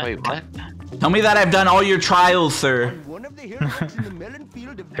 Wait, what? Tell me that I've done all your trials, sir. One of the heroes in the melon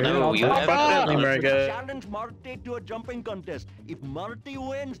field of No, you have challenge Marty to a jumping contest. If Marty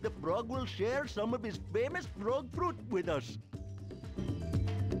wins, the frog will share some of his famous frog fruit with us.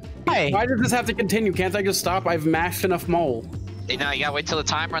 Hey. Why does this have to continue? Can't I just stop? I've mashed enough mole. Hey, no, you gotta wait till the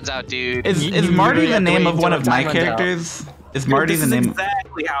time runs out, dude. Is Marty the name of one of my characters? Is Marty the name?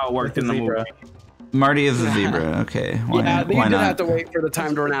 Exactly how it worked in the movie. Marty is a zebra. Okay. Yeah, Why you did not? have to wait for the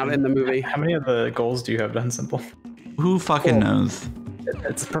time to run out in the movie. How many of the goals do you have done, Simple? Who fucking knows?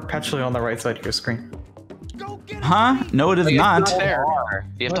 It's perpetually on the right side of your screen. Huh? No, it is not. There.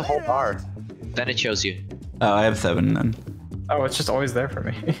 You have to hold R. Then it shows you. Oh, I have 7 then. Oh, it's just always there for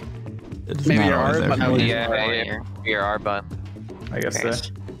me. It's Maybe not your always R there button for was- me. Yeah, your R button. I guess so.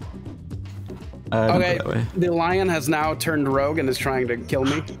 Don't Okay, go that way. the lion has now turned rogue and is trying to kill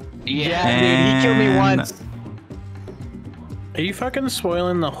me. Yeah, dude, he killed me once. Are you fucking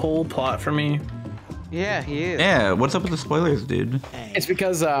spoiling the whole plot for me? Yeah, he is. Yeah, what's up with the spoilers, dude? It's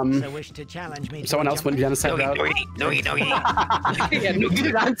because someone else went genocide route. Yeah,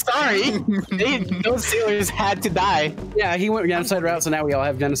 dude, I'm sorry. Those sailors had to die. Yeah, he went genocide route, so now we all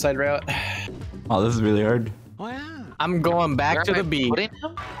have genocide route. Oh, this is really hard. I'm going back to the beach.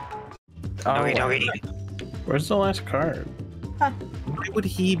 Where's the last card? Why would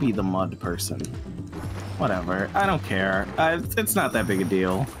he be the mud person? Whatever. I don't care. It's not that big a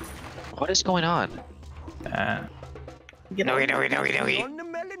deal. What is going on? On the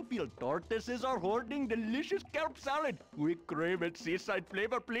melon field, tortoises are hoarding delicious kelp salad. We crave its seaside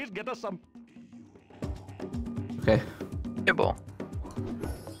flavor. Please get us some. Okay. Kibble.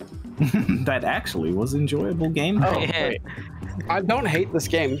 That actually was enjoyable game. Oh, wait. I don't hate this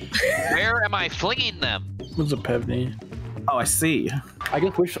game. Where am I flinging them? What's a Pevney? Oh, I see. I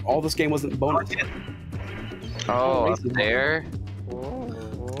just wish all this game wasn't bonus. Oh, up there.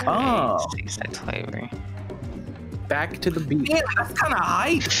 Oh. Seaside flavor. Back to the beach. Yeah, that's kind of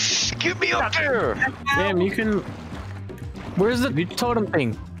high. Get me up there. Damn, you can. Where's the totem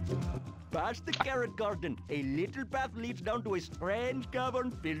thing? Past the carrot garden, a little path leads down to a strange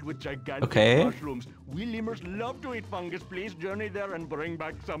cavern filled with gigantic Okay. mushrooms. We lemurs love to eat fungus. Please journey there and bring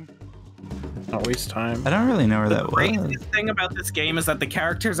back some. Not waste time. I don't really know where that was. The craziest thing about this game is that the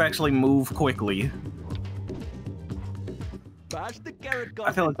characters actually move quickly. Past the carrot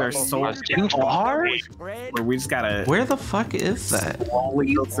I feel like they're so too far. where we just gotta Where the fuck is that?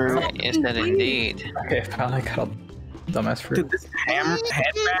 slowly go through. Is that indeed? Okay, finally got a dumbass fruit. Dude, this head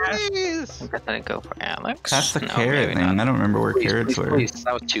bash. I'm gonna go for Alex. That's the No, carrot maybe thing. not. I don't remember where carrots were. Please,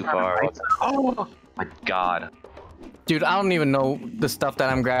 that was too far. Oh my god. Dude, I don't even know the stuff that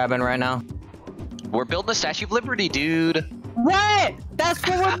I'm grabbing right now. We're building the Statue of Liberty, dude. What? That's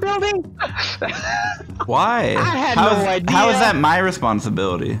what we're building? Why? I had How no is- idea. How is that my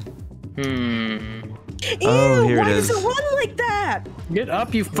responsibility? Oh, here why it is. does it run like that? Get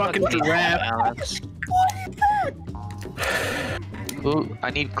up, you fucking giraffe. Alex. What is that? Ooh, I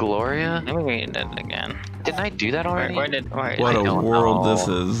need Gloria. Let me read it again. Didn't I do that already? Where did? What I a don't world know. this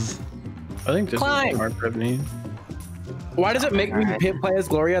is. I think this Climb. is hard Pevney. Why does it make me play as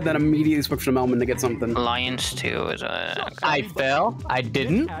Gloria, then immediately switch to Melman to get something? Lions 2 is a. I fell. I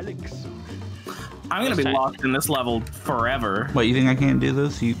didn't. Alex. I'm gonna be lost in this level forever. What, you think I can't do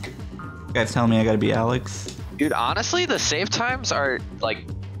this? You guys telling me I gotta be Alex? Dude, honestly, the save times are like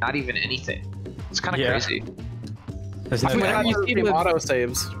not even anything. It's kind of Yeah. crazy. There's I no forgot to do auto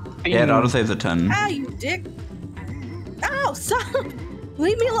saves. Yeah, it autosaves a ton. Ah, you dick. Ow, stop.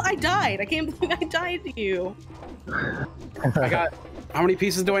 Leave me alone. I died. I can't believe I died to you. I got. How many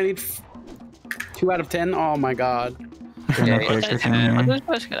pieces do I need? 2 out of 10? Oh my god. Turn that character thing here. What is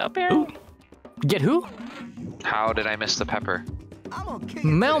supposed to get up here? Get who? How did I miss the pepper?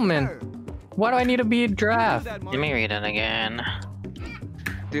 Melman. Why do I need to be a giraffe? Let me read it again.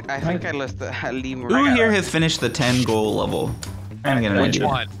 Dude, I think I lost the lemur. Who here has finished the 10 goal level? I'm gonna Which need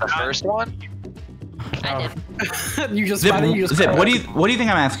one? The first one? You just Zip, you just Zip, what do you think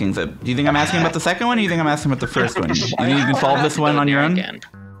I'm asking, Zip? Do you think I'm asking about the second one, or do you think I'm asking about the first one? You think you can solve this one on your own?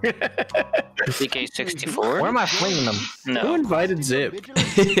 DK64. Where am I flinging them? Who No. invited Zip?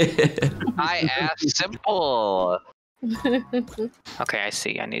 I asked Simple. Okay, I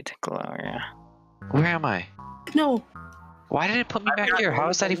see. I need to glow. Yeah. Where am I? No. Why did it put me back here? How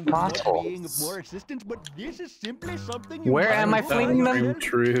is that even possible? Where am I flinging them?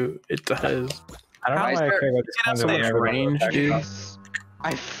 True, it does. I don't know why I care about this one. So much range, dude.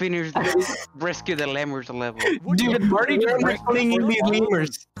 I finished Rescue the Lemurs level. Dude, Marty, where am I flinging these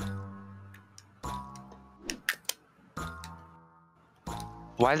lemurs?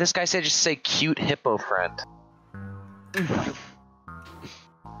 Why did this guy just say cute hippo friend?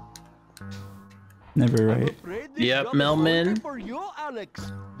 Never right. Yep, Melman.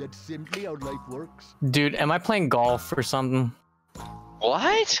 That's simply how life works. Dude, am I playing golf or something?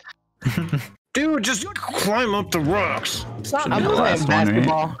 What? Dude, just climb up the rocks. Stop. Should've been the last one, right?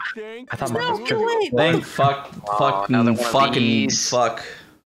 Basketball. I thought No, mine get away. Thank fuck, another one of fucking these. fuck.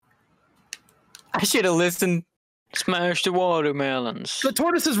 I should have listened. Smash the watermelons. The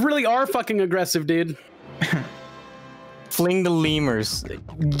tortoises really are fucking aggressive, dude. Fling the lemurs.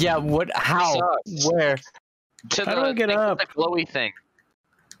 Yeah, what? How? Sucks. Where? To How do I get thing with up? The glowy thing.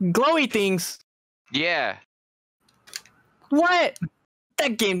 Glowy things. Yeah. What?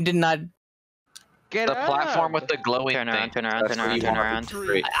 That game did not. Get The up. platform with the glowy Turn thing. around, turn around, That's turn what you around, turn want.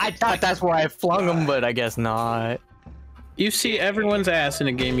 around. I thought that's where I flung them, but I guess not. You see everyone's ass in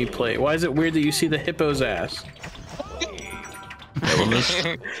a game you play. Why is it weird that you see the hippo's ass? Yeah, well, this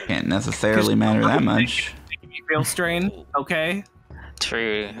can't necessarily matter that much. You feel strain, okay?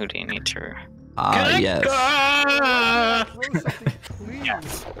 True, Houdini, true. Ah, yes.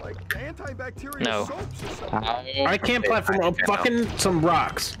 No. I can't platform up fucking some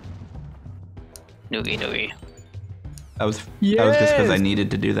rocks. Noogie, noogie. That was just because I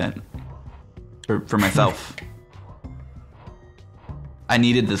needed to do that. For myself. I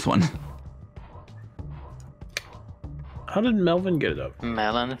needed this one. How did Melvin get it up?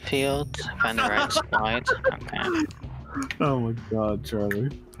 Melon field. Find the right spot. Okay. Oh my god,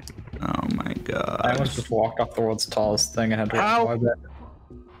 Charlie. Oh my god. I almost just walked off the world's tallest thing and had to How? revive that.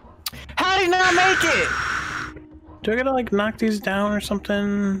 How did I not make it? Do I gotta like knock these down or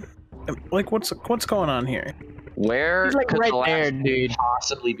something? Like what's going on here? Where He's like could right the last there, one dude.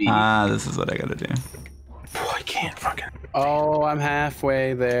 possibly be? Ah, this is what I gotta do. Oh, I can't fucking. Oh, I'm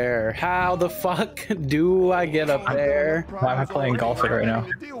halfway there. How the fuck do I get up there? Why am I playing golf right now?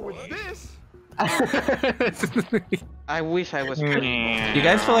 I wish I was. Do you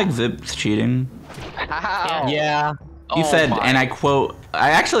guys feel like Zip's cheating? How? Yeah. He Oh said, my. and I quote, I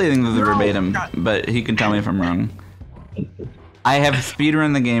actually think this is verbatim, but he can tell me if I'm wrong. I have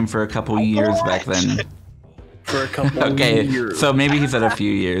speedrun the game for a couple years back then. For a couple Okay, years. so maybe he said a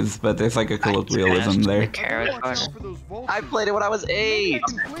few years, but there's like a colloquialism there. I played it when I was 8.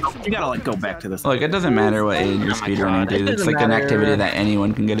 You gotta like go back to this. Look, it doesn't matter what age you're speedrunning, dude. It's like an activity that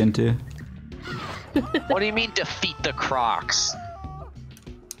anyone can get into. What do you mean defeat the Crocs?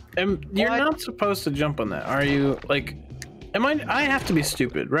 You're not supposed to jump on that, are you? Like, I have to be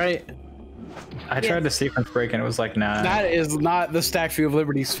stupid, right? I tried to sequence break and it was like, nah. That is not the Statue of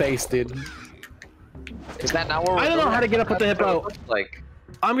Liberty's face, dude. Is that not where we're I don't know going? how to get up with the hippo. Like,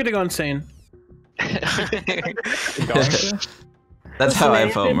 I'm gonna go insane. That's how I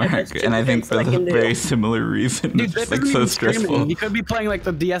felt, Mark, and I think for a very similar reason. Dude, It's this just like isn't so even streaming. stressful. You could be playing like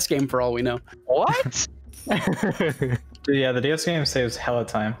the DS game for all we know. What? Dude, yeah, the DS game saves hella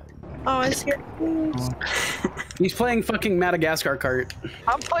time. Oh, I scared. He's playing fucking Madagascar kart.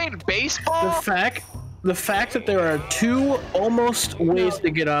 I'm playing baseball? The fact that there are 2 almost ways to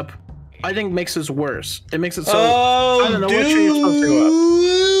get up, I think makes this worse. It makes it so I don't know which way you're supposed to go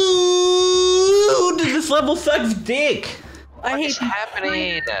up. Dude, this level sucks dick. I hate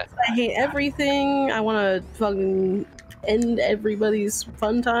happening. I hate everything. I want to fucking end everybody's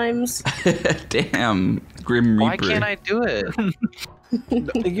fun times. Damn, Grim Reaper. Why can't I do it?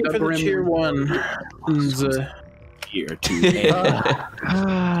 Thank you for the tier 1. Tier 2.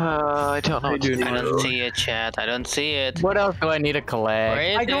 I don't know. I don't see it, chat. I don't see it. What else do I need to collect?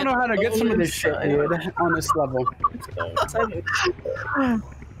 Where is I don't it? know how to get some of this shit, dude, on this level.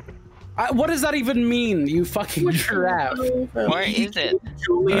 What does that even mean, you fucking giraffe? Where is it?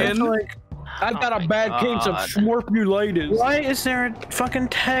 Julian? I've got a bad case of smorpulitis. Why is there a fucking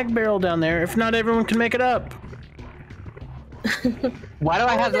tag barrel down there if not everyone can make it up? Why do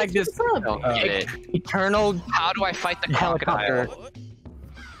I have like this eternal? How do I fight the crocodile?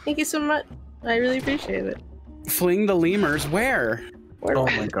 Thank you so much. I really appreciate it. Fling the lemurs? Where? Oh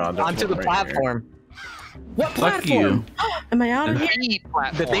my god. Onto the platform. What Fuck you. Am I out of here?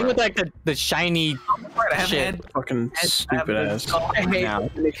 The thing with like the shiny shit. Fucking stupid ass. I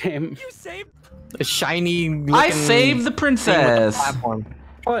hate the game. The shiny. I saved the princess. Platform.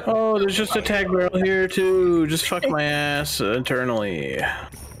 What? Oh, there's just a tag barrel here too. Just fuck my ass eternally.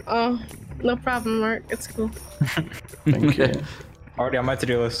 Oh, no problem, Mark. It's cool. Thank you. Already on my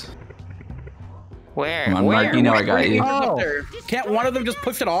to-do list. Where? Come on, Mark, you know I got you. Oh. Can't one of them just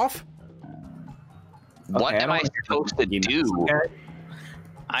push it off? What am I supposed to do?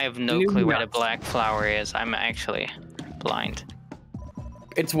 I have no clue where the black flower is. I'm actually blind.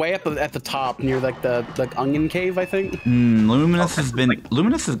 It's way at the top near like the onion cave, I think. Luminous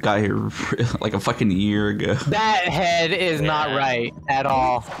has got here like a fucking year ago. That head is not right at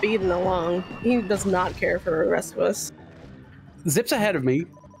all. Speeding along. He does not care for the rest of us. Zip's ahead of me.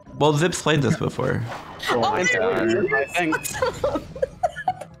 Well, Zip's played this before. Oh my god.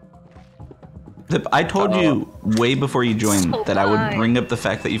 Zip, I told you way before you joined that I would bring up the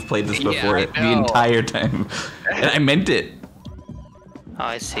fact that you've played this before the entire time. And I meant it. Oh,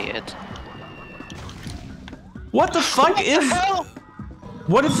 I see it. What the fuck is...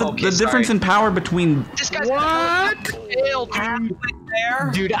 What is the difference in power between... What?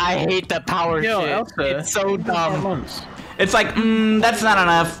 Dude, I hate the power shit. Elsa. It's so dumb. It's like, that's not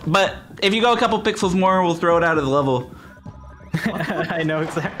enough, but if you go a couple pixels more, we'll throw it out of the level. I know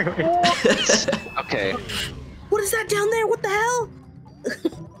exactly what you're saying. Okay. What is that down there? What the hell?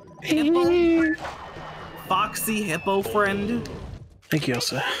 Hippo? Foxy hippo friend? Thank you,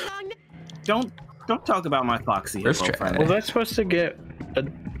 Elsa. Don't talk about my foxy hippo friend. Was I supposed to get a...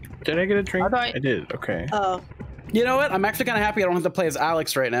 Did I get a drink? I did. Okay. Oh. You know what? I'm actually kind of happy I don't have to play as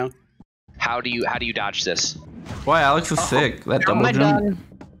Alex right now. How do you dodge this? Boy, Alex is sick. That double Am I jump. done?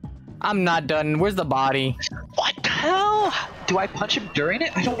 I'm not done. Where's the body? What the hell? Do I punch him during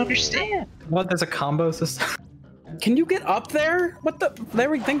it? I don't understand. What? There's a combo system? Can you get up there? What the? There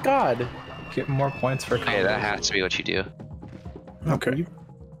we. Thank God. Get more points for combos. Hey, that has to be what you do. Okay.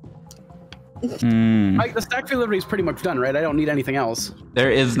 Like, the stack delivery is pretty much done, right? I don't need anything else. There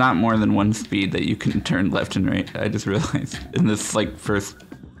is not more than one speed that you can turn left and right. I just realized in this like first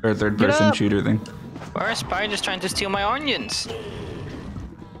or third person shooter thing. Why are spiders trying to steal my onions?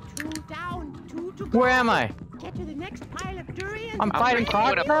 Where am I? Get to the next pile of durians. I'm fighting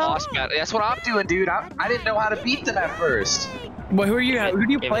doing a boss battle. That's what I'm doing, dude. I didn't know how to beat them at first. Well, who are you? Who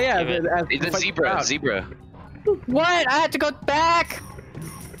do you play as? It's a zebra. Zebra. What? I had to go back.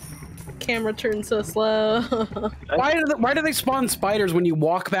 Camera turns so slow. Why do they spawn spiders when you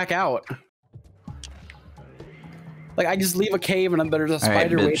walk back out? Like, I just leave a cave and there's a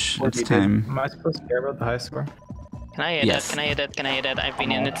spider waiting for me. It's time. Am I supposed to care about the high score? Can I hit that? Can I hit that? Can I hit that? I've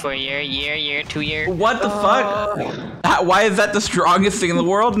been in it for a year, 2 years. What the fuck? Why is that the strongest thing in the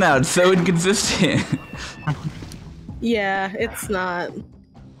world now? It's so inconsistent. Yeah, it's not.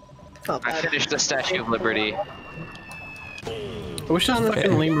 I finished the Statue of Liberty. I wish this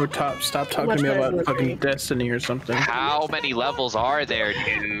fucking lemur stop talking to me about fucking Destiny or something. How many levels are there,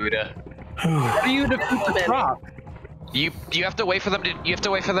 dude? How do you defeat the drop? You have to wait for them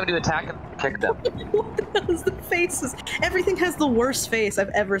to attack and kick them. What the hell is the faces? Everything has the worst face I've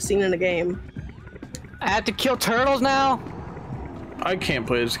ever seen in a game. I have to kill turtles now? I can't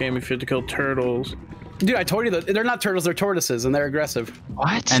play this game if you have to kill turtles. Dude, I told you that they're not turtles, they're tortoises, and they're aggressive.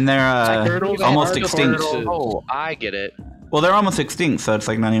 What? And they're almost extinct. Oh, I get it. Well, they're almost extinct, so it's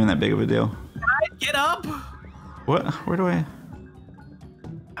like not even that big of a deal. Get up! What? Where do I?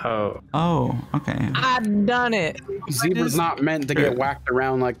 Oh, okay. I've done it. Zebra's not meant to get whacked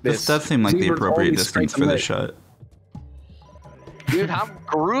around like this. This does seem like the Zebra's appropriate only distance straight for to this shot. Dude, I'm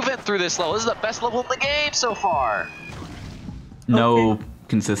grooving through this level. This is the best level in the game so far. No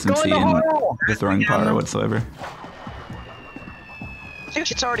consistency in the throwing power whatsoever. Dude,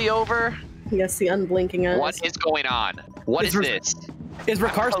 it's already over. Yes, the unblinking eyes. What is going on? What is this? Is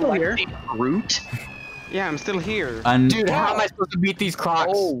Ricard still here? Root? Yeah, I'm still here. Dude, how am I supposed to beat these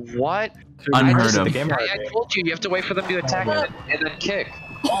crocs? Oh, what? Unheard of. I told you, you have to wait for them to attack and then kick.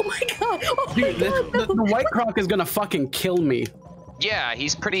 Oh my god! Oh Dude, my god! the white croc is gonna fucking kill me. Yeah,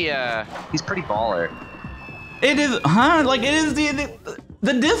 he's pretty baller. It is, huh? Like it is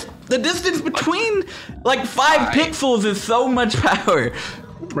the distance between like 5 pixels is so much power.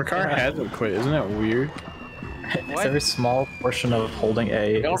 Ricard hasn't quit, isn't that weird? It's a very small portion of holding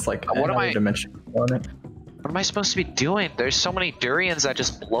A. It's like another dimension component. What am I supposed to be doing? There's so many durians that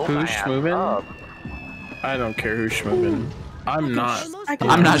just blow my ass moving? up. I don't care who's moving. I'm not.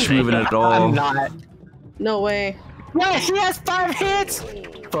 I'm not moving at all. I'm not. No way. Yeah, he has 5 hits!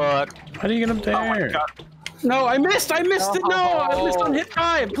 Fuck. How do you get up there? No, I missed it! No, I missed on hit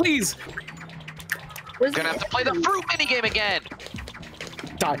 5, please! I'm gonna have to play the fruit minigame again.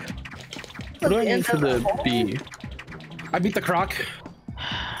 Die. What do I need for the bee? I beat the croc.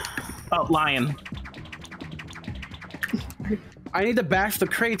 Oh, lion. I need to bash the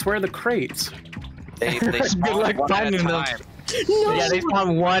crates. Where are the crates? They spawn luck one at a finding them. time. No. Yeah, they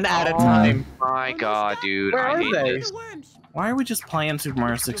spawn one at a time. My god, dude. Where I are hate they? this. Why are we just playing Super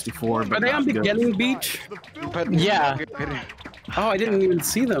Mario 64? But Are they on not good? beginning beach? Yeah. Oh, I didn't even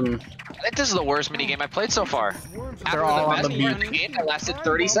see them. I think this is the worst minigame I've played so far. After all on the the best beach. minigame that lasted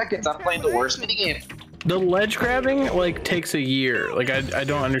 30 seconds, I'm playing the worst minigame. The ledge grabbing like takes a year. Like I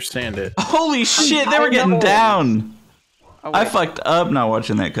don't understand it. Holy shit, they were getting down. I fucked up not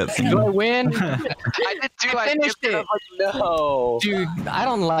watching that cutscene. Do I win? I did too. I finished it. Like, no. Dude, I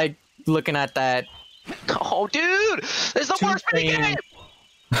don't like looking at that. Oh, dude. This is the worst minigame.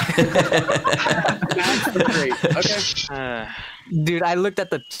 Okay. Dude, I looked at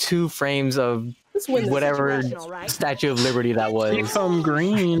the 2 frames of whatever Statue of Liberty that was. Become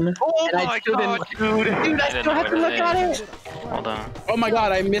green. Oh And I my still god, didn't- dude. Dude, I still have to look at it. Hold on. Oh my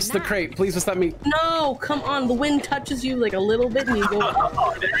god, I missed the crate. Please just let me. No, come on. The wind touches you like a little bit and you go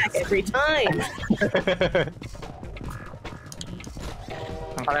back every time.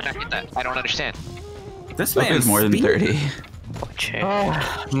 How did I not get that? I don't understand. This Look, man it's more than 30.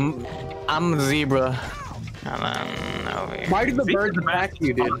 Oh, I'm a zebra. And then over here. Why did the birds attack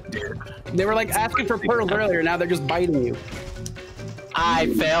you, dude? They were like asking for pearls earlier. Now they're just biting you. I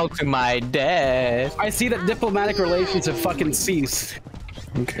fell to my death. I see that diplomatic relations have fucking ceased.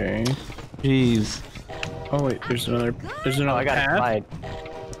 Okay. Jeez. Oh wait, there's another. There's another. I got path? fight.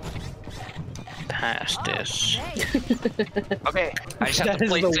 Past this. Okay, I just have That to is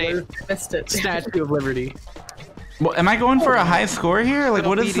play the safe. worst Missed it. Statue of Liberty. Well, am I going for a high score here? Like,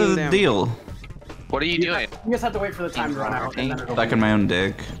 what is the deal? What are you doing? You just have to wait for the time to run out. And then it'll Stuck in my own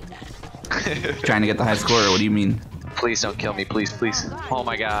dick. Trying to get the high score, what do you mean? Please don't kill me, please, please. Oh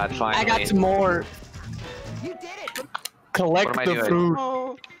my god, finally. I got some more. Collect What am I the doing? food.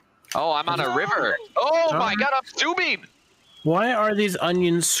 Oh, I'm on a river. Oh my god, I'm zooming. Why are these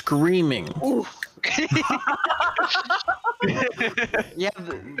onions screaming? Yeah.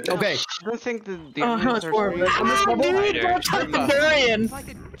 Okay. I don't think the Oh, how onions much are more of screaming. this? Dude, don't touch the durian.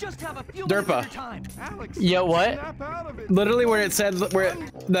 Derpa. Yeah, what? Literally where it said where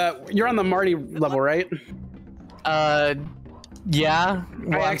you're on the Marty level, right? Yeah.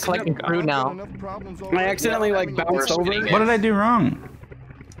 Well, I'm collecting fruit now. I accidentally like bounced over. What did I do wrong?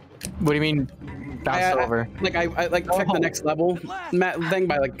 What do you mean? Bounced over. Like I like checked the next level thing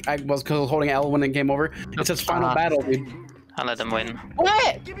by like I was holding L when it came over. It says final battle, dude. I'll let them win.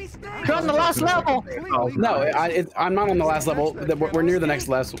 What? You're on the last level. No, I'm not on the last level. We're near the next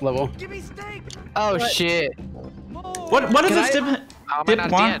last level. Oh shit. What is this dip? How am I not at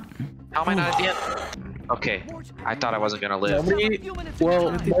the end? How am I not at the end? Okay, I thought I wasn't gonna live.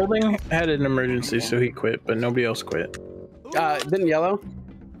 Well, Molding had an emergency, so he quit, but nobody else quit. Didn't Yellow?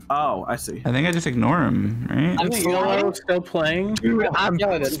 Oh, I see. I think I just ignore him, right? I'm still playing. I'm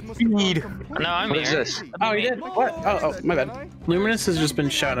speed. No, I'm What here. is this? Oh, he did. What? Oh, my bad. Luminous has just been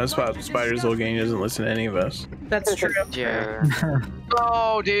shouting us about spiders all game. He doesn't listen to any of us. That's true. Yeah.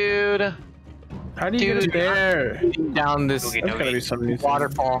 Oh, dude. How do you get there? Down this That's gotta be something.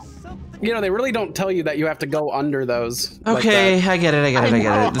 waterfall. You know, they really don't tell you that you have to go under those. Okay, I get it, I get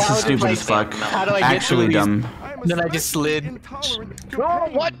it. This How is did stupid I as fuck. How do I get Actually through dumb. Then I just slid. Oh,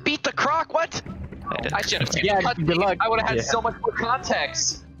 what? Beat the croc? What? I should have seen Yeah, the good luck. I would have had Yeah. so much more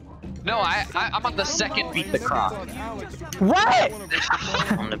context. No, I'm on the second beat the croc. What?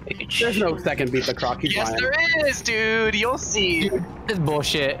 On the beach. There's no second beat the croc. He's Yes, lying. there is, dude. You'll see. This is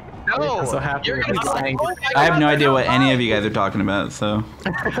bullshit. No, so happy you're with gonna this. see. I have no idea what any of you guys are talking about, so.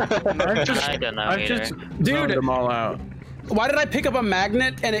 I don't know I've either. just Dude. zoned them all out. Why did I pick up a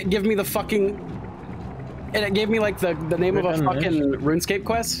magnet and it give me the fucking... And it gave me like the name of a fucking RuneScape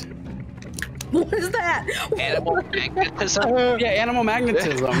quest? What is that? Animal magnetism. Yeah, animal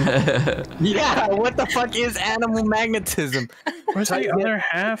magnetism. Yeah, what the fuck is animal magnetism? Where's the other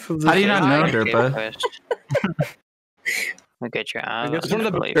half of the? How do you not know, Derpa? Look at your eyes. It's one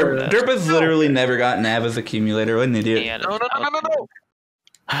of the Derpa's literally never got Nava's accumulator. What an idiot. Yeah, No.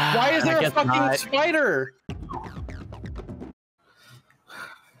 Why is there a fucking not. spider?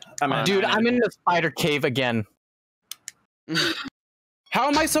 Dude, I'm in the spider cave again. How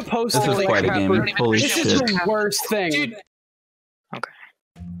am I supposed This to is like, quite a have- game. Holy This is shit. the worst thing. Dude.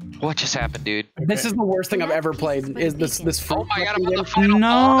 What just happened, dude? This is the worst thing I've ever played. Is this fruit? Oh my god, I'm on the fucking final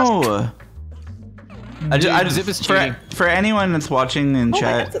boss. No! I Zip is just, cheating. for anyone that's watching in Oh my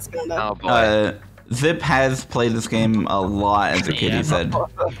chat, God, that's going down. Oh boy. Zip has played this game a lot as a kid, he said.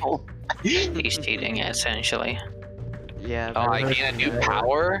 He's cheating, essentially. Yeah. Oh, I gain a new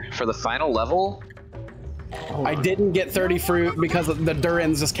power for the final level? I didn't get 30 fruit because the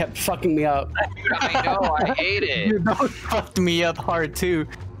Durins just kept fucking me up. Dude, I know, I hate it. You know, it fucked me up hard too.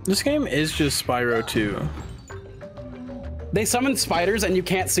 This game is just Spyro 2. They summon spiders and you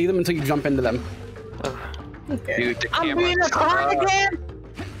can't see them until you jump into them. Okay. Dude, the I'm camera. being a clown again!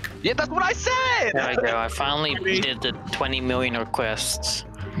 Yeah, that's what I said! There we go, I finally did the 20 million requests.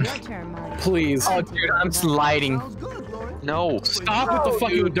 Please. Oh, dude, I'm sliding. No. Stop with the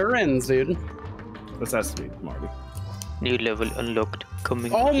fucking Durins, dude. This has to be Marty. New level unlocked.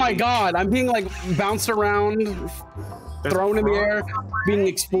 Coming. Oh my god, I'm being like bounced around, thrown in the air, being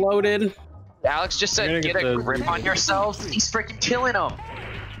exploded. Alex just said get a grip on yourself. He's freaking killing him.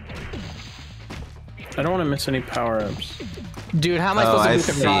 I don't want to miss any power-ups. Dude, how am I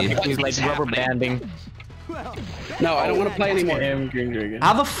supposed to do some He's like rubber banding. No, I don't want to play anymore.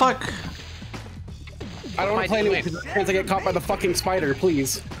 How the fuck? I don't want to play anymore because I get caught by the fucking spider,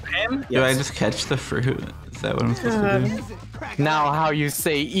 please. Do I just catch the fruit? Is that what I'm supposed to do? Now how you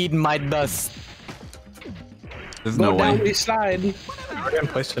say eat my dust. There's no way. Down the slide. Already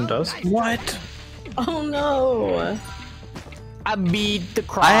placed in dust? What? Oh no. I beat the I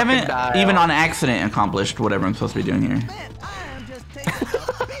crocodile. haven't even on accident accomplished whatever I'm supposed to be doing here.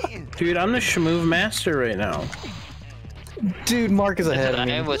 Dude, I'm the Shmove master right now. Dude, Mark is ahead of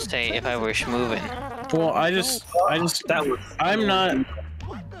me. I would say if I were moving. Well,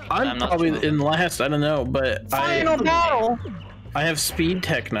 I'm probably in last, I don't know, but Final battle! I have speed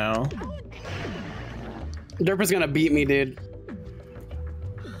tech now. Derpa's gonna beat me, dude.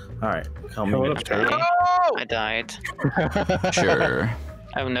 Alright, help me. I died. Sure.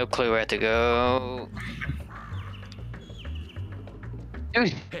 I have no clue where to go.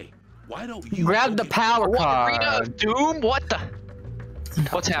 Dude, hey, why don't you grab the power card? Arena of Doom? What the?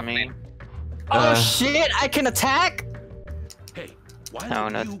 What's happening? Oh shit! I can attack. Hey, why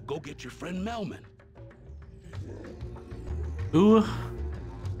don't you go get your friend Melman? Who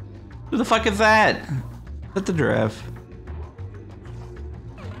the fuck is that? Is that the giraffe?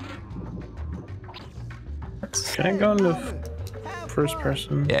 Can I go into first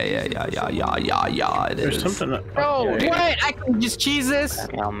person? Yeah. It There's is. something. Oh, what? I can just cheese this?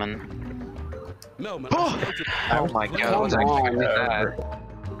 Melman. Melman. Oh my god, I was actually gonna do that.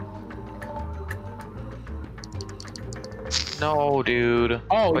 No, dude.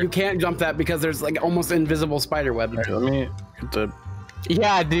 Oh, you can't jump that because there's like almost invisible spider web. Right, let me get the.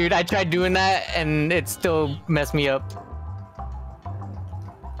 Yeah, dude, I tried doing that and it still messed me up.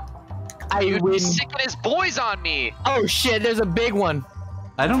 I win. Sicking his boys on me. Oh shit, there's a big one.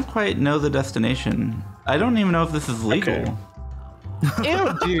 I don't quite know the destination. I don't even know if this is legal. Okay.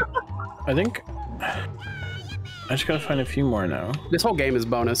 Ew, dude. I think. I just gotta find a few more now. This whole game is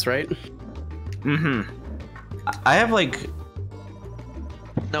bonus, right? Mm-hmm. I have like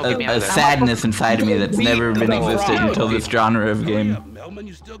a that. sadness inside of me that's never been existed until this genre of game. Melman,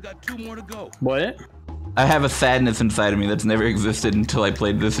 you still got 2 more to go. What? I have a sadness inside of me that's never existed until I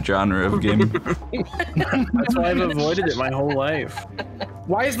played this genre of game. That's why I've avoided it my whole life.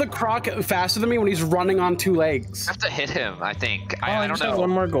 Why is the croc faster than me when he's running on 2 legs? I have to hit him, I think. I I don't just have know.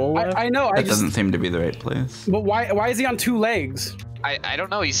 one more goal left. I know. That doesn't seem to be the right place. But why is he on 2 legs? I don't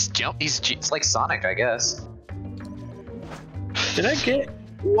know. He's it's like Sonic, I guess. Did I get?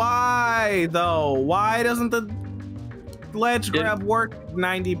 Why though? Why doesn't the ledge grab work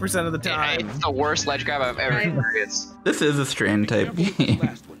 90% of the time? It's the worst ledge grab I've ever experienced. This is a strand type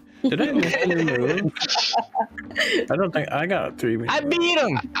game. Did I miss any move? I don't think I got 3 moves. I beat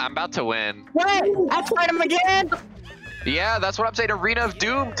him. I'm about to win. What? I tried him again. Yeah, that's what I'm saying. Arena of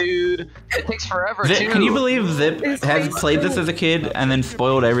Doom, dude. It takes forever too. Can you believe Zip has played this as a kid and then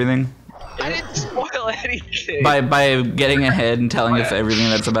spoiled everything? I didn't spoil anything. By getting ahead and telling us everything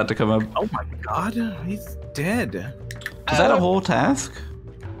that's about to come up. Oh my god, he's dead. Is that a whole task?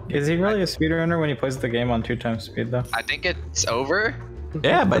 Is he really a speedrunner when he plays the game on 2 times speed though? I think it's over.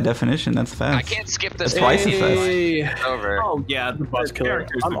 Yeah, by definition, that's fast. I can't skip this. That's twice as fast. It's over. Oh yeah, the Boss killer.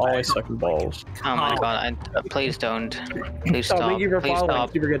 I'm always sucking balls. Oh my god, please don't. Please Oh, stop. thank you for Please following.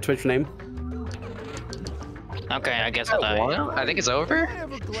 stop. Super good Twitch name. Okay, I guess I died. I think it's over.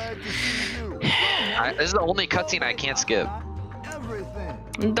 This is the only cutscene I can't skip.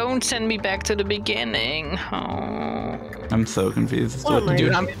 Don't send me back to the beginning. Oh. I'm so confused as to what to do.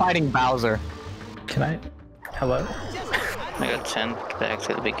 Dude, I'm fighting Bowser. Can I? Hello? I got sent back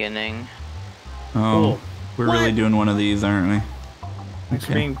to the beginning. Oh, we're really doing one of these, aren't we?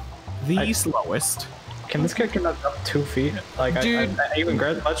 I mean, the slowest. Can this character not jump 2 feet? Like, I even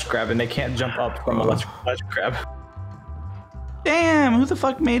ledge grab and they can't jump up from a ledge grab. Damn, who the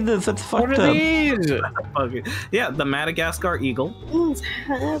fuck made this? That's fucked What are up. these? Okay. Yeah, the Madagascar eagle. Oh,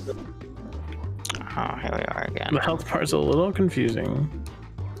 here we are again. The health part's a little confusing.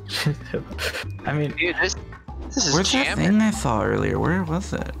 I mean, dude, this is Where's that jamming. thing I saw earlier? Where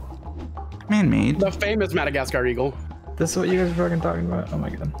was it? Man-made. The famous Madagascar eagle. this is what you guys are fucking talking about? Oh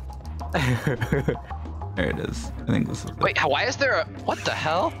my god. There it is. I think this is. Wait, why is there a... What the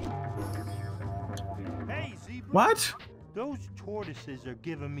hell? Hey, Zebra. What? Those tortoises are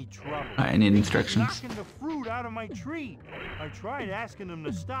giving me trouble. I need instructions. They're knocking the fruit out of my tree. I tried asking them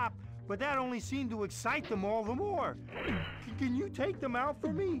to stop, but that only seemed to excite them all the more. Can you take them out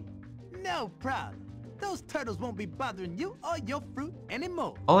for me? No problem. Those turtles won't be bothering you or your fruit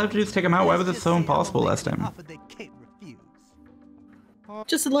anymore. All I have to do is take him out. Why was it so impossible last time?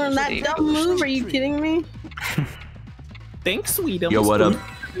 Just to learn that dumb move? Are you kidding me? Thanks, sweetum. Yo, what up?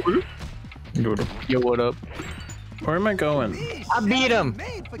 Yo, what up? Where am I going? I beat him.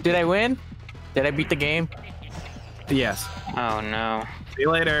 Did I win? Did I beat the game? Yes. Oh no. See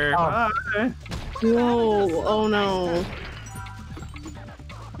you later. Oh. Bye. Whoa, oh no.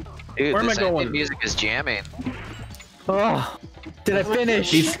 Dude, Where am this I going? music is jamming. Oh, did I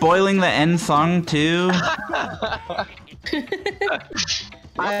finish? He's spoiling the end song too.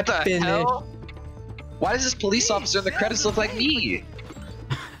 What the hell? Why does this police officer in the credits look like me?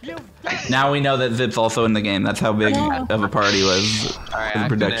 Now we know that Zip's also in the game. That's how big of a part he was in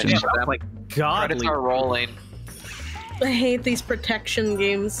production. Like, Credits are rolling. I hate these protection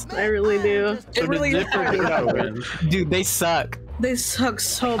games. I really do. It really Dude, they suck. They suck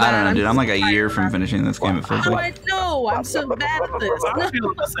so bad. I don't know, dude. I'm like a year from finishing this game. It feels How do like. I know? I'm so bad at this. I'm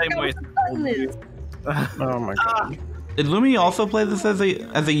feeling the same way. Oh my god. Did Lumi also play this as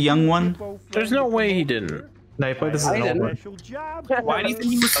a young one? There's no way he didn't. No, he played this as an old one. Why do you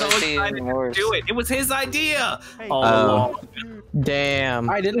think he was so excited to do it? It was his idea. Oh. Damn.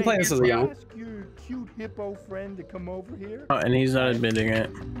 I didn't play this as a young. Ask your cute hippo friend to come over here. Oh, and he's not admitting it.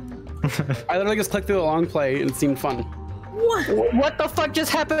 I literally just clicked through the long play and it seemed fun. What the fuck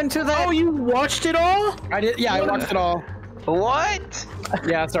just happened to that? Oh, you watched it all? I did. Yeah, I watched it all. What?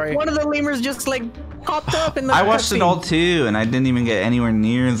 Yeah, sorry. One of the lemurs just like popped up in the. I watched it all too, and I didn't even get anywhere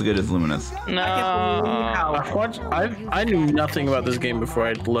near as good as Luminous. No. I knew nothing about this game before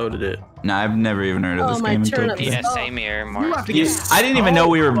I loaded it. No, I've never even heard of this game until. Yeah, same here, Mark. I didn't even know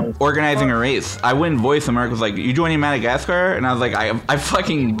we were organizing a race. I went in voice, and Mark was like, "You joining Madagascar?" And I was like, "I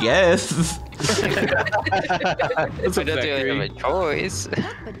fucking guess." It's a really have a choice.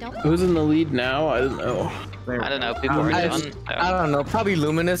 Who's in the lead now? I don't know. I don't know. People are done. I don't know. Probably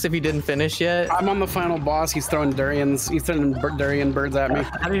Luminous if he didn't finish yet. I'm on the final boss. He's throwing durians. He's throwing durian birds at me.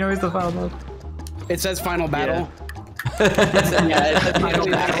 How do you know he's the final boss? It says final battle.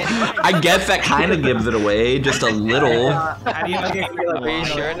 I guess that kind of gives it away, just a little. Are you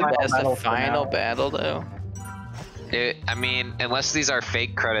sure that's the final battle, though? I mean, unless these are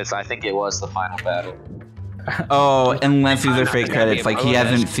fake credits, I think it was the final battle. Oh, unless these are fake credits, like he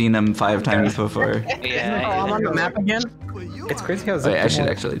hasn't seen them 5 times before. Yeah. Oh, I'm on the map again. It's crazy how Wait, I should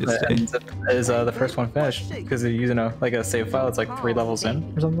actually just stay. Is the first one finished because they're using like a save file. It's like 3 levels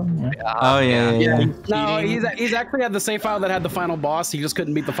in or something. Yeah. Oh yeah. No, he's actually had the save file that had the final boss. He just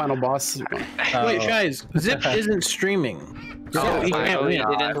couldn't beat the final boss. Wait, guys, Zip isn't streaming, so he can't win.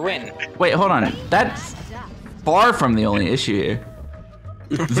 He didn't win. Wait, hold on. That's far from the only issue here.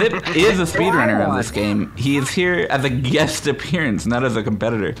 Zip is a speedrunner of this game. He is here as a guest appearance, not as a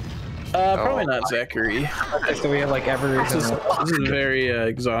competitor. Probably not Zachary. Okay, so we have like every. This is very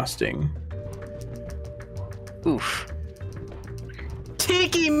exhausting. Oof.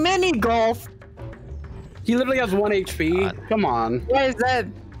 Tiki mini golf. He literally has 1 HP. Come on. What is that?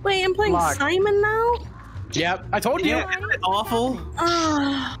 Wait, I'm playing Simon now? Yep, I told you. Awful.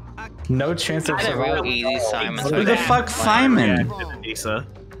 No chance of survival. Easy, Simon. Who the fuck's Simon?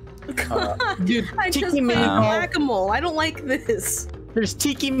 Dude, I just played whack-a-mole. I don't like this. There's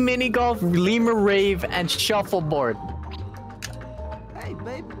Tiki mini golf, lemur rave, and shuffleboard. Hey,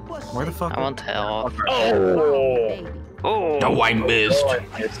 baby, what's Where the fuck? I want help. Oh, I missed.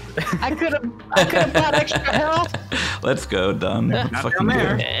 I could have got extra help. Let's go, done. Fucking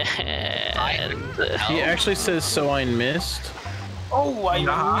there. He actually says, "So I missed." Oh, I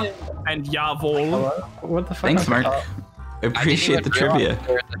and Yavol. What the fuck? Thanks, Mark. I appreciate the trivia.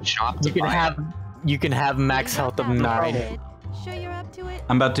 You can have max health of 9. Sure you're up to it?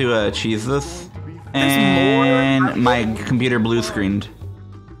 I'm about to cheese this, and my computer blue screened.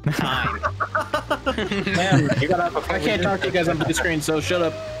 Man, I can't talk to you guys on blue screen, so shut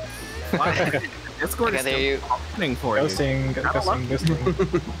up. Discord is still opening for you. Ghosting.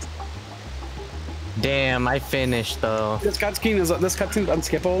 Damn, I finished though. This cutscene's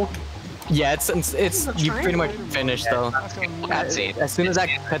unskippable. Yeah, it's you pretty much finished though. As soon as that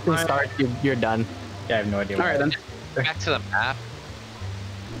cutscene starts, you're done. Yeah, I have no idea. All right then. Back to the map.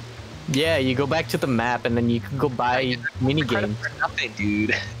 Yeah, you go back to the map and then you can go buy mini games. Nothing,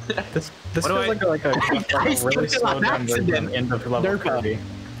 dude. This feels like a really slow down version end of level Kirby.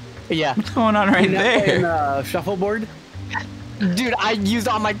 Yeah. What's going on right there? Shuffleboard. Dude, I used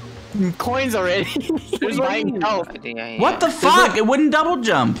all my coins already. What the fuck? It wouldn't double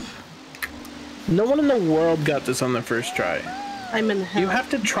jump. No one in the world got this on the first try. I'm in hell. You have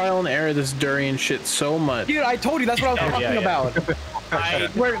to trial and error this durian shit so much. Dude, I told you that's what I was talking about.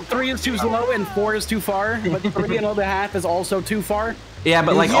 Where 3 is too slow and 4 is too far, but 3.5 is also too far. Yeah,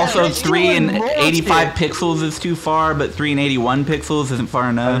 but like also 3 and 85 pixels is too far, but 3 and 81 pixels isn't far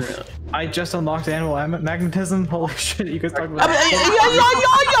enough. I just unlocked animal magnetism. Holy shit, you guys talk about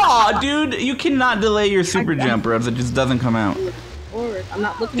yeah, dude, you cannot delay your super jump, or else it just doesn't come out. I'm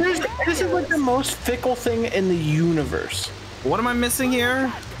not looking. This is like the most fickle thing in the universe. What am I missing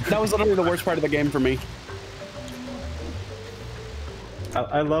here? That was literally the worst part of the game for me.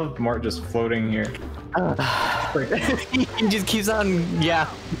 I love Mort just floating here. He just keeps on, yeah.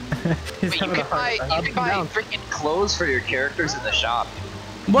 But you can buy freaking clothes for your characters in the shop.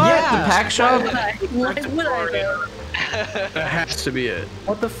 What? Yeah. The pack shop? Why would I? That has to be it.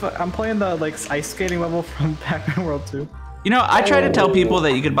 What the fuck? I'm playing the like ice skating level from Pac-Man World 2. You know, I tried to tell people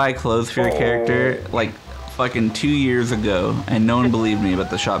that you could buy clothes for your character like fucking 2 years ago, and no one believed me about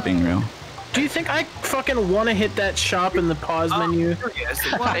the shop being real. Do you think I fucking want to hit that shop in the pause menu? Yes,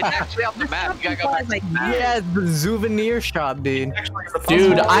 it's actually on the map. You gotta go back to the map. Yeah, the souvenir shop, dude.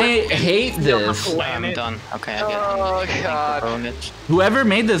 Dude, I hate this. I'm done. Okay, I get Oh god. Whoever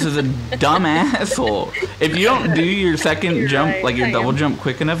made this is a dumb asshole. If you don't do your second jump, like your double jump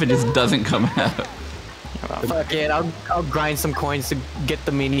quick enough, it just doesn't come out. Fuck it, I'll grind some coins to get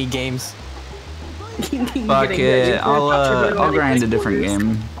the mini games. Fuck it, I'll grind a different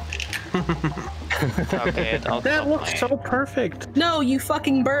game. Okay, that looks so perfect. No, you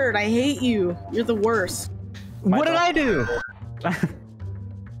fucking bird! I hate you. You're the worst. What did I do?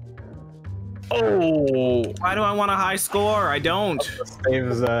 Oh, why do I want a high score? I don't.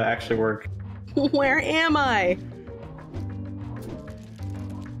 Saves actually work. Where am I?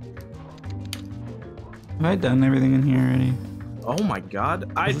 Have I done everything in here already? Oh my god.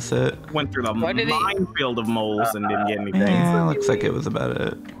 I went through the minefield of moles and didn't get anything. Yeah, looks like it was about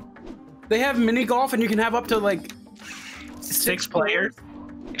it. They have mini golf and you can have up to like 6 players.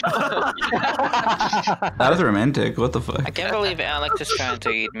 That was romantic. What the fuck? I can't believe Alex is trying to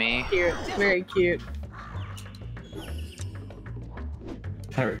eat me. Cute. Very cute.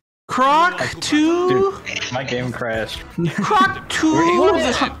 Croc 2? Dude, my game crashed. Croc 2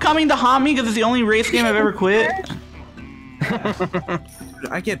 is coming to haunt me because it's the only race game I've ever quit.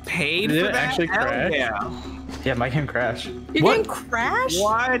 I get paid Did for it that? actually crash? Yeah. Yeah, my game crashed. Your game crashed?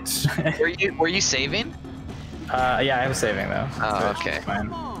 What? Were you saving? Yeah, I was saving though. Oh, So it's okay. Fine.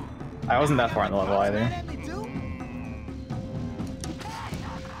 I wasn't that far in the level either.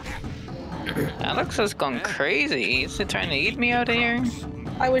 Alex has gone crazy. Is he trying to eat me out of here?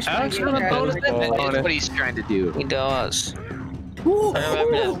 I wish my Alex game got a crashed. bonus. That's what he's trying to do. He does.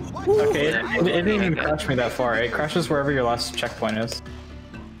 Okay, it didn't even crash me that far. It crashes wherever your last checkpoint is.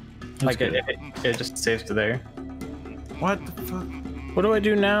 Like it just saves to there. What the fuck? What do I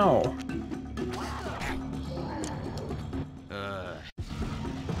do now?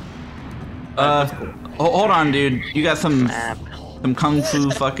 Hold on, dude. You got some kung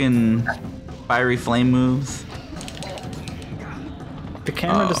fu fucking fiery flame moves. The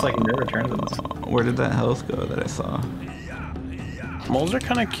camera just like never turns on this. Where did that health go that I saw? Moles are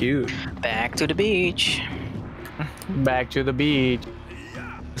kind of cute. Back to the beach. Back to the beach.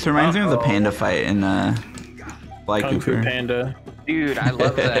 This reminds me of the panda fight in Fly Kung Fu Cooper. Panda. Dude, I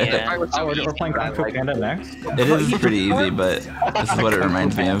love that. Yeah. That fight was so We're easy, playing but I Kung Fu like Panda next. It is pretty easy, but this is what it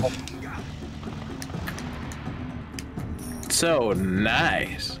reminds me of. So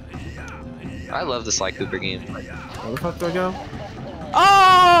nice. I love the Sly Cooper game. Where the fuck do I go?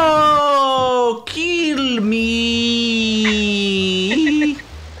 Oh, kill me!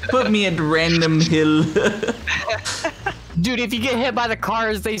 Put me at random hill. Dude, if you get hit by the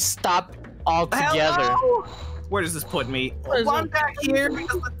cars, they stop altogether. Hello? Where does this put me? Well, I'm back here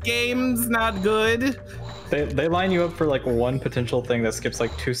because the game's not good. They line you up for like one potential thing that skips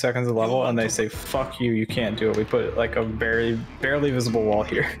like 2 seconds of level, and they say, "Fuck you, you can't do it." We put like a barely visible wall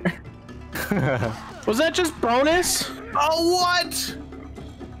here. Was that just bonus? Oh, what?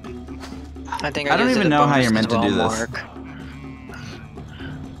 I think I don't just even did a know how bonus you're meant to as do well, this Mark.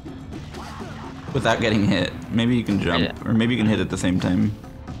 without getting hit. Maybe you can jump, or maybe you can hit at the same time.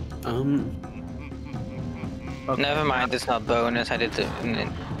 Okay. Never mind, it's not bonus. I did the.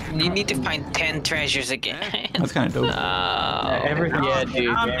 You need to find 10 treasures again. That's kind of dope. Everything, yeah, dude.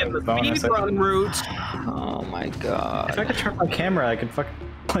 I'm in the speedrun route. Oh my god. If I could turn my camera, I could fucking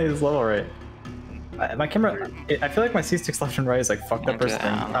play this level right. My camera, I feel like my C-sticks left and right is like fucked up or something.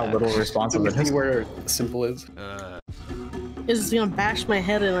 How little responsive it is. Where Simple is. It's just gonna bash my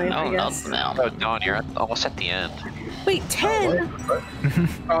head in, I guess. Oh, Dawn, you're almost at the end. Wait, 10?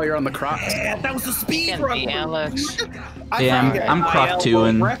 Oh, you're on the croc. Yeah, that was the speed run. Alex. Yeah, I'm croc 2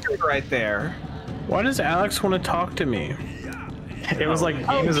 and record right there. Why does Alex want to talk to me? It was like,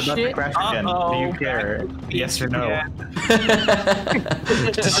 game is about to crash again. Do you care? Yes or no?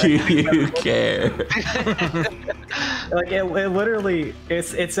 Do you care? Like, it literally,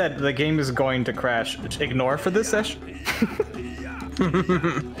 it said the game is going to crash. Ignore for this session.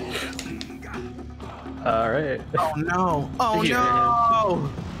 Alright. Oh no! Oh no!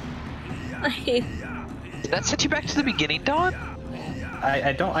 Did that set you back to the beginning, Dawn?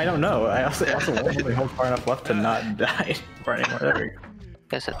 I don't know. I also only hold far enough left to not die for anymore. There we go.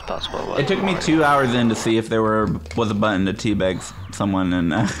 Guess it's possible. It took me 2 hours in to see if there was a button to teabag someone,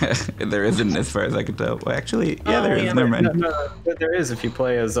 and there isn't, as far as I could tell. Well, actually, yeah, there is. Never mind. No, there is if you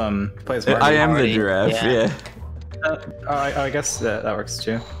play as Marty. I am the giraffe. Yeah. I guess that works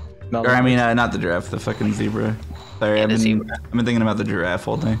too. Or I mean, not the giraffe, the fucking zebra. Sorry, I've been thinking about the giraffe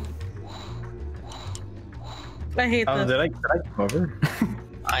all day. I hate this. Did I come over?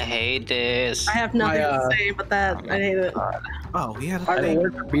 I hate this. I have nothing to say but that. I hate it. Oh, yeah. The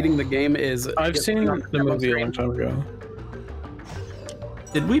word for beating the game is. I've seen the movie a long time ago.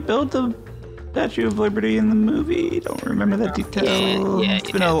 Did we build the Statue of Liberty in the movie? Don't remember that detail. Yeah,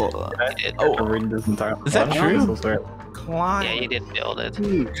 it's been a. Is that true? Yeah, you did build it.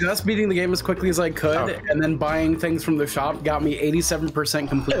 Just beating the game as quickly as I could, and then buying things from the shop got me 87%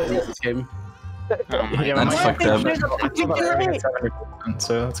 complete with this game. That's fucked up.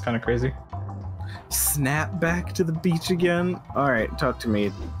 So that's kind of crazy. Snap back to the beach again. All right, talk to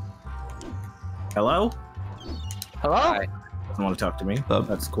me. Hello? Hello? Doesn't want to talk to me.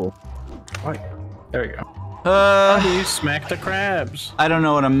 That's cool. Right. There we go. How do you smack the crabs? I don't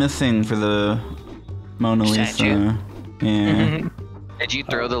know what I'm missing for the Mona Lisa. Yeah. Did you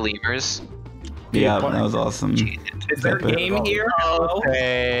throw the lemurs? Yeah, that was awesome. Is there a game here?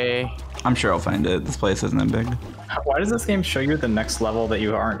 Okay. I'm sure I'll find it. This place isn't that big. Why does this game show you the next level that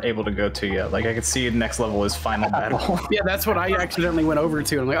you aren't able to go to yet? Like, I could see the next level is final battle. Yeah, that's what I accidentally went over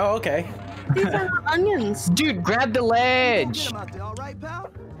to. I'm like, oh, okay. These are onions. Dude, grab the ledge.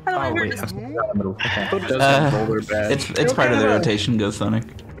 Oh, wait. Okay. It's part of the rotation, Go Sonic.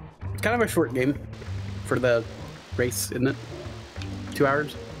 It's kind of a short game for the race, isn't it? 2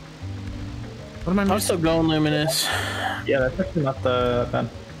 hours? What am I still going, Luminous? Yeah, that's actually not the bad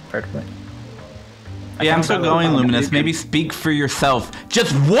part of it. Yeah, I'm still going, Luminous. Maybe speak for yourself.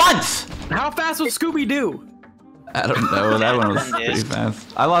 Just once! How fast was Scooby-Doo? I don't know. That one was pretty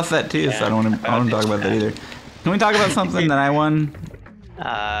fast. I lost that too, so I don't want to talk about that either. Can we talk about something that I won?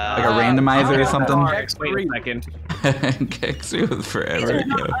 Like a randomizer or something? Wait a second. Kexu was forever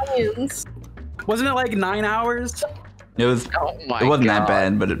ago. Onions. Wasn't it like 9 hours? It was. It wasn't that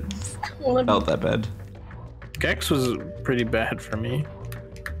bad, but it felt that bad. Gex was pretty bad for me.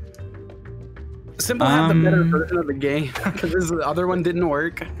 Simple had the better version of the game because the other one didn't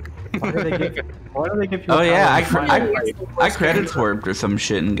work. Why do they give you? Oh yeah, I credit swarped or some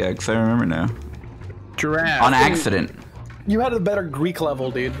shit in Gex. I remember now. Giraffe. On accident. You had a better Greek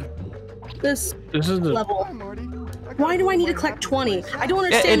level, dude. This is the level. Why do I need to collect 20? I don't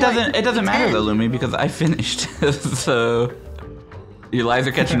understand. It doesn't matter though, Lumi, because I finished. So your lives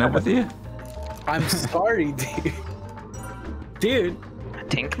are catching up with you. I'm sorry, dude. Dude. I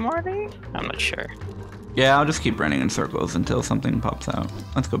think Marty? I'm not sure. Yeah, I'll just keep running in circles until something pops out.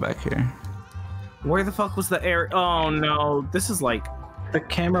 Let's go back here. Where the fuck was the air? Oh no, this is like the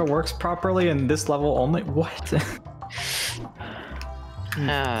camera works properly in this level only. What?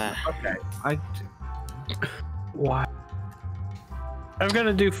 Okay, Why? I'm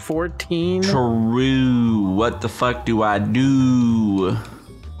gonna do 14. True. What the fuck do I do?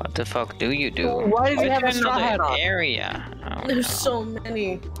 What the fuck do you do? Why does he have a straw another hat on? area? There's so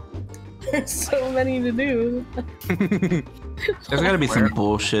many. There's so many to do. There's gotta be some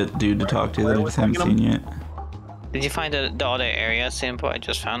bullshit dude to talk to that I just haven't seen yet. Did you find the other area, Simple? I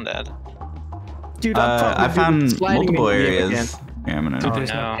just found that. Dude, I found multiple areas. Yeah, I'm gonna. Oh no,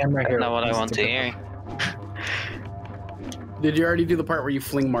 that's not what I want to hear. Did you already do the part where you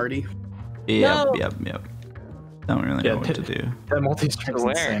fling Marty? Yep, No. yep. Don't really know what to do. That multi-stream's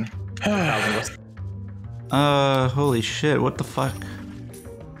insane. Holy shit, what the fuck?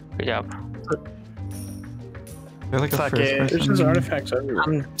 Good job. They're like a Fuck first it. person. There's just artifacts everywhere.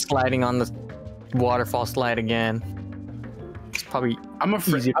 I'm sliding on the waterfall slide again. It's probably I'm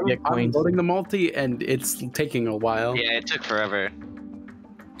afraid. easy to get I'm coins. loading the multi, and it's taking a while. Yeah, it took forever.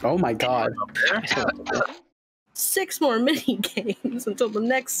 Oh my god. 6 more mini games until the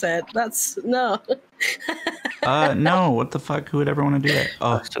next set. That's no. No, what the fuck? Who would ever want to do that?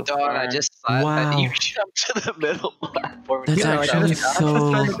 Oh, God, I just Wow. you jumped to the middle platform. that's Yeah, actually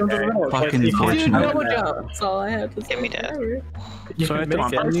so fucking fortunate. Double jump. That's all I have to say. Give me that. So I have to Come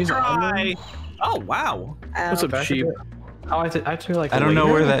on, get first these try. Oh wow. What's up, sheep? Oh, I actually like. I don't know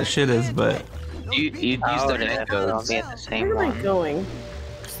where that shit is, but You used the echo. I'll be at the same Where am I one. going?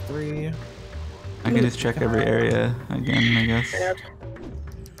 3. I can just check every area again, I guess.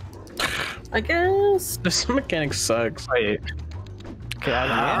 I guess. This mechanic sucks. Wait.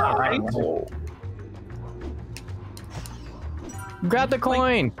 Okay, Grab the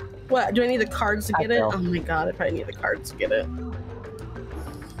coin. What? Do I need the cards to get it? know. Oh my god, I probably need the cards to get it.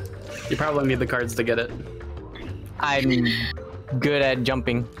 You probably need the cards to get it. I'm good at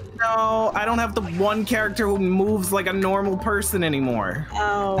jumping. No, I don't have the one character who moves like a normal person anymore.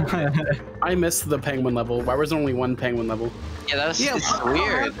 Oh. I missed the penguin level. Why was there only one penguin level? Yeah, that was Yeah, it's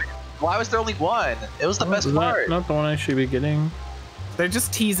weird. Why was there only one? It was the best Is part. that not the one I should be getting? They're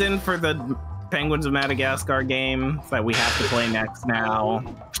just teasing for the Penguins of Madagascar game that we have to play next now.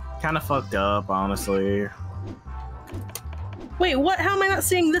 Kind of fucked up, honestly. Wait, what? How am I not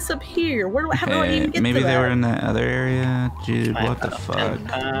seeing this up here? Where do how do I Okay, even get maybe to they that? were in that other area. Dude, what the fuck?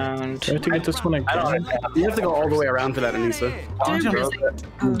 Do I have to get this one again? You have to go all the way around for that, Anissa.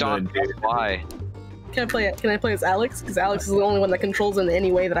 Don't. Why? Can I play it? Can I play as Alex? Because Alex is the only one that controls in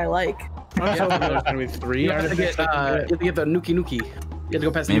any way that I like. I was hoping there was gonna be 3 You have to get, artifacts. you have to get the Nuki Nuki. You have to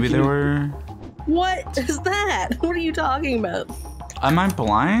go past Maybe Nuki there Nuki. were. What is that? What are you talking about? Am I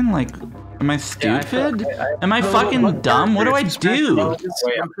blind? Like, am I stupid? Am I fucking dumb? What do I do?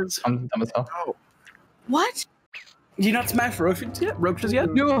 I'm dumb as hell. What? You not smash roaches yet? Roaches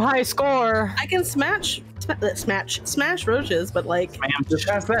yet? New high score. I can smash roaches, but like Just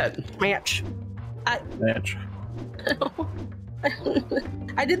past that. smash. Match.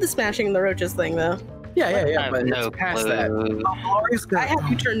 I did the smashing the roaches thing though. Yeah. I But have no it's past clue. that. I have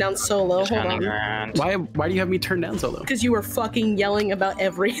you turned down solo. Hold Turning on. around. Why do you have me turn down solo? Because you were fucking yelling about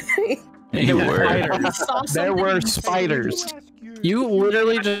everything. You were. I saw There were something. spiders. You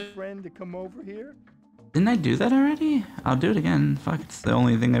literally just. Friend to come over here. Didn't I do that already? I'll do it again. Fuck, it's the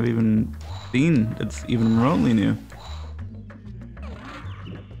only thing I've even seen that's even remotely new.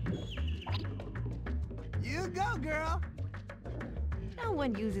 You go, girl. No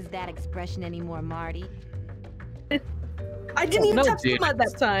one uses that expression anymore, Marty. I didn't even No, touch dude. them at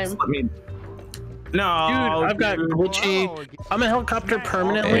that time. No, Dude, I've got glitchy. I'm a helicopter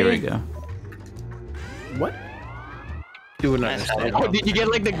permanently. There we go. What? You wouldn't understand. Oh, did you get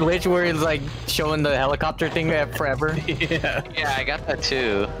like the glitch where it's like showing the helicopter thing forever? Yeah. Yeah, I got that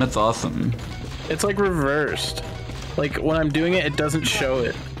too. That's awesome. It's like reversed. Like when I'm doing it, it doesn't show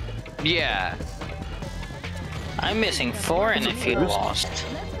it. Yeah. I'm missing 4 and I feel lost.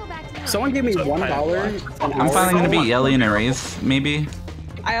 Someone gave me $1. I'm finally gonna beat Yelly in a race, maybe.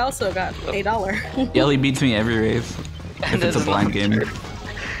 I also got $8. Yelly beats me every race. If it's a blind game.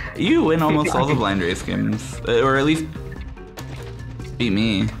 You win almost all the blind race games. Or at least beat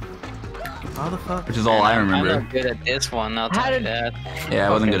me. How the fuck? Which is all I I'm remember. not good at this one, I'll tell you that. Yeah, I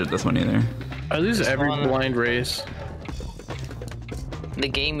wasn't good at this one either. I lose This every one- blind race. The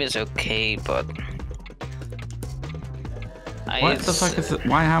game is okay, but... What the fuck is it?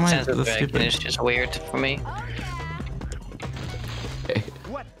 Why? How am I Sense of this direction stupid? is just weird for me. Okay.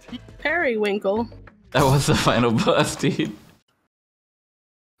 Periwinkle. That was the final boss, dude.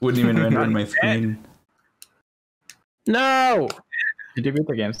 Wouldn't even render on my screen. No! Did you beat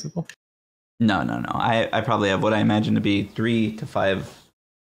the game, Simple? No. I probably have what I imagine to be 3 to 5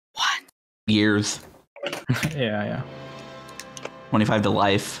 years. Yeah. 25 to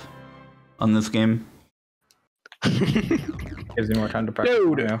life on this game. Gives you more time to practice.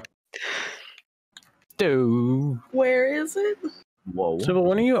 Dude. Where is it? Whoa. So, but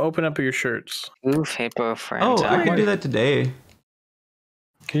when do you open up your shirts? Oof, hippo friends. Oh, I can do that today.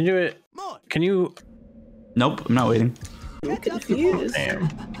 Can you do it? Can you? Nope, I'm not waiting. I'm confused. Damn.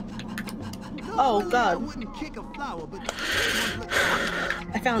 Oh god.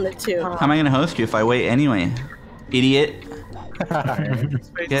 I found it too. How am I gonna host you if I wait anyway? Idiot.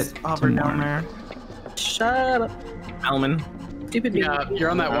 Get Hover some down more. there. Shut up. Elman. Stupid baby. Yeah, you're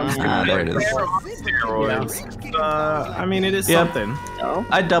on that one. There it is. I mean, it is something.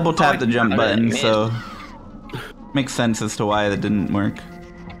 I double tapped the jump button, so makes sense as to why that didn't work.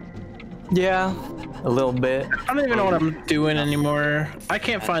 Yeah, a little bit. I don't even know what I'm doing anymore. I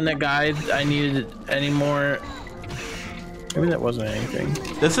can't find that guide I needed anymore. Maybe that wasn't anything.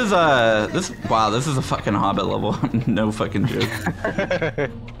 This is wow, this is a fucking Hobbit level. No fucking joke.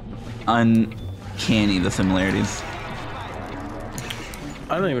 Uncanny, the similarities.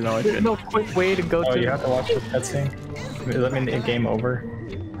 I don't even know. There's no quick way to go Oh, to. you have to watch the cutscene. Does that mean the game over?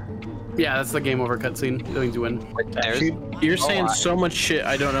 Yeah, that's the game over cutscene. That means you win. You're saying so much shit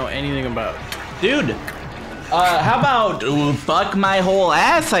I don't know anything about. Dude, how about fuck my whole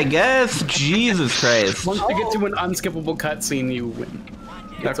ass, I guess? Jesus Christ. Once you get to an unskippable cutscene, you win.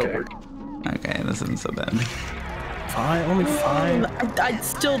 It's over. Okay, this isn't so bad. Fine, only 5. I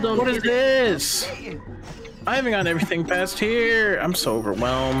still don't. What is this? I haven't got everything past here. I'm so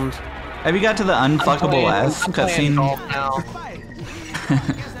overwhelmed. Have you got to the unfuckable ass cutscene?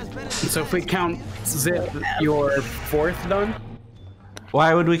 So if we count Zip, you're 4th done?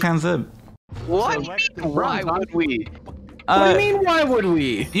 Why would we count Zip? What? Why would we? What do you mean, why would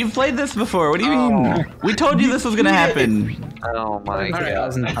we? You've played this before. What do you mean? We told you this was gonna happen. Oh my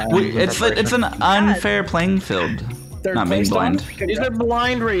god. It's an unfair playing field. Not being blind. These are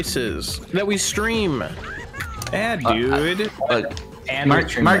blind races that we stream. Yeah, dude. Look,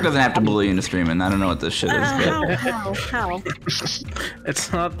 Mark doesn't have to bully into streaming. I don't know what this shit is. But... How?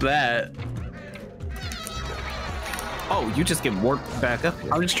 It's not that. Oh, you just get warped back up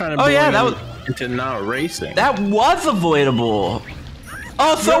here. I'm just trying to. Oh yeah, that was into not racing. That was avoidable.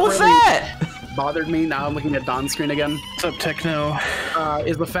 Oh, so was that? Bothered me. Now I'm looking at Don's screen again. What's up, Techno?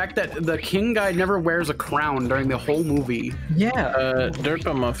 Is the fact that the king guy never wears a crown during the whole movie. Yeah.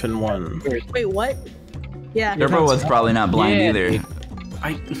 Derpa Muffin won. Wait, what? Yeah. Derpa was probably not blind either.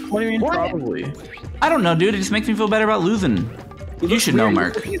 What do you mean probably? I don't know, dude. It just makes me feel better about losing. You should know,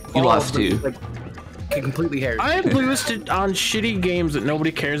 Mark. You lost too. Completely hairs. I lose on shitty games that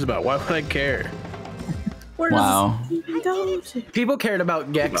nobody cares about. Why would I care? Wow. People cared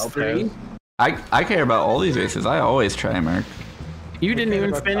about Gex 3. I care about all these races. I always try, Mark. You didn't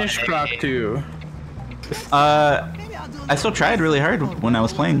even finish Croc 2. I still tried really hard when I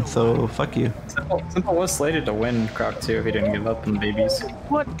was playing, so fuck you. Simple was slated to win Croc 2 if he didn't give up on babies.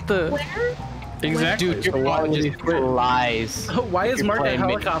 What the? Exactly. Dude, your ball just lies. Why is Mark a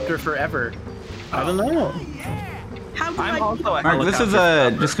helicopter forever? I don't know. I'm also a Mark, this is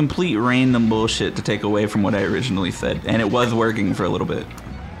just complete random bullshit to take away from what I originally said, and it was working for a little bit.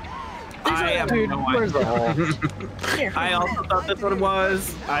 I have no idea. I also thought that's what it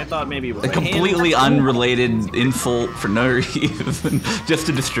was. I thought maybe it was A completely unrelated insult for no reason, just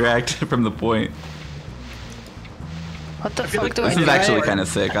to distract from the point. What the fuck do I do? This is actually kind of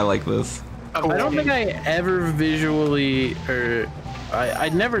sick. I like this. I don't think I ever visually, or I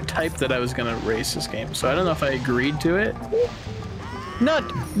never typed that I was gonna race this game, so I don't know if I agreed to it. No,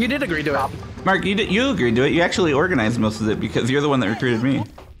 you did agree to it. Mark, you agreed to it. You actually organized most of it because you're the one that recruited me.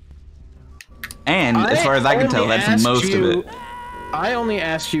 And as far as I can tell, that's most of it. I only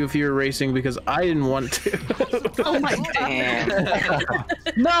asked you if you were racing because I didn't want to. Oh my god.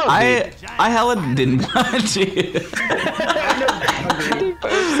 No, I hella didn't want to.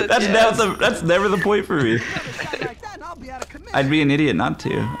 That's never the point for me. I'd be an idiot not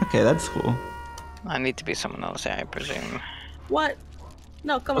to. Okay, that's cool. I need to be someone else, I presume. What?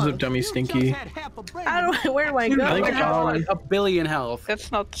 No, come What's on. up, dummy stinky? Where do I go? I think Dawn, a billion health.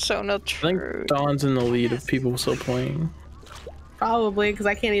 That's not true. I think Dawn's in the lead of people still playing. Probably, because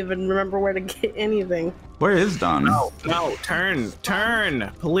I can't even remember where to get anything. Where is Dawn? No, turn,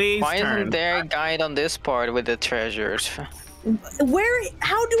 please. Why turn. isn't there a guide on this part with the treasures? Where?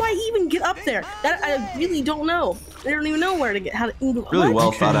 How do I even get up there? That I really don't know. I don't even know where to get. How to? Really what?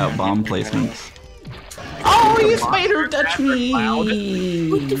 well thought out bomb placements. Oh, you spider touched me!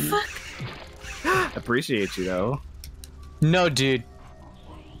 What the fuck? Appreciate you though. No, dude.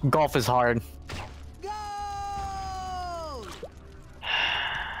 Golf is hard.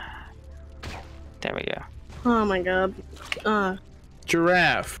 There we go. Oh my god.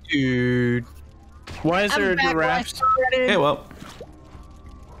 Giraffe, dude. Why is there a giraffe? Okay, well.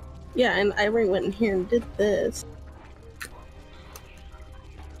 Yeah, and I went in here and did this.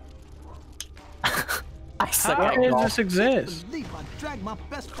 I suck Why at does golf. this exist?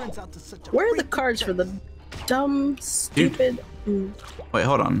 Where are the cards for the dumb, stupid? Wait,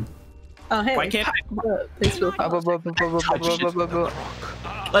 hold on. Oh, hey. Why can't I? Thanks for the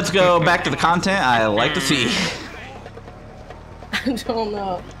Let's go back to the content I like to see. I don't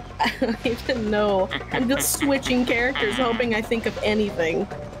know. I don't even know. I'm just switching characters, hoping I think of anything.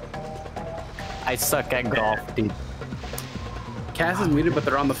 I suck at golf, dude. Cass is muted, but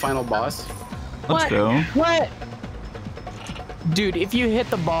they're on the final boss. Let's go. What? Dude, if you hit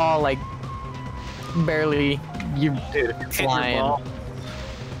the ball like barely, you're flying.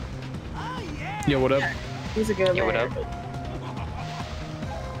 Yo, what up? He's a good Yeah, what up?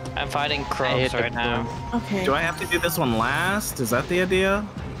 I'm fighting crows right now. Okay. Do I have to do this one last? Is that the idea?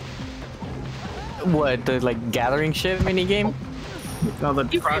 What, the like gathering shit mini game? No,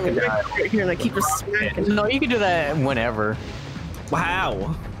 the crocodile. Here, like keep us smacking. No, you can do that whenever.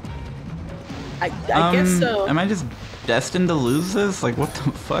 Wow. I guess so. Am I just destined to lose this? Like, what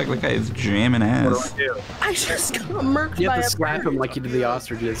the fuck? That guy is jamming ass. What do I do? I just got murked You by have to a slap him like you did the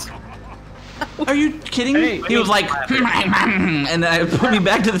ostriches. Are you kidding me? He was like, and I put me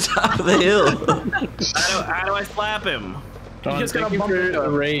back to the top of the hill. How do I slap him? Don, just thank gotta you bump for it the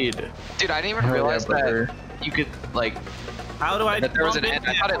up. raid. Dude, I didn't even realize that you could like. How do I? That there was an end.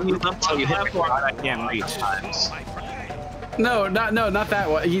 I thought it was until you hit the platform I can't reach. times. No, not that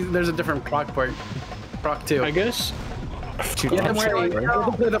one. There's a different croc part. Croc 2. I guess. You have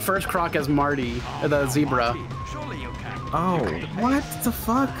to play the first croc as Marty, the zebra. Oh, what the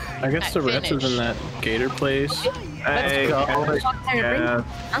fuck? I guess the rest is in that gator place. Hey, yeah.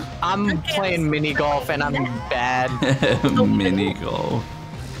 I'm playing mini golf and I'm bad. Mini golf.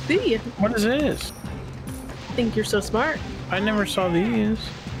 Do you What is this? think you're so smart? I never saw these.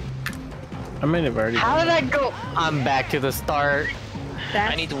 I might have already. How did I go? I'm back to the start.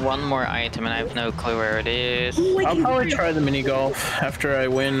 I need one more item and I have no clue where it is. I'll probably try the mini golf after I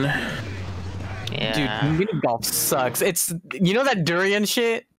win. Yeah. Dude, mini golf sucks. It's, you know that durian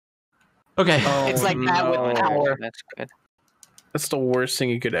shit? Okay. It's like that with power. That's good. That's the worst thing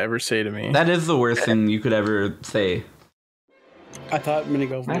you could ever say to me. That is the worst thing you could ever say. I thought mini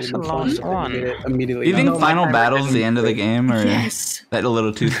golf would have That's been the fun. last one. Immediately. Do you think No, final my battle's the end of the game, or Yes. that a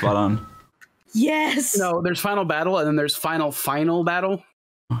little too spot on? Yes. No, there's final battle, and then there's final battle.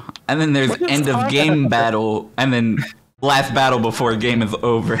 And then there's What is end of that? game battle, and then last battle before game is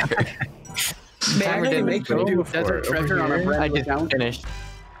over. Man, they make you do desert treasure on a brand I new just account finished.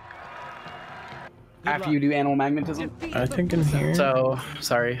 after you do animal magnetism. I think in here. So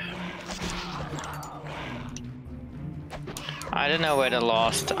sorry. I don't know where the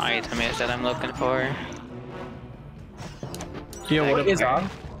lost item is that I'm looking for. Yeah, what is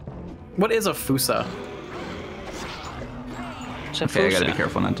what is a fusa? Okay, I gotta be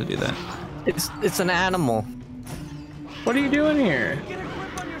careful not to do that. It's an animal. What are you doing here?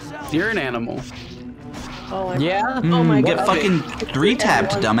 You're an animal. Oh, Yeah? Oh my Get god. fucking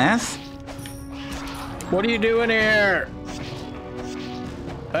 3-tapped, dumbass. What are you doing here?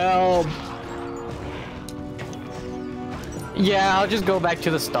 Help! Yeah, I'll just go back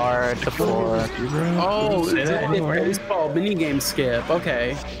to the start, the floor. Oh, Say that anywhere. it's called mini game skip.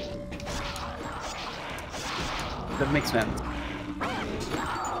 Okay, that makes sense.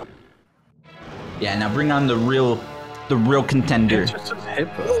 Yeah, now bring on the real contender. It's just a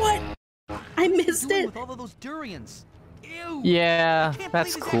hippo. What? I missed it. With all of those durians. Ew. Yeah,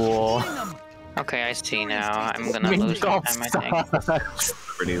 that's cool. Okay, I see now. I'm gonna Mini lose some golf time, I think. sucks.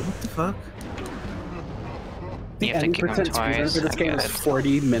 Pretty. What the fuck? You have to kick him 80% speedrun twice. for this I game get is it.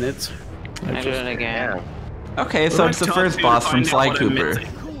 40 minutes. I do it again. Okay, so it's the first boss from Sly Cooper.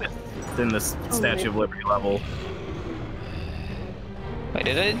 In this Statue of Liberty level. Wait,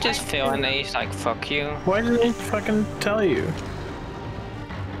 did it just fail and they like fuck you? Why did they fucking tell you?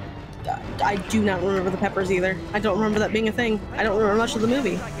 I do not remember the peppers either. I don't remember that being a thing. I don't remember much of the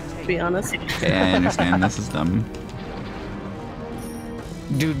movie, to be honest. Okay, I understand. This is dumb.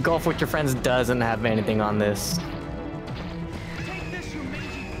 Dude, golf with your friends doesn't have anything on this.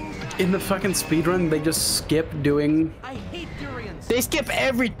 In the fucking speedrun, they just skip doing. I hate durians. They skip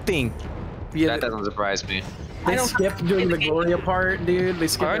everything. Yeah, That doesn't surprise me. they skip doing the Gloria part, dude. They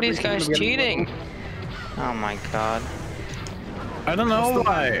skip. Why are these everything guys in the beginning. cheating? Oh my god. I don't know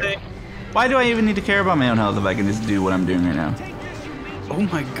why. Why do I even need to care about my own health if I can just do what I'm doing right now? Oh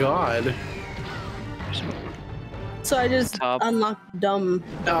my god. So I just Stop. unlocked dumb.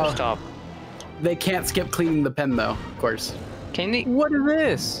 Oh, Stop. they can't skip cleaning the pen though, of course. Can they? What is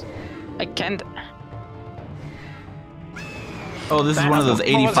this? I can't. Oh, this is one of those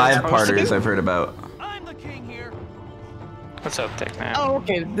 85-parters I've heard about. I'm the king here. What's up, Dick Man? Oh,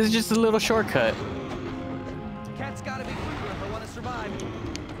 okay. This is just a little shortcut. Cat's gotta be quicker if I want to survive.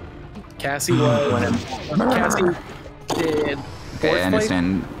 Cassie was. Cassie did. Okay, I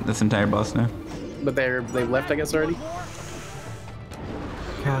understand this entire boss now. But they left, I guess, already.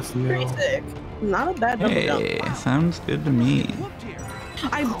 Pretty sick. Not a bad double jump. Hey, sounds good to me.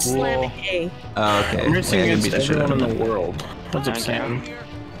 I'm slamming A. Oh, okay. I'm racing Wait, I can against beat the shit out everyone of in him. the world. What's up, Sam?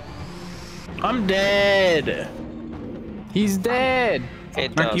 I'm dead. He's dead.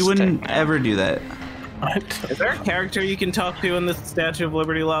 Mark, you wouldn't ever do that. Is there a character you can talk to in this Statue of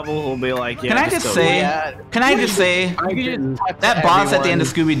Liberty level who'll be like, yeah, Can I just go say? do that? Can I just say? That boss at the end of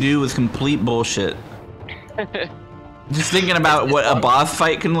Scooby Doo was complete bullshit. Just thinking about what a boss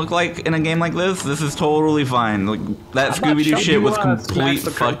fight can look like in a game like this is totally fine. Like that Scooby Doo shit was complete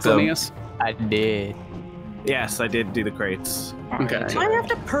fucked up. I did. Yes, I did do the crates. Okay. Do I have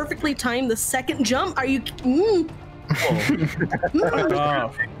to perfectly time the second jump? Are you?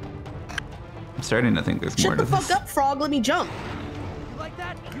 I'm starting to think there's more Shut to the this. fuck up, frog. Let me jump. You like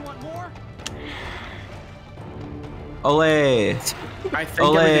that? You want more? Ole! I think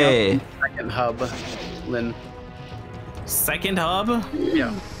Ole! everything else is second hub, Lynn. Second hub?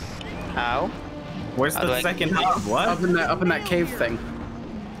 Yeah. How? Where's How do the I- second hub? What? Up in that cave thing.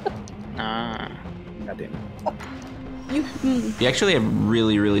 Ah. Goddamn. You actually have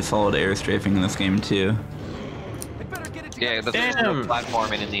really, really solid air strafing in this game too. Yeah, the first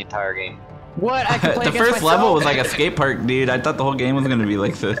platforming in the entire game. What? I can play The against first myself? level was like a skate park, dude. I thought the whole game was gonna be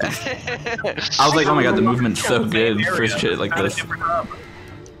like this. I was like, oh my god, the movement's so good for shit like this.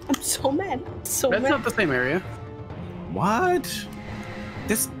 I'm so mad. So That's mad. not the same area. What?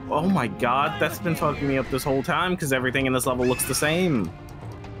 This, oh my god, that's been fucking me up this whole time because everything in this level looks the same.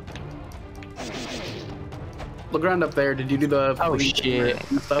 Look around up there. Did you do the? Oh shit!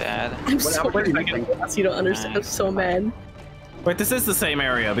 Bad. I'm so mad. You don't understand. I'm so mad. Wait, this is the same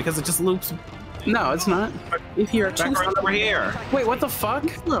area because it just loops No, it's not. If you're back around over here. Wait, what the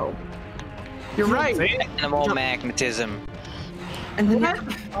fuck? No. You're right. See? Animal magnetism. And then that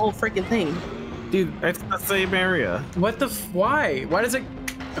whole freaking thing. Dude, it's the same area. What the? Why? Why does it?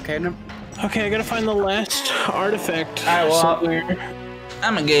 Okay, no. Okay, I gotta find the last artifact. Alright, well, somewhere.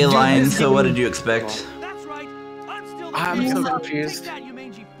 I'm a gay lion, so what did you expect? That's right. I'm still I'm so Take confused. that, you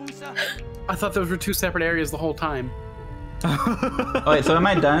mangy fusa. I thought those were two separate areas the whole time. Oh wait, so am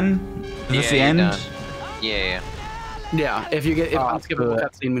I done? Is this the you're end? done. Yeah. Yeah, if unskippable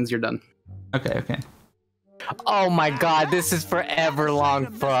cutscene means you're done. Okay, okay. Oh my god, this is forever long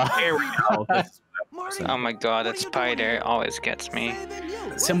fuck. Here we go. Oh my god, that spider always gets me.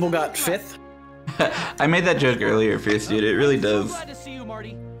 Simple got 5th. I made that joke earlier, Fierce dude. It really does. Glad to see you,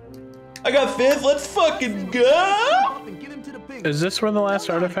 Marty. I got 5th. Let's fucking go! Is this where the last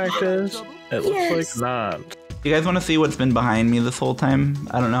artifact is? It looks Yes. like not. You guys want to see what's been behind me this whole time?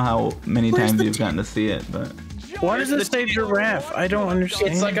 I don't know how many Where's times the you've gotten to see it, but Why does it say giraffe? I don't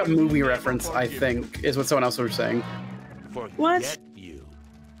understand. It's like a movie reference, I think, is what someone else was saying. What?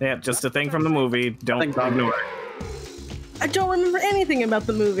 Yeah, just a thing from the movie. Don't ignore it. I don't remember anything about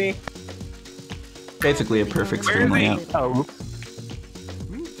the movie. basically a perfect Where screen is he? layout. Oh.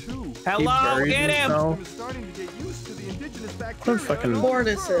 Hello, get him! What fucking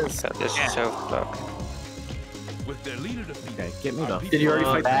Mortises. God, this is so fucked. Okay, get me the. Did you already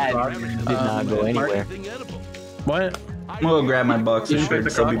fight Bad. the frog? Did not go anywhere. what? I'm gonna go grab my boxer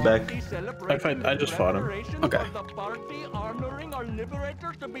shorts. I'll be back. I just fought him. Okay.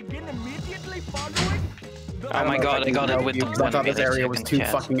 Oh my god, I got it with the I thought this area was 2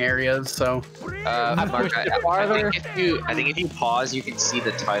 fucking areas, so. Mark, I think if you pause, you can see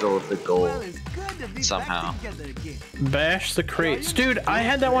the title of the goal somehow. Bash the crates. Dude, I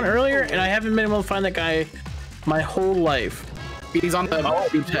had that one earlier and I haven't been able to find that guy my whole life. He's on the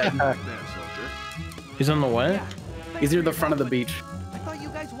beachhead. He's on the what? He's near the front of the beach. I thought you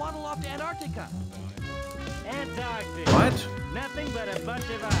guys waddle off to Antarctica. What? Nothing but a bunch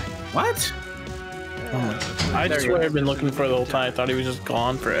of ice. What? I swear I've been looking for the whole time. I thought he was just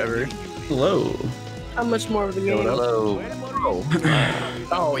gone forever. Hello. How much more of the game? Hello.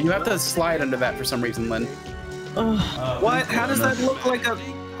 Oh, you have to slide under that for some reason, Lynn. What? How does that look like a...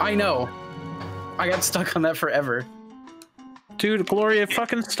 I know. I got stuck on that forever. Dude, Gloria,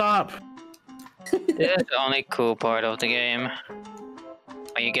 fucking stop. It's the only cool part of the game.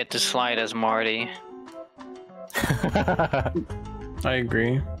 When you get to slide as Marty. I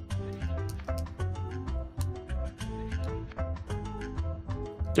agree.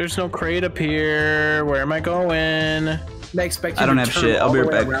 There's no crate up here. Where am I going? They expect you I don't to have turn shit. I'll all be the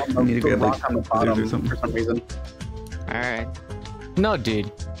right way back. around I need to the grab rock like on the food bottom or something. for some reason. Alright. No,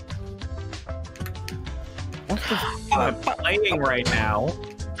 dude. I'm playing right now.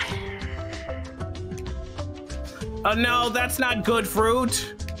 Oh no, that's not good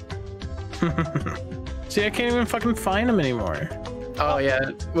fruit. See, I can't even fucking find him anymore. Oh yeah.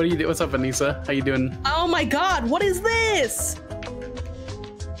 What do you do? What's up, Anissa? How you doing? Oh my god, what is this?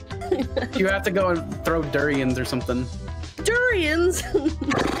 You have to go and throw durians or something. Durians? Barbarians.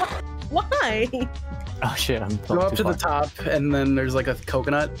 Why? Oh shit! Go up to the top, and then there's like a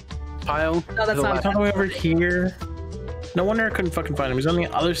coconut pile. No, that's not. All the way over here. No wonder I couldn't fucking find him. He's on the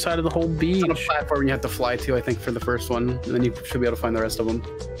other side of the whole beach. It's on a platform you have to fly to, I think, for the first one, and then you should be able to find the rest of them.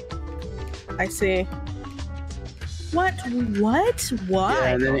 I see. What? What? Why?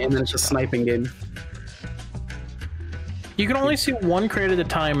 Yeah, and then it's a sniping game. You can only see one crate at a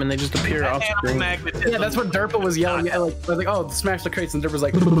time, and they just appear off screen. Yeah, that's what Derpa was yelling at. Like, I was like, "Oh, smash the crates," and Derpa's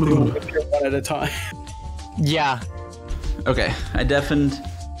like, "Appear one at a time." Yeah. Okay, I deafened.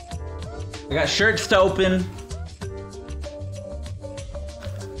 I got shirts to open.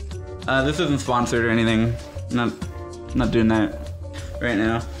 This isn't sponsored or anything. I'm not doing that right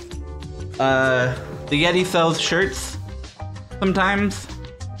now. The Yeti sells shirts sometimes.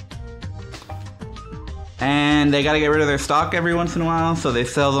 And they gotta get rid of their stock every once in a while, so they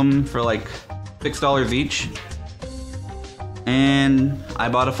sell them for like $6 each. And I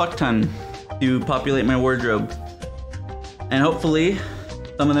bought a fuck ton to populate my wardrobe. And hopefully,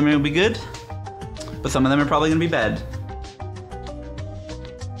 some of them will be good, but some of them are probably gonna be bad.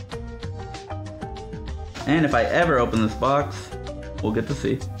 And if I ever open this box, we'll get to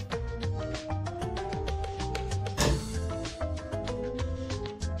see.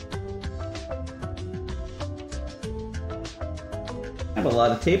 I have a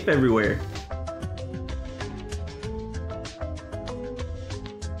lot of tape everywhere.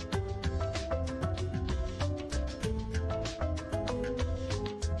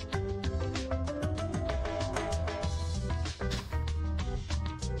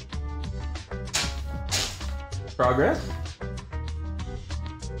 Progress?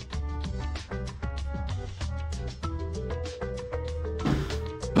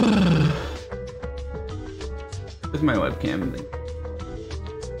 Where's my webcam thing?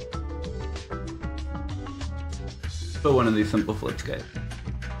 Put one of these SimpleFlips guys.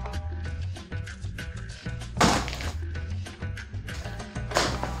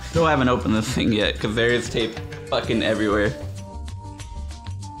 Still haven't opened this thing yet, because there is tape fucking everywhere.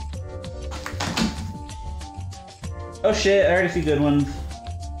 Oh shit, I already see good ones.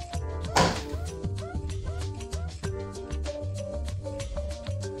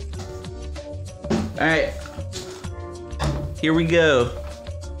 Alright. Here we go.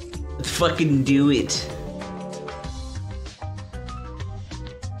 Let's fucking do it.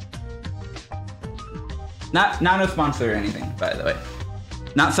 Not a sponsor or anything, by the way.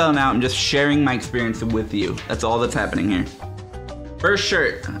 Not selling out, I'm just sharing my experience with you. That's all that's happening here. First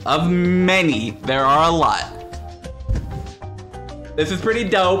shirt of many. There are a lot. This is pretty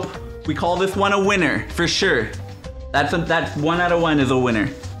dope. We call this one a winner, for sure. That's 1 out of 1 is a winner.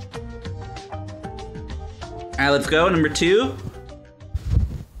 Alright, let's go. Number 2.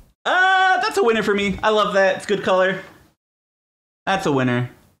 That's a winner for me. I love that. It's good color. That's a winner.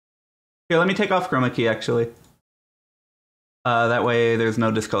 Here, let me take off chroma key, actually. That way there's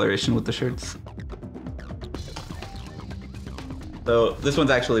no discoloration with the shirts. So, this one's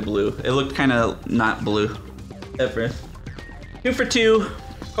actually blue. It looked kind of not blue at first. 2 for 2.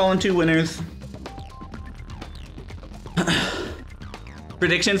 Calling 2 winners.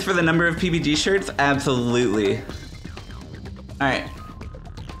 Predictions for the number of PBG shirts? Absolutely. Alright.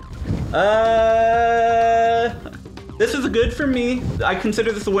 This is good for me. I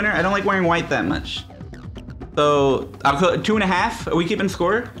consider this a winner. I don't like wearing white that much. So, I'll go 2.5. Are we keeping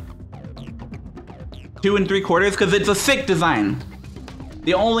score? 2 3/4, because it's a sick design.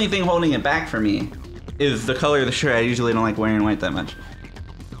 The only thing holding it back for me is the color of the shirt. I usually don't like wearing white that much.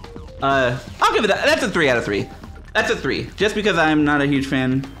 I'll give it that. That's a 3 out of 3. That's a 3, just because I'm not a huge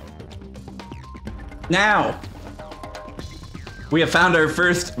fan. Now, we have found our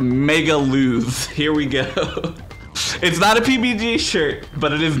first mega lose. Here we go. It's not a PBG shirt,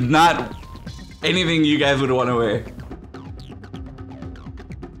 but it is not anything you guys would want to wear.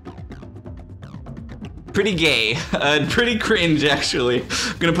 Pretty gay, pretty cringe actually.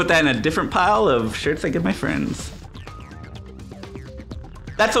 I'm gonna put that in a different pile of shirts I give my friends.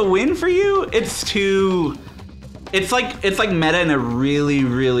 That's a win for you? It's too... It's like meta in a really,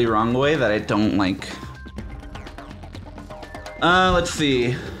 really wrong way that I don't like. Let's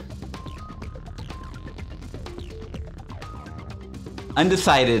see.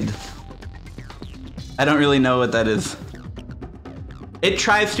 Undecided. I don't really know what that is. It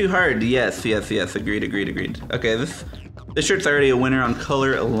tries too hard. Yes. Agreed. Okay, this shirt's already a winner on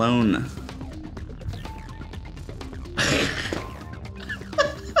color alone.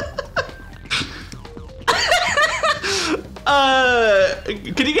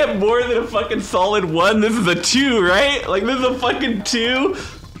 Can you get more than a fucking solid 1? This is a 2, right? Like, this is a fucking 2?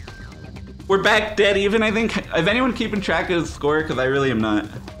 We're back dead even, I think. Is anyone keeping track of the score? Because I really am not.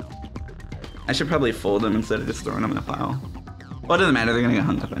 I should probably fold them instead of just throwing them in a pile. Well, it doesn't matter, they're gonna get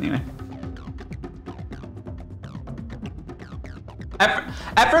hung up anyway.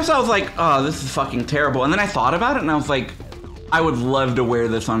 At first I was like, oh, this is fucking terrible. And then I thought about it and I was like, I would love to wear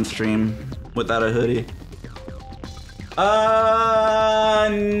this on stream without a hoodie.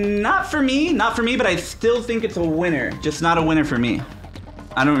 Not for me, but I still think it's a winner. Just not a winner for me.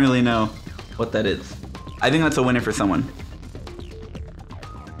 I don't really know what that is. I think that's a winner for someone.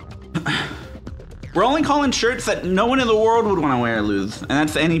 We're only calling shirts that no one in the world would want to wear or lose. And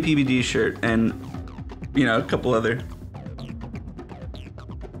that's any PBG shirt and, you know, a couple other.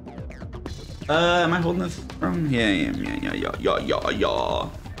 Am I holding this wrong? Yeah.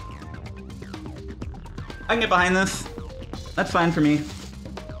 I can get behind this. That's fine for me.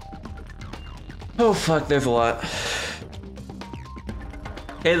 Oh fuck, there's a lot.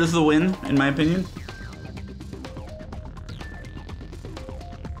 Okay, this is a win, in my opinion.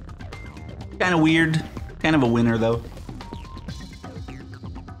 Kind of weird. Kind of a winner, though.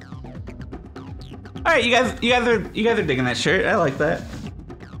 All right, you guys are digging that shirt. I like that.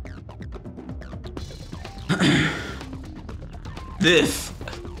 This,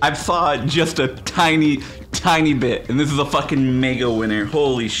 I saw just a tiny bit, and this is a fucking mega winner.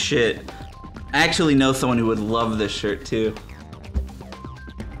 Holy shit! I actually know someone who would love this shirt too.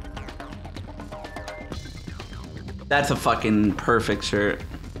 That's a fucking perfect shirt.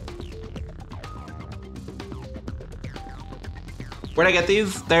 Where'd I get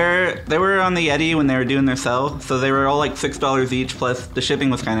these? They were on the Yeti when they were doing their sale, so they were all like $6 each, plus the shipping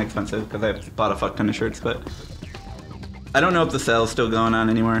was kind of expensive because I bought a fuck ton of shirts, but I don't know if the sale's still going on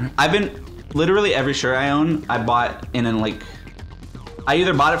anymore. I've been, literally every shirt I own, I bought in like, I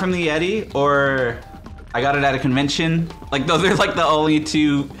either bought it from the Yeti or I got it at a convention. Like those are like the only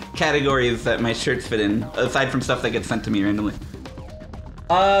two categories that my shirts fit in, aside from stuff that gets sent to me randomly.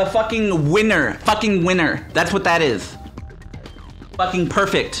 Fucking winner. Fucking winner. That's what that is. Fucking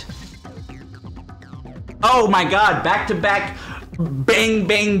perfect. Oh my god, back to back bang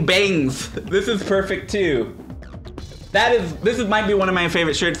bang bangs. This is perfect too. This might be one of my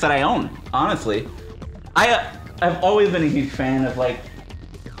favorite shirts that I own, honestly. I've always been a huge fan of like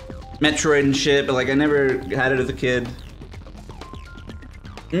Metroid and shit, but like I never had it as a kid.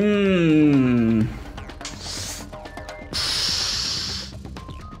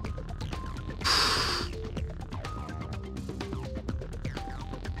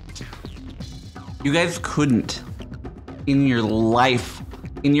 You guys couldn't, in your life,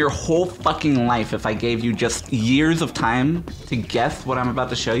 in your whole fucking life, if I gave you just years of time to guess what I'm about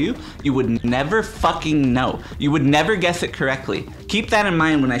to show you, you would never fucking know. You would never guess it correctly. Keep that in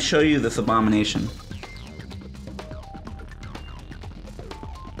mind when I show you this abomination.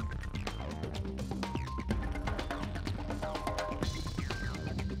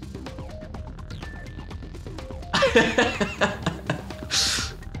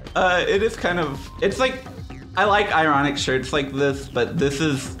 It is kind of, it's like, I like ironic shirts like this, but this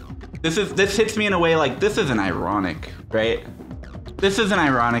hits me in a way like, this isn't ironic, right? This isn't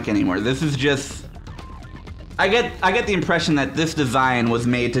ironic anymore. This is just, I get the impression that this design was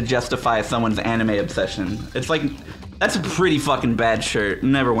made to justify someone's anime obsession. It's like, that's a pretty fucking bad shirt.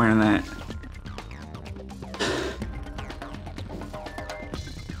 I'm never wearing that.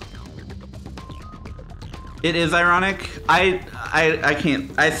 It is ironic. I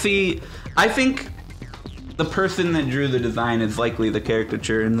can't. I think the person that drew the design is likely the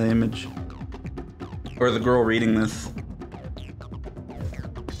caricature in the image. Or the girl reading this.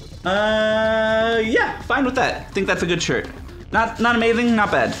 Yeah, fine with that. I think that's a good shirt. Not amazing,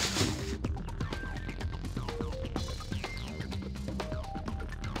 not bad.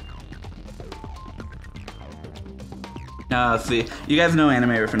 See, you guys know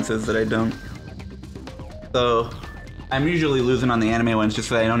anime references that I don't. So, I'm usually losing on the anime ones just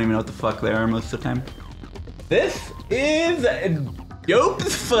because I don't even know what the fuck they are most of the time. This is dope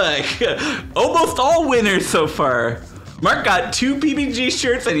as fuck. Almost all winners so far. Mark got 2 PBG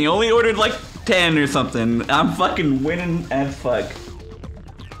shirts and he only ordered like 10 or something. I'm fucking winning as fuck.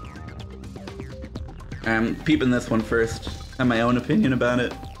 I'm peeping this one first. I have my own opinion about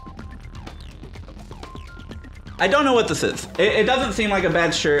it. I don't know what this is. It doesn't seem like a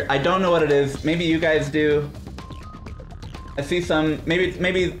bad shirt. I don't know what it is. Maybe you guys do. I see some,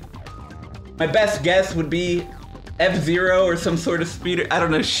 maybe my best guess would be F-Zero or some sort of speeder. I don't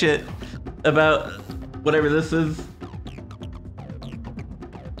know shit about whatever this is.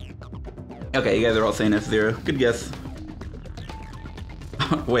 Okay, you guys are all saying F-Zero. Good guess.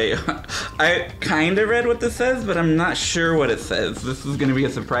 Wait, I kind of read what this says, but I'm not sure what it says. This is gonna be a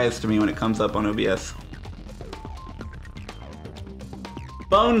surprise to me when it comes up on OBS.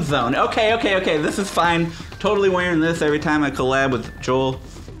 Bone Zone. Okay, this is fine. Totally wearing this every time I collab with Joel.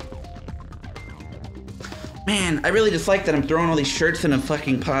 Man, I really just like that I'm throwing all these shirts in a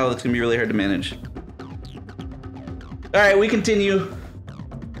fucking pile that's gonna be really hard to manage. Alright, we continue.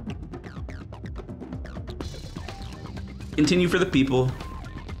 Continue for the people.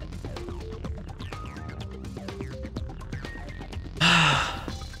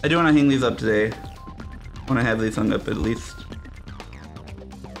 I do want to hang these up today. I want to have these hung up at least.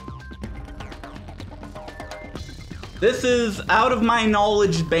 This is out of my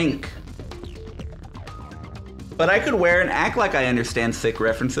knowledge bank. But I could wear and act like I understand sick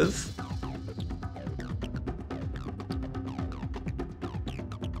references.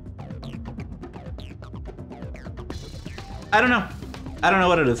 I don't know. I don't know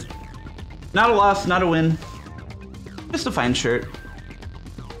what it is. Not a loss, not a win. Just a fine shirt.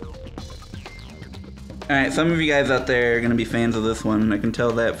 Alright, some of you guys out there are gonna be fans of this one. I can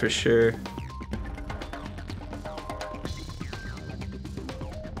tell that for sure.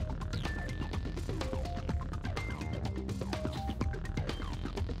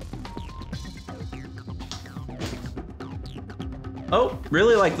 Oh,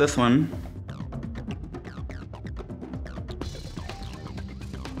 really like this one.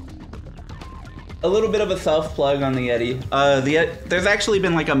 A little bit of a self-plug on the Yeti. There's actually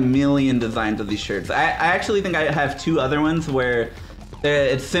been like a million designs of these shirts. I actually think I have two other ones where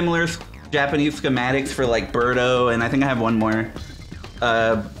it's similar Japanese schematics for like Birdo, and I think I have one more.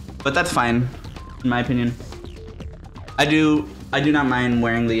 But that's fine, in my opinion. I do not mind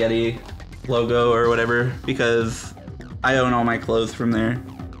wearing the Yeti logo or whatever, because I own all my clothes from there.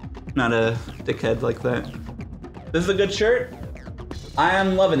 Not a dickhead like that. This is a good shirt. I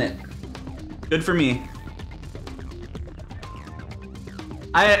am loving it. Good for me.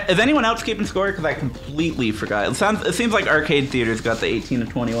 Is anyone else keeping score? Because I completely forgot. It seems like Arcade Theater's got the 18 to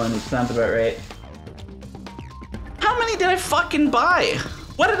 21, which sounds about right. How many did I fucking buy?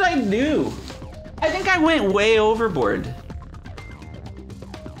 What did I do? I think I went way overboard.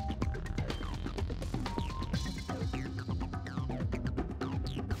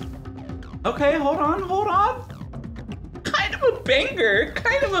 Okay, hold on. Kind of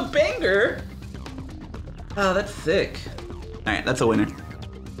a banger. Oh, that's sick. Alright, that's a winner.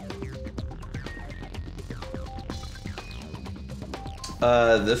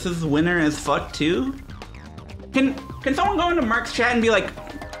 This is winner as fuck too? Can someone go into Mark's chat and be like,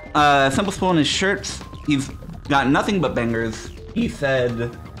 Simple Spool in his shirts, he's got nothing but bangers. He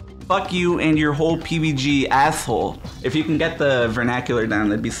said, fuck you and your whole PBG asshole. If you can get the vernacular down,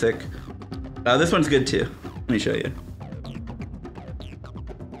 that'd be sick. This one's good too. Let me show you.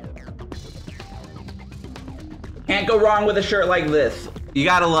 Can't go wrong with a shirt like this. You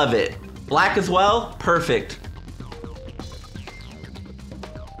gotta love it. Black as well? Perfect.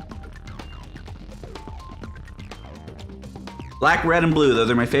 Black, red, and blue. Those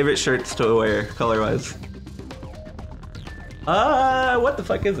are my favorite shirts to wear, color-wise. What the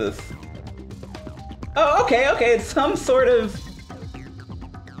fuck is this? Oh, okay. It's some sort of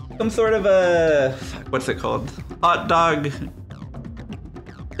a... What's it called? Hot dog...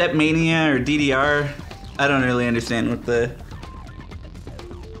 Stepmania or DDR. I don't really understand what the...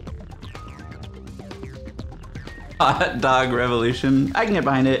 Hot dog revolution. I can get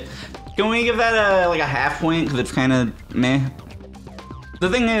behind it. Can we give that like a half point? Because it's kind of meh. The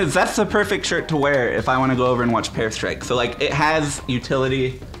thing is, that's the perfect shirt to wear if I want to go over and watch Pair Strike. So like, it has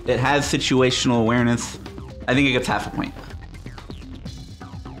utility. It has situational awareness. I think it gets half a point.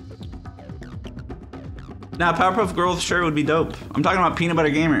 Now, Powerpuff Girls shirt would be dope. I'm talking about Peanut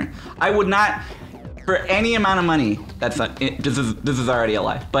Butter Gamer. I would not, for any amount of money, that's not, this is already a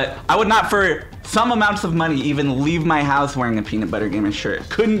lie, but I would not for some amounts of money even leave my house wearing a Peanut Butter Gamer shirt.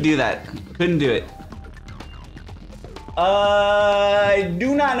 Couldn't do that. Couldn't do it. I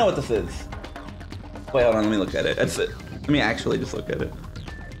do not know what this is. Wait, hold on, let me look at it. That's it. Let me actually just look at it.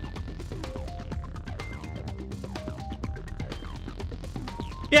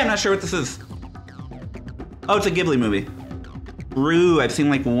 Yeah, I'm not sure what this is. Oh, it's a Ghibli movie. Rue, I've seen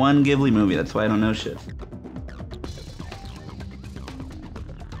like one Ghibli movie, that's why I don't know shit.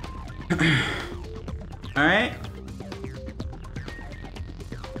 Alright.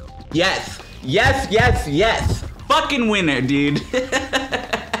 Yes! Yes! Fucking winner, dude.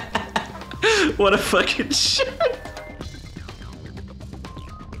 What a fucking shit.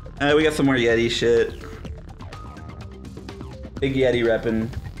 We got some more Yeti shit. Big Yeti reppin'.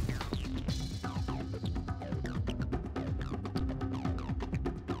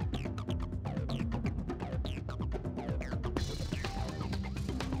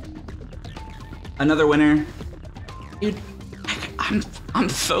 Another winner. Dude, I'm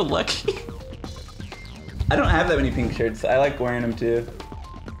so lucky. I don't have that many pink shirts. I like wearing them too.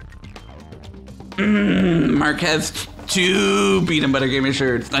 Mark has 2 peanut butter gamer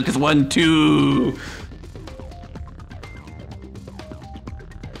shirts, not just 1, 2.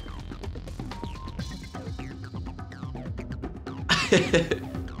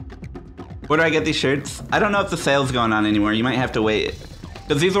 Where do I get these shirts? I don't know if the sale's going on anymore. You might have to wait.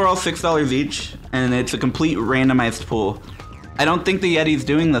 Because these were all $6 each, and it's a complete randomized pool. I don't think the Yeti's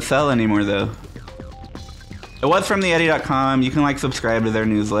doing the sell anymore though. It was from theyeti.com. You can like subscribe to their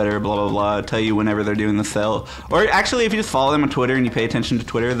newsletter, blah blah blah, tell you whenever they're doing the sale. Or actually, if you just follow them on Twitter and you pay attention to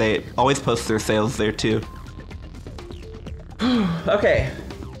Twitter, they always post their sales there too. Okay.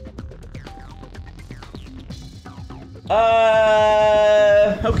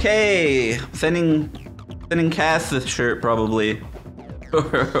 Okay. Sending Cass this shirt probably,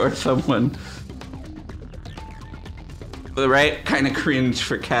 or someone. The right kind of cringe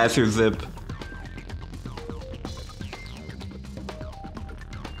for Cass or Zip.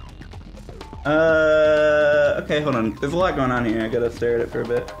 Okay, hold on. There's a lot going on here. I gotta stare at it for a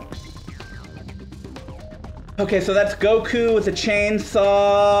bit. Okay, so that's Goku with a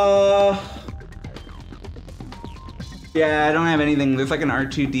chainsaw. Yeah, I don't have anything. There's like an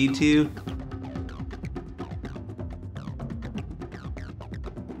R2-D2.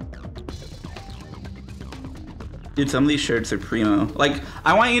 Dude, some of these shirts are primo. Like,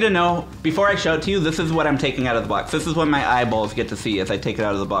 I want you to know, before I show it to you, this is what I'm taking out of the box. This is what my eyeballs get to see as I take it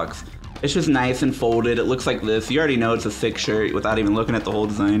out of the box. It's just nice and folded. It looks like this. You already know it's a thick shirt without even looking at the whole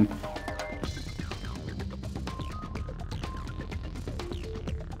design.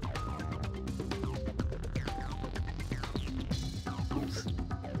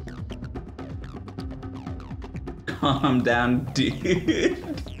 Calm down, dude.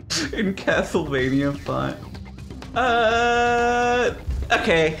 In Castlevania font.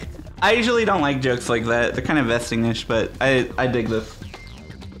 Okay. I usually don't like jokes like that. They're kind of vesting-ish, but I dig this.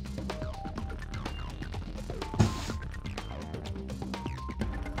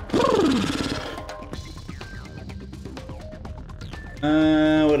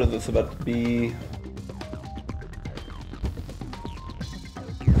 What is this about to be?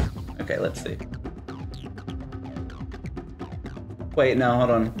 Okay, let's see. Wait, no, hold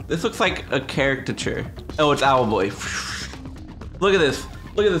on. This looks like a caricature. Oh, it's Owlboy. Look at this.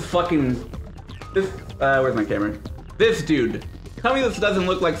 Look at this fucking... This... where's my camera? This dude. Tell me this doesn't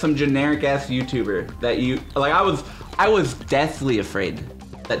look like some generic-ass YouTuber that you... Like, I was deathly afraid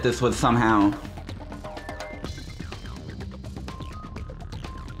that this was somehow...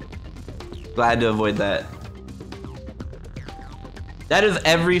 Glad to avoid that. That is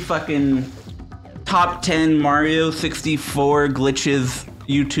every fucking top 10 Mario 64 glitches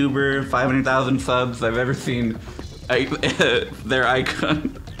YouTuber, 500,000 subs I've ever seen. Their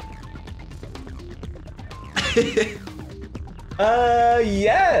icon.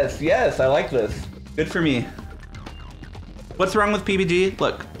 Yes, I like this. Good for me. What's wrong with PBG?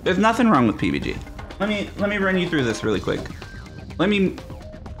 Look, there's nothing wrong with PBG. Let me run you through this really quick. Let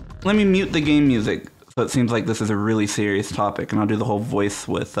me mute the game music so it seems like this is a really serious topic, and I'll do the whole voice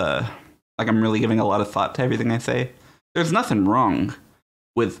with like I'm really giving a lot of thought to everything I say. There's nothing wrong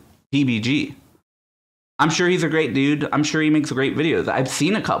with PBG. I'm sure he's a great dude. I'm sure he makes great videos. I've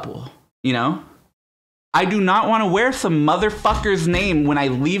seen a couple, you know? I do not want to wear some motherfucker's name when I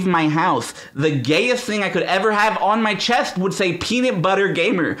leave my house. The gayest thing I could ever have on my chest would say Peanut Butter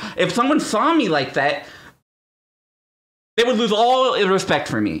Gamer. If someone saw me like that, they would lose all respect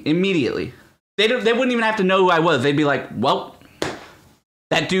for me immediately. They wouldn't even have to know who I was. They'd be like, well,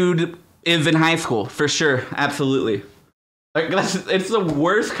 that dude is in high school, for sure, absolutely. Like, it's the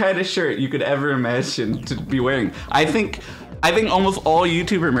worst kind of shirt you could ever imagine to be wearing. I think almost all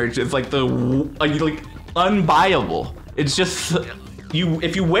YouTuber merch is like like unbuyable. It's just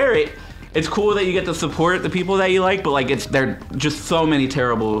if you wear it, it's cool that you get to support the people that you like, but like they're just so many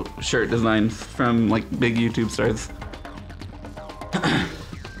terrible shirt designs from like big YouTube stars.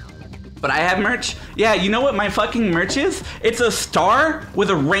 But I have merch. Yeah, you know what my fucking merch is? It's a star with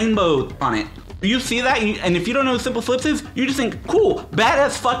a rainbow on it. You see that? And if you don't know what SimpleFlips is, you just think, cool,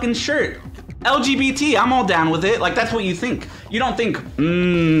 badass fucking shirt. LGBT, I'm all down with it. Like, that's what you think. You don't think,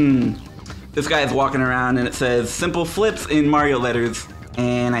 this guy is walking around and it says SimpleFlips in Mario letters,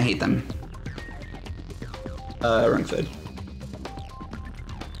 and I hate them. Wrong side.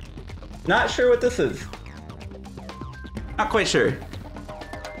 Not sure what this is. Not quite sure.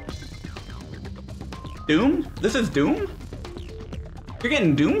 Doom? This is Doom? You're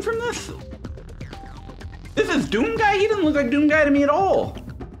getting Doom from this? This is Doom Guy? He doesn't look like Doom Guy to me at all.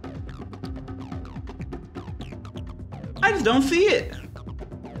 I just don't see it.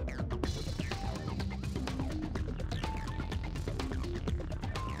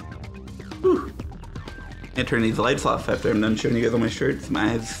 Whew. I turn these lights off after I'm done showing you guys all my shirts.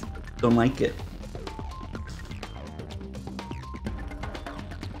 My eyes don't like it.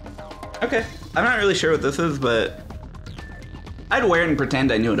 Okay, I'm not really sure what this is, but I'd wear it and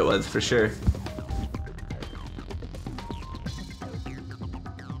pretend I knew what it was for sure.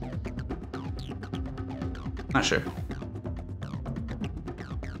 Not sure.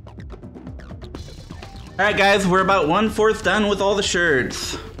 Alright guys, we're about 1/4 done with all the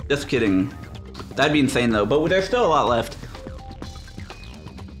shirts. Just kidding. That'd be insane though, but there's still a lot left.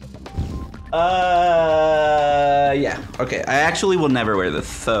 Yeah. Okay, I actually will never wear this,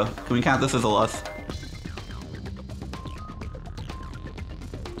 so can we count this as a loss?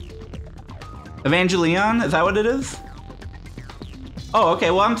 Evangelion, is that what it is? Oh,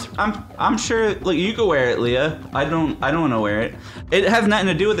 okay. Well, I'm sure. Look, you can wear it, Leah. I don't want to wear it. It has nothing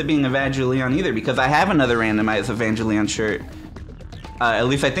to do with it being Evangelion either, because I have another randomized Evangelion shirt. At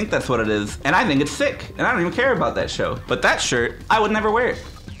least I think that's what it is, and I think it's sick, and I don't even care about that show. But that shirt, I would never wear it.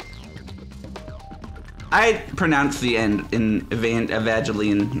 I pronounce the end in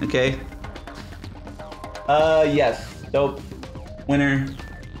Evangelion, okay? Yes. Dope. Winner.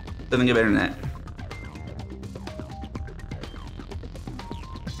 Doesn't get better than that.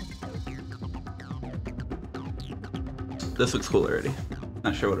 This looks cool already.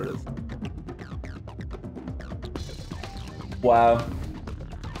 Not sure what it is. Wow.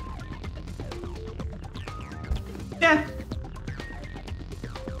 Yeah.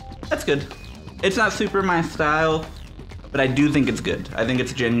 That's good. It's not super my style, but I do think it's good. I think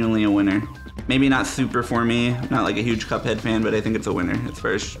it's genuinely a winner. Maybe not super for me. I'm not like a huge Cuphead fan, but I think it's a winner as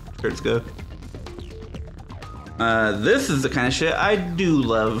far as shirts go. This is the kind of shit I do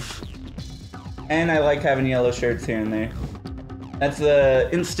love. And I like having yellow shirts here and there. That's the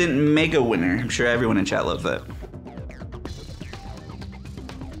instant mega winner. I'm sure everyone in chat loves that.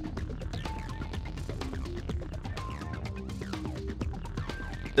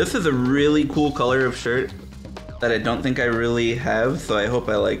 This is a really cool color of shirt that I don't think I really have, so I hope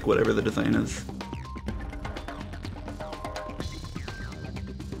I like whatever the design is.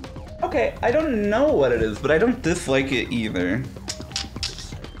 Okay, I don't know what it is, but I don't dislike it either.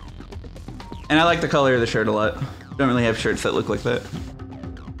 And I like the color of the shirt a lot. Don't really have shirts that look like that.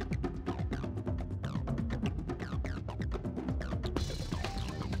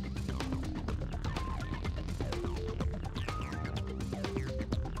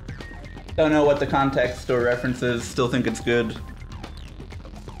 Don't know what the context or reference is, still think it's good.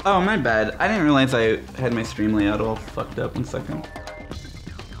 Oh, my bad. I didn't realize I had my stream layout all fucked up. 1 second.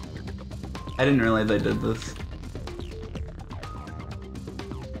 I didn't realize I did this.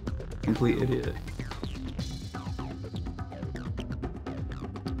 Complete idiot.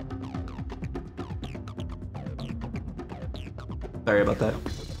 Sorry about that.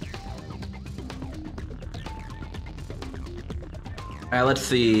 Alright, let's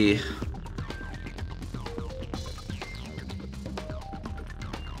see.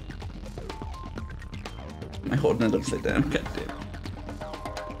 Am I holding it upside down? God damn.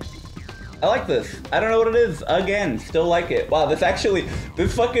 I like this. I don't know what it is. Again, still like it. Wow, this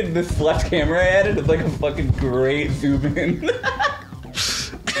left camera I added is like a fucking great zoom in.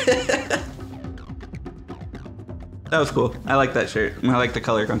 That was cool. I like that shirt. I like the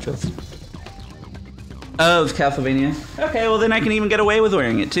color contrast. Oh, it's Castlevania. Okay, well then I can even get away with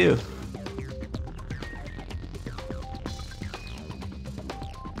wearing it too.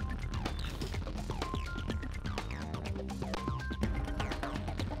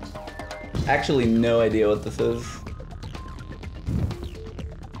 Actually, no idea what this is.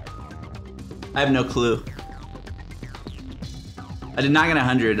 I have no clue. I did not get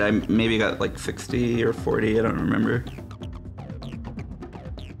 100. I maybe got like 60 or 40. I don't remember.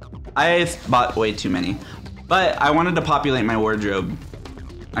 I bought way too many, but I wanted to populate my wardrobe.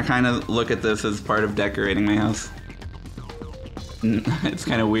 I kind of look at this as part of decorating my house. It's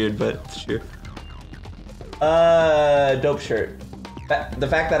kind of weird, but it's true. Dope shirt. The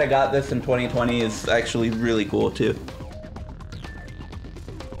fact that I got this in 2020 is actually really cool too.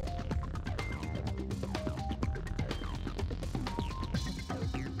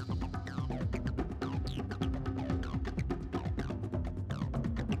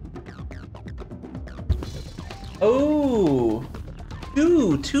 Oh, a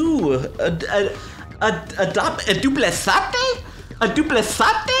duplicate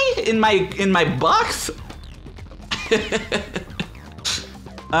in my box.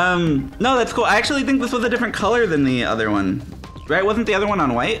 No, that's cool. I actually think this was a different color than the other one. Right? Wasn't the other one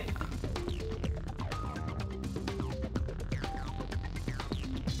on white?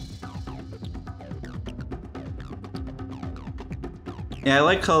 Yeah, I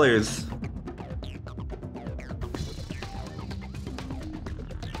like colors.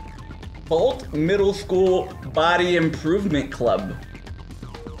 Bolt Middle School Body Improvement Club.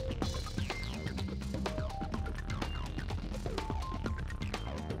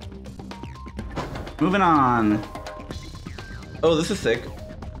 Moving on. Oh, this is sick.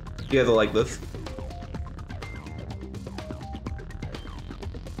 You guys will like this.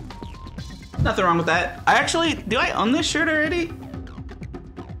 Nothing wrong with that. I actually, do I own this shirt already?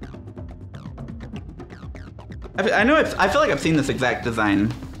 I know I feel like I've seen this exact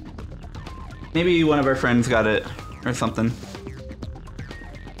design. Maybe one of our friends got it or something.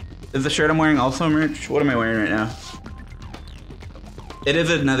 Is the shirt I'm wearing also merch? What am I wearing right now? It is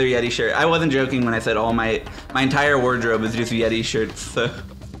another Yeti shirt. I wasn't joking when I said all my entire wardrobe is just Yeti shirts, so.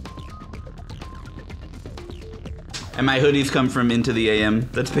 And my hoodies come from Into the AM.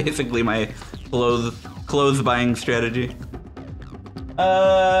 That's basically my clothes buying strategy.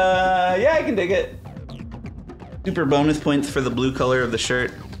 Yeah, I can dig it. Super bonus points for the blue color of the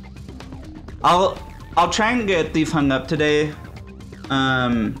shirt. I'll try and get these hung up today.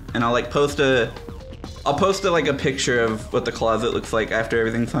 And I'll like post a picture of what the closet looks like after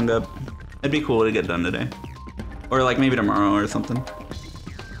everything's hung up. It'd be cool to get done today. Or like maybe tomorrow or something.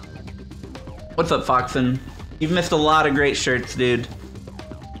 What's up, Foxen? You've missed a lot of great shirts, dude.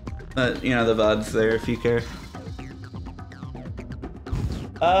 But, you know, the VOD's there if you care.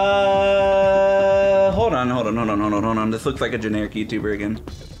 Hold on. This looks like a generic YouTuber again.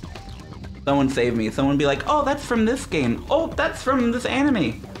 Someone save me. Someone be like, oh, that's from this game. Oh, that's from this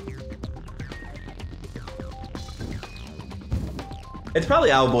anime. It's probably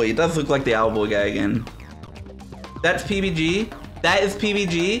Owlboy. It does look like the Owlboy guy again. That's PBG? That is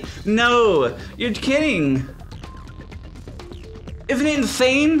PBG? No! You're kidding! Isn't it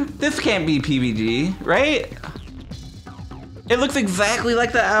insane? This can't be PBG, right? It looks exactly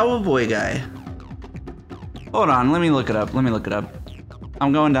like the Owlboy guy. Hold on, let me look it up.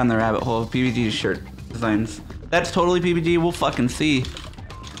 I'm going down the rabbit hole of PBG shirt designs. That's totally PBG. We'll fucking see,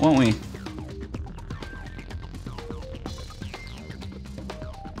 won't we?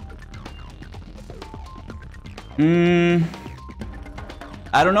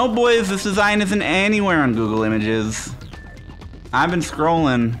 I don't know, boys. This design isn't anywhere on Google Images. I've been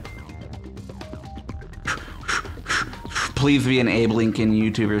scrolling. Please be an Abe Lincoln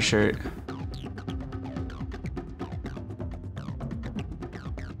YouTuber shirt.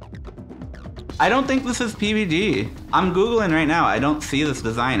 I don't think this is PBG. I'm Googling right now. I don't see this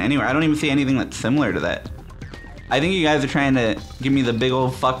design anywhere. I don't even see anything that's similar to that. I think you guys are trying to give me the big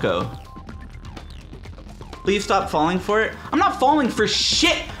old fucko. Please stop falling for it. I'm not falling for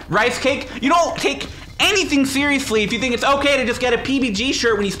shit, Rice Cake. You don't take anything seriously if you think it's okay to just get a PBG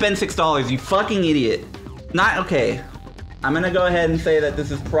shirt when you spend $6, you fucking idiot. Not okay. I'm gonna go ahead and say that this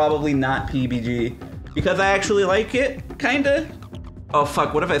is probably not PBG because I actually like it, kinda. Oh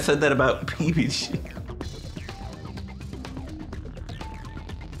fuck, what if I said that about PBG?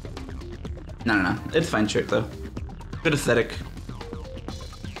 No. It's fine shirt though. Good aesthetic.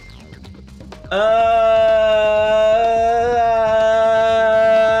 I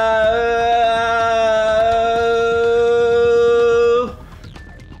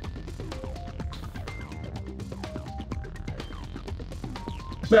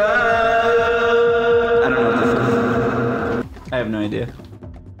don't know what this is. I have no idea.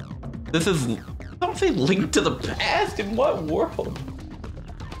 This is... Don't say Link to the Past? In what world?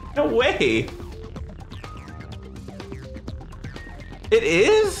 No way. It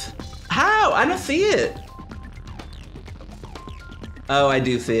is? How? I don't see it. Oh, I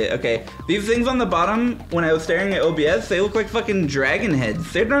do see it. Okay. These things on the bottom, when I was staring at OBS, they look like fucking dragon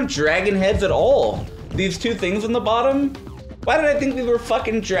heads. They're not dragon heads at all. These two things on the bottom? Why did I think these were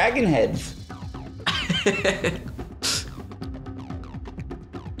fucking dragon heads?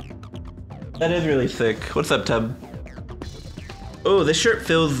 That is really sick. What's up, Tub? Oh, this shirt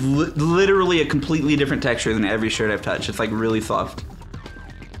feels literally a completely different texture than every shirt I've touched. It's like really soft.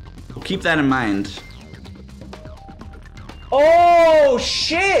 We'll keep that in mind. Oh,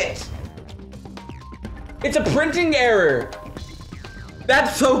 shit! It's a printing error!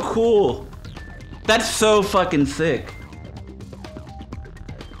 That's so cool. That's so fucking sick.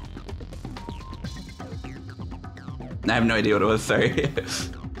 I have no idea what it was, sorry.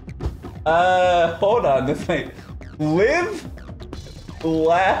 Hold on, this might... Live?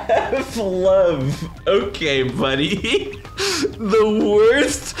 Laugh, love. Okay, buddy. The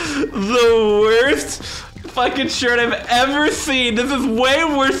worst fucking shirt I've ever seen. This is way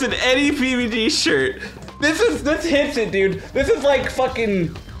worse than any PBG shirt. This hits it, dude. This is like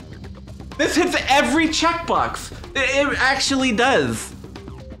fucking... This hits every checkbox. It actually does.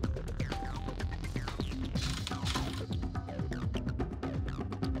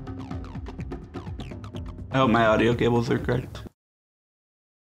 I hope my audio cables are correct.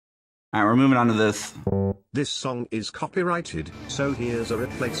 Alright, we're moving on to this. This song is copyrighted, so here's a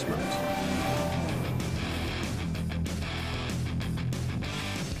replacement.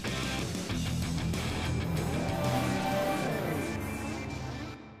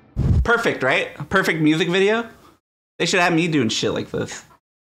 Perfect, right? Perfect music video? They should have me doing shit like this.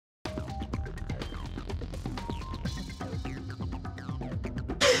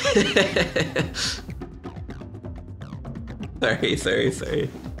 Sorry.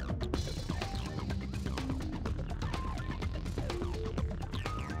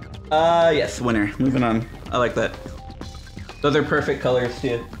 Yes, winner. Moving on. I like that. Those are perfect colors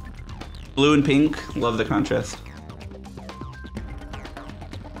too. Blue and pink. Love the contrast.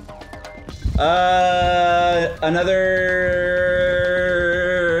 Another...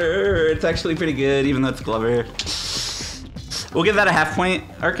 It's actually pretty good, even though it's Glover. We'll give that a half point.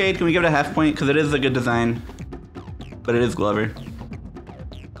 Arcade, can we give it a half point? Because it is a good design. But it is Glover.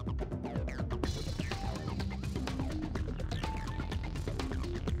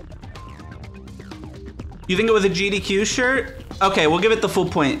 You think it was a GDQ shirt? Okay, we'll give it the full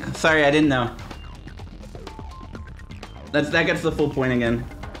point. Sorry, I didn't know. That gets the full point again.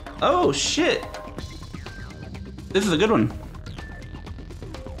 Oh, shit. This is a good one.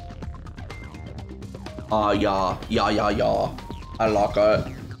 Oh, yeah. I like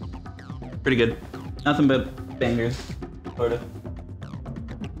it. Pretty good. Nothing but bangers. Sort of.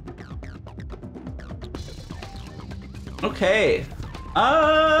 Okay.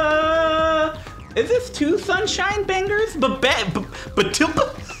 Is this 2 sunshine bangers? But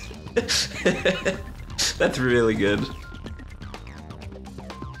that's really good.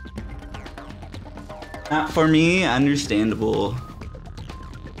 Not for me, understandable.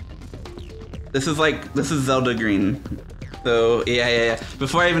 This is Zelda green. So, yeah.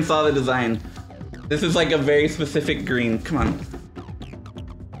 Before I even saw the design, this is like a very specific green. Come on.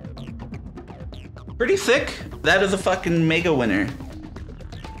 Pretty sick. That is a fucking mega winner.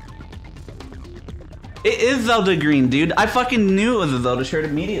 It is Zelda green, dude. I fucking knew it was a Zelda shirt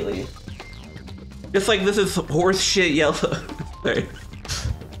immediately. Just like this is horse shit yellow. Sorry.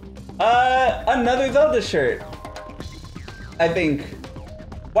 Another Zelda shirt. I think.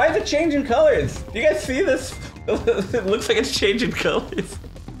 Why is it changing colors? Do you guys see this? It looks like it's changing colors.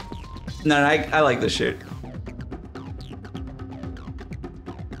 No, I like this shirt.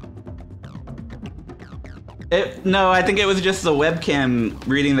 No, I think it was just the webcam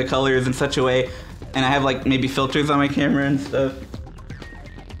reading the colors in such a way, and I have like maybe filters on my camera and stuff.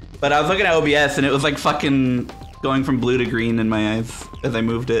 But I was looking at OBS and it was like fucking going from blue to green in my eyes as I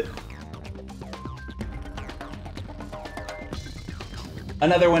moved it.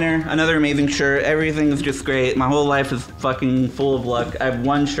 Another winner, another amazing shirt. Everything's just great. My whole life is fucking full of luck. I have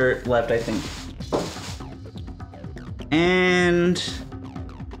 1 shirt left, I think. And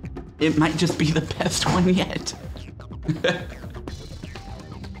it might just be the best one yet.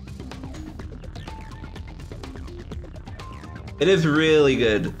 It is really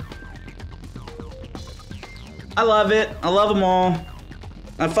good. I love it. I love them all.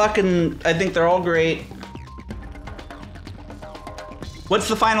 I think they're all great. What's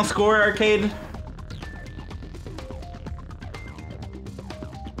the final score, Arcade?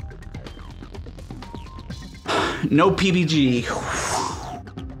 No PBG.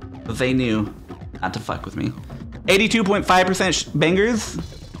 They knew not to fuck with me. 82.5% bangers,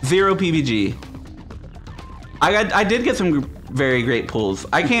 0 PBG. I did get some very great pulls.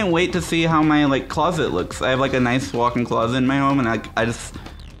 I can't wait to see how my like closet looks. I have like a nice walk-in closet in my home, and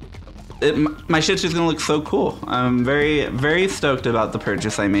my shit's just gonna look so cool. I'm very, very stoked about the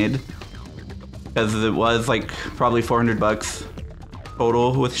purchase I made, because it was like probably 400 bucks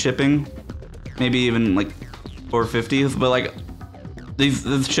total with shipping, maybe even like 450s. But like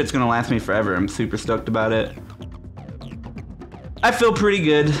this shit's gonna last me forever. I'm super stoked about it. I feel pretty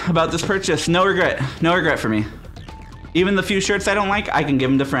good about this purchase. No regret for me. Even the few shirts I don't like, I can give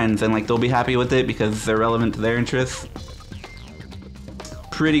them to friends and like they'll be happy with it because they're relevant to their interests.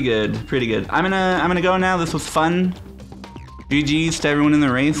 Pretty good. I'm gonna go now. This was fun. GG's to everyone in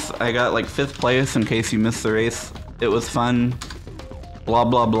the race. I got like 5th place in case you missed the race. It was fun. Blah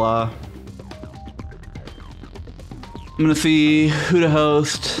blah blah. I'm gonna see who to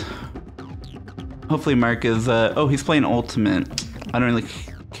host. Hopefully Mark is oh, he's playing Ultimate. I don't really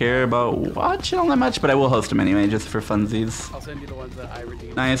care about watching all that much, but I will host him anyway, just for funsies. I'll send you the ones that I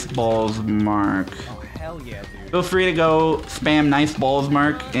redeemed. Nice balls, Mark. Oh, hell Hell yeah, dude. Feel free to go spam nice balls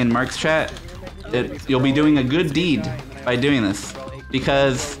Mark in Mark's chat. You'll be doing a good deed by doing this.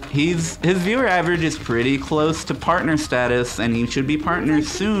 Because his viewer average is pretty close to partner status, and he should be partners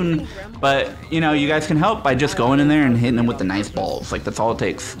soon. But you know, you guys can help by just going in there and hitting him with the nice balls. Like that's all it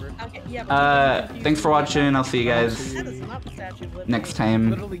takes. Thanks for watching. I'll see you guys next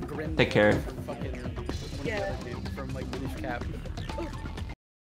time. Take care. From like British Cap.